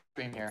live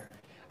stream here.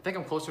 I think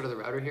I'm closer to the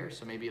router here,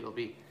 so maybe it'll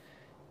be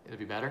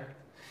better.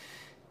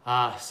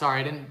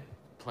 Sorry, I didn't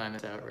plan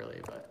this out really,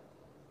 but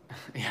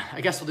yeah, I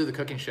guess we'll do the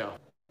cooking show.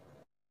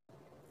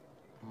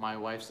 My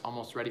wife's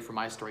almost ready for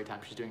my story time.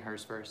 She's doing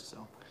hers first,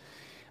 so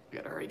we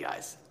gotta hurry,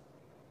 guys.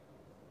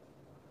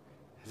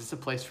 Is this a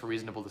place for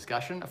reasonable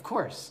discussion? Of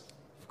course,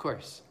 of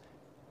course.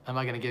 Am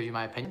I gonna give you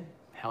my opinion?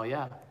 Hell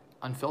yeah,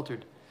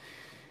 unfiltered.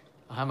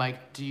 Hi,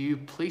 Mike. Do you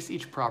place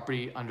each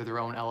property under their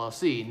own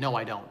LLC? No,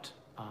 I don't.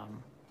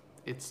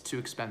 It's too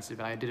expensive,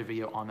 and I did a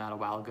video on that a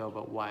while ago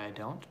about why I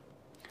don't.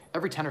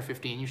 Every 10 or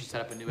 15, you should set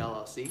up a new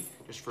LLC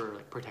just for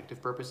like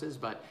protective purposes.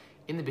 But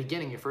in the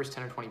beginning, your first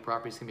 10 or 20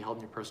 properties can be held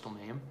in your personal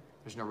name.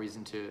 There's no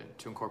reason to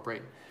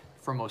incorporate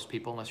for most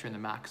people unless you're in the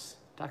max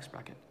tax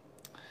bracket.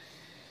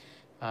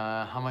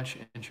 How much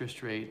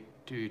interest rate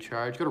do you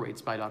charge? Go to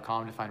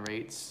ratesby.com to find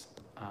rates.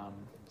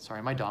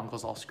 Sorry, my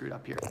dongle's all screwed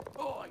up here.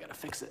 Oh, I gotta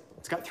fix it.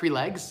 It's got 3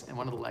 legs and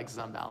one of the legs is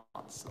unbalanced.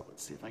 So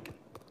let's see if I can.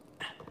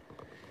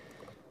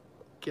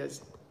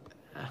 Guys,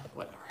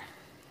 whatever.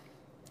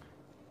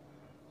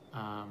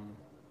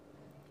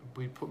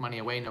 We put money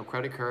away, no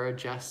credit card.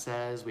 Jess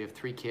says we have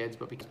 3 kids,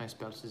 but because my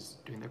spouse is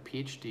doing their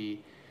PhD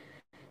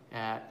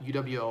at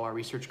UWO, our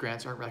research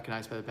grants aren't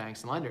recognized by the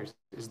banks and lenders.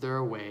 Is there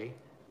a way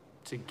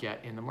to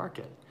get in the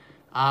market?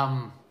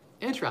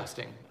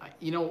 Interesting.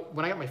 You know,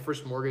 when I got my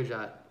first mortgage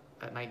at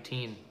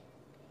 19,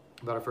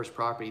 about our first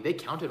property, they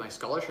counted my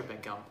scholarship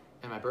income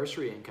and my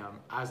bursary income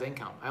as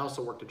income. I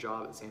also worked a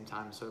job at the same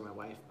time, and so did my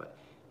wife, but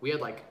we had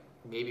like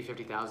maybe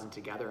 50,000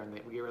 together, and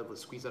we were able to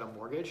squeeze out a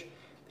mortgage.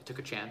 They took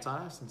a chance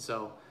on us, and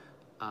so,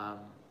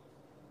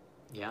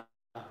 yeah.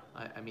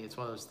 I mean, it's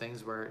one of those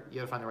things where you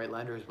got to find the right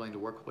lender who's willing to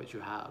work with what you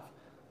have.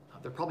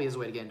 There probably is a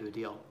way to get into a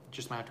deal. You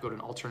just might have to go to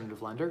an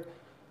alternative lender,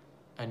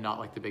 and not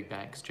like the big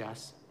banks,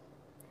 Jess.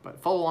 But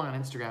follow along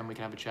on Instagram. We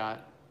can have a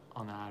chat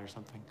on that or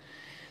something.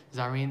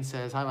 Zareen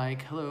says, "Hi,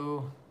 Mike.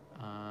 Hello."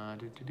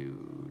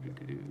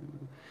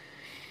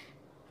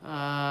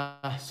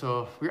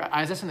 So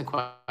I was asking the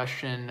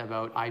question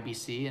about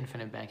IBC,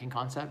 infinite banking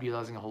concept,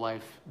 utilizing a whole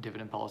life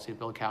dividend policy to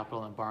build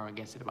capital and borrowing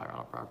against it to buy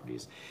rental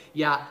properties.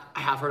 Yeah,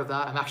 I have heard of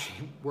that. I'm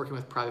actually working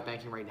with private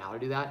banking right now to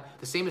do that.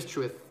 The same is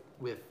true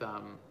with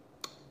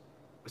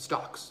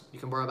stocks. You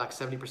can borrow back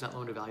 70%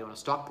 loan to value on a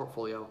stock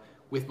portfolio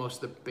with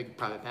most of the big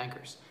private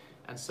bankers.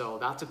 And so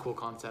that's a cool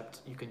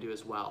concept you can do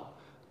as well.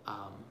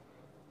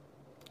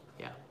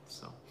 Yeah,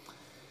 so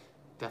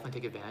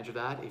definitely take advantage of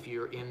that if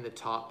you're in the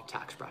top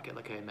tax bracket,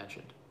 like I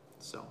mentioned.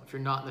 So if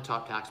you're not in the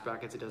top tax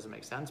brackets, it doesn't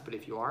make sense. But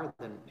if you are,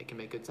 then it can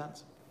make good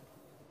sense.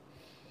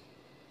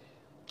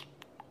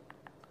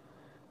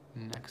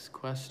 Next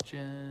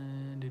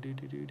question.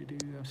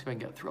 Let's see if I can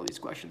get through all these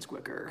questions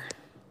quicker.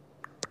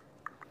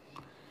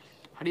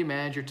 How do you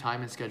manage your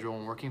time and schedule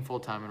when working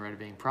full-time and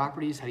renovating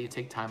properties? How do you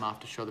take time off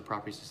to show the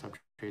properties to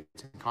subtrades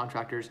and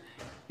contractors?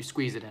 You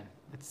squeeze it in.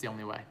 That's the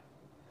only way.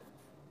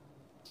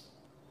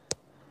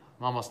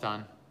 I'm almost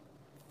done.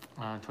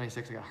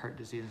 26, I got heart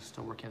disease.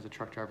 Still working as a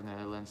truck driver in the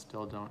Netherlands.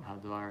 Still don't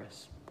have the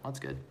virus. Well, that's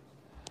good.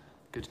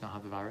 Good to not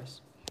have the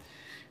virus.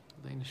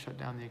 Looking to shut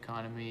down the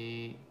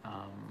economy.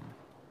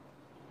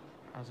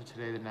 As of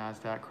today, the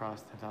NASDAQ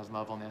crossed the 10,000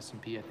 level, and the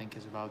S&P, I think,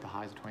 is about the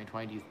highs of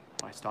 2020. Do you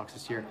buy stocks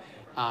this year?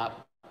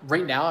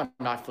 Right now, I'm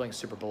not feeling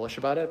super bullish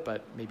about it,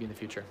 but maybe in the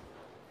future.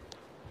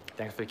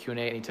 Thanks for the Q&A.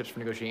 Any tips for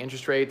negotiating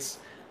interest rates?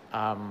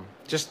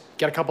 Just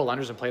get a couple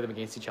lenders and play them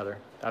against each other.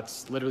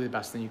 That's literally the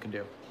best thing you can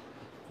do.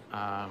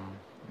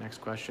 Next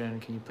question.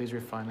 Can you please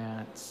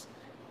refinance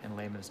in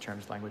layman's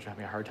terms language? I'm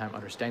having a hard time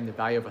understanding the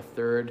value of a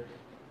third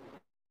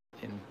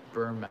in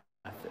BRRRR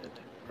method.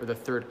 Or the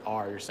third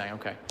R, you're saying.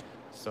 Okay.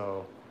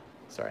 So,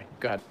 sorry.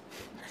 Go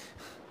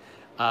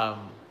ahead.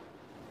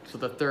 So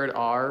the third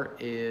R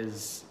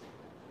is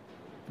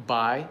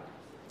buy,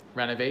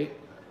 renovate,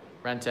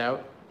 rent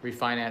out,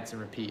 refinance, and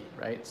repeat,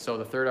 right? So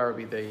the third R would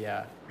be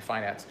the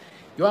refinance.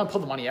 You want to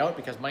pull the money out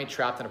because money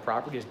trapped in a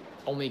property is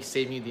only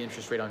saving you the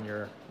interest rate on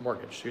your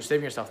mortgage. So you're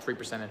saving yourself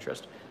 3%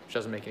 interest, which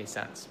doesn't make any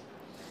sense.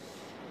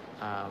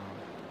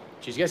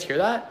 Did you guys hear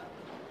that?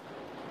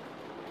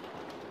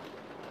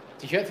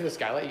 Do you hear it through the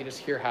skylight? You can just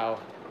hear how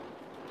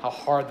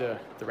hard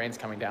the rain's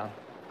coming down.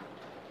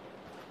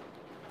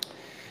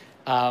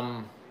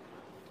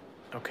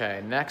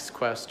 Okay, next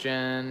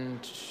question.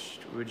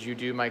 Would you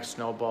do Mike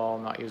Snowball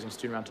not using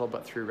student rental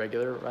but through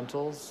regular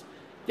rentals?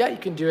 Yeah, you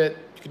can do it.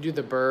 You can do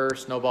the Burr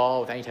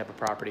Snowball with any type of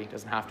property. It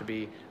doesn't have to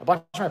be. A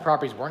bunch of my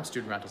properties weren't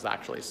student rentals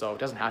actually, so it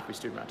doesn't have to be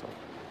student rental.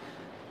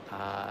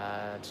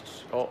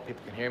 Oh,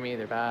 people can hear me.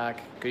 They're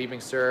back. Good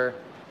evening, sir.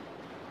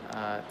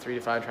 3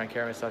 to 5, trying to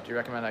care of myself. Do you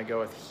recommend I go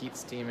with heat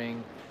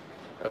steaming?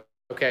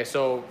 Okay,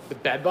 so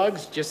with bed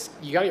bugs,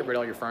 you gotta get rid of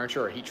all your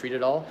furniture or heat treat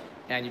it all,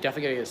 and you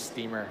definitely gotta get a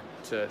steamer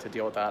to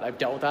deal with that. I've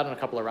dealt with that on a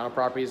couple of rental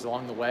properties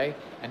along the way,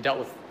 and dealt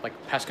with like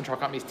pest control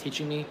companies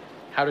teaching me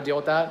how to deal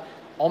with that.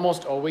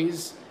 Almost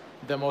always,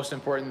 the most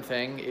important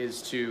thing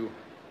is to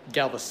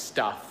get all the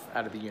stuff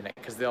out of the unit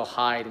because they'll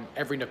hide in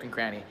every nook and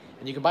cranny.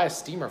 And you can buy a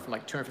steamer from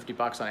like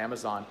 $250 on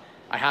Amazon.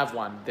 I have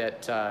one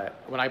that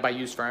when I buy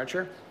used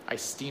furniture, I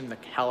steam the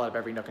hell out of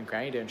every nook and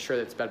cranny to ensure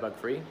that it's bed bug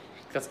free.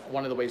 That's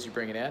one of the ways you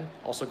bring it in.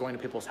 Also going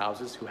to people's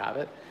houses who have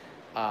it.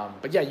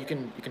 But yeah, you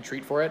can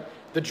treat for it.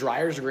 The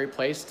dryer is a great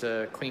place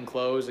to clean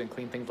clothes and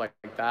clean things like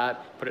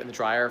that. Put it in the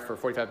dryer for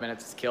 45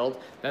 minutes, it's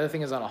killed. Another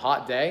thing is on a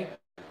hot day,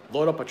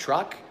 load up a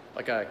truck,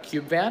 like a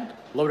cube van,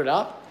 load it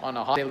up on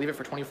a hot day, leave it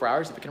for 24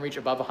 hours. If it can reach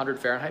above 100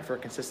 Fahrenheit for a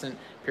consistent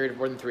period of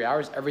more than 3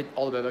 hours,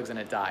 all the bed bugs in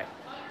it die.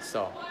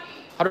 So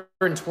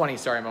 120,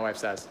 sorry, my wife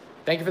says.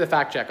 Thank you for the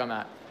fact check on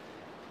that.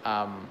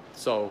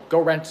 So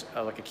go rent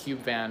like a cube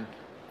van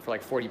for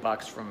like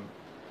 $40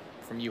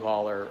 from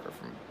U-Haul or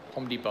from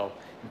Home Depot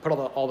and put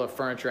all the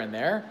furniture in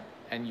there,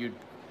 and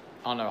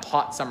on a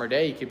hot summer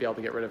day, you could be able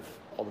to get rid of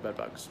all the bed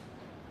bugs.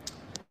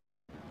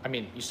 I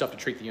mean, you still have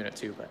to treat the unit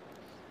too, but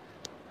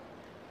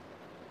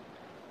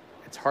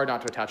it's hard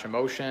not to attach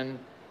emotion.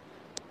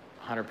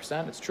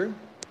 100%, it's true.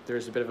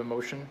 There's a bit of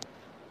emotion.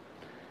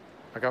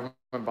 Are government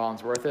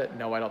bonds worth it?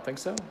 No, I don't think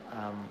so.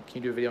 Can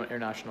you do a video on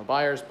international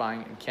buyers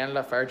buying in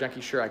Canada? Fire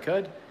Junkie, sure I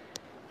could.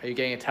 Are you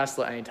getting a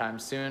Tesla anytime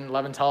soon?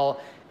 Leventhal,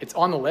 it's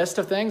on the list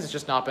of things. It's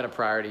just not been a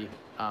priority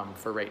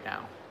for right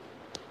now.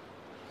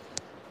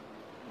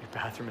 Your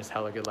bathroom is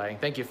hella good lighting.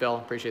 Thank you, Phil.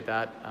 Appreciate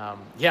that.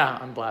 Yeah,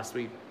 I'm blessed.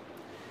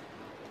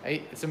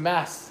 It's a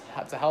mess.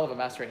 It's a hell of a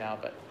mess right now,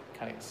 but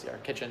kind of see our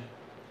kitchen.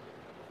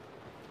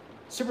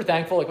 Super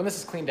thankful. Like when this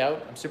is cleaned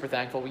out, I'm super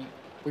thankful.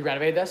 We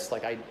renovated this.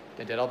 Like I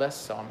did all this,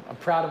 so I'm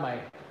proud of my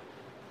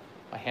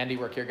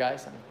handiwork here,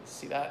 guys. And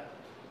see that?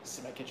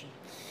 See my kitchen.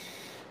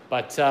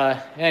 But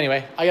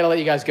anyway, I gotta let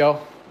you guys go.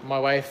 My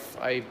wife,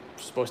 I'm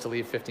supposed to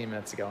leave 15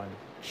 minutes ago, and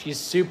she's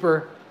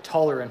super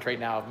tolerant right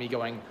now of me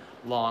going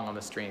long on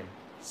the stream.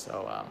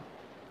 So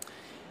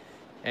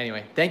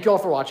anyway, thank you all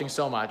for watching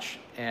so much.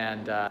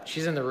 And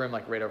she's in the room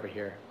like right over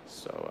here.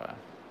 So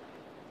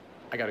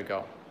I gotta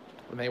go.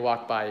 When they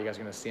walk by, you guys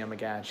are gonna see them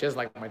again. She doesn't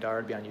like my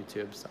daughter to be on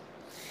YouTube. So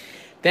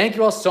thank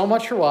you all so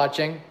much for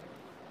watching.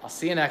 I'll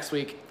see you next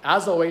week.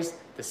 As always,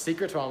 the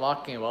secret to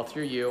unlocking wealth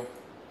through you,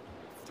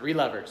 3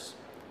 levers.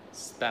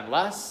 Spend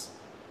less,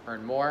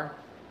 earn more,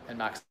 and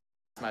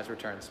maximize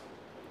returns.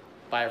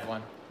 Bye,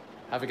 everyone.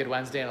 Have a good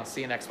Wednesday, and I'll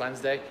see you next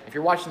Wednesday. If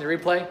you're watching the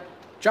replay,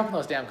 jump in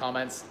those damn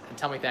comments and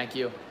tell me thank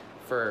you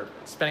for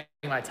spending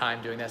my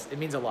time doing this. It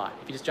means a lot.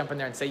 If you just jump in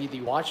there and say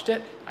you watched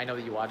it, I know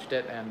that you watched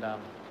it. And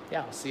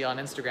yeah, I'll see you on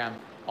Instagram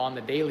on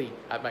the daily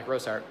at Mike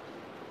Rosehart.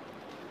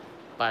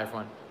 Bye,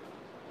 everyone.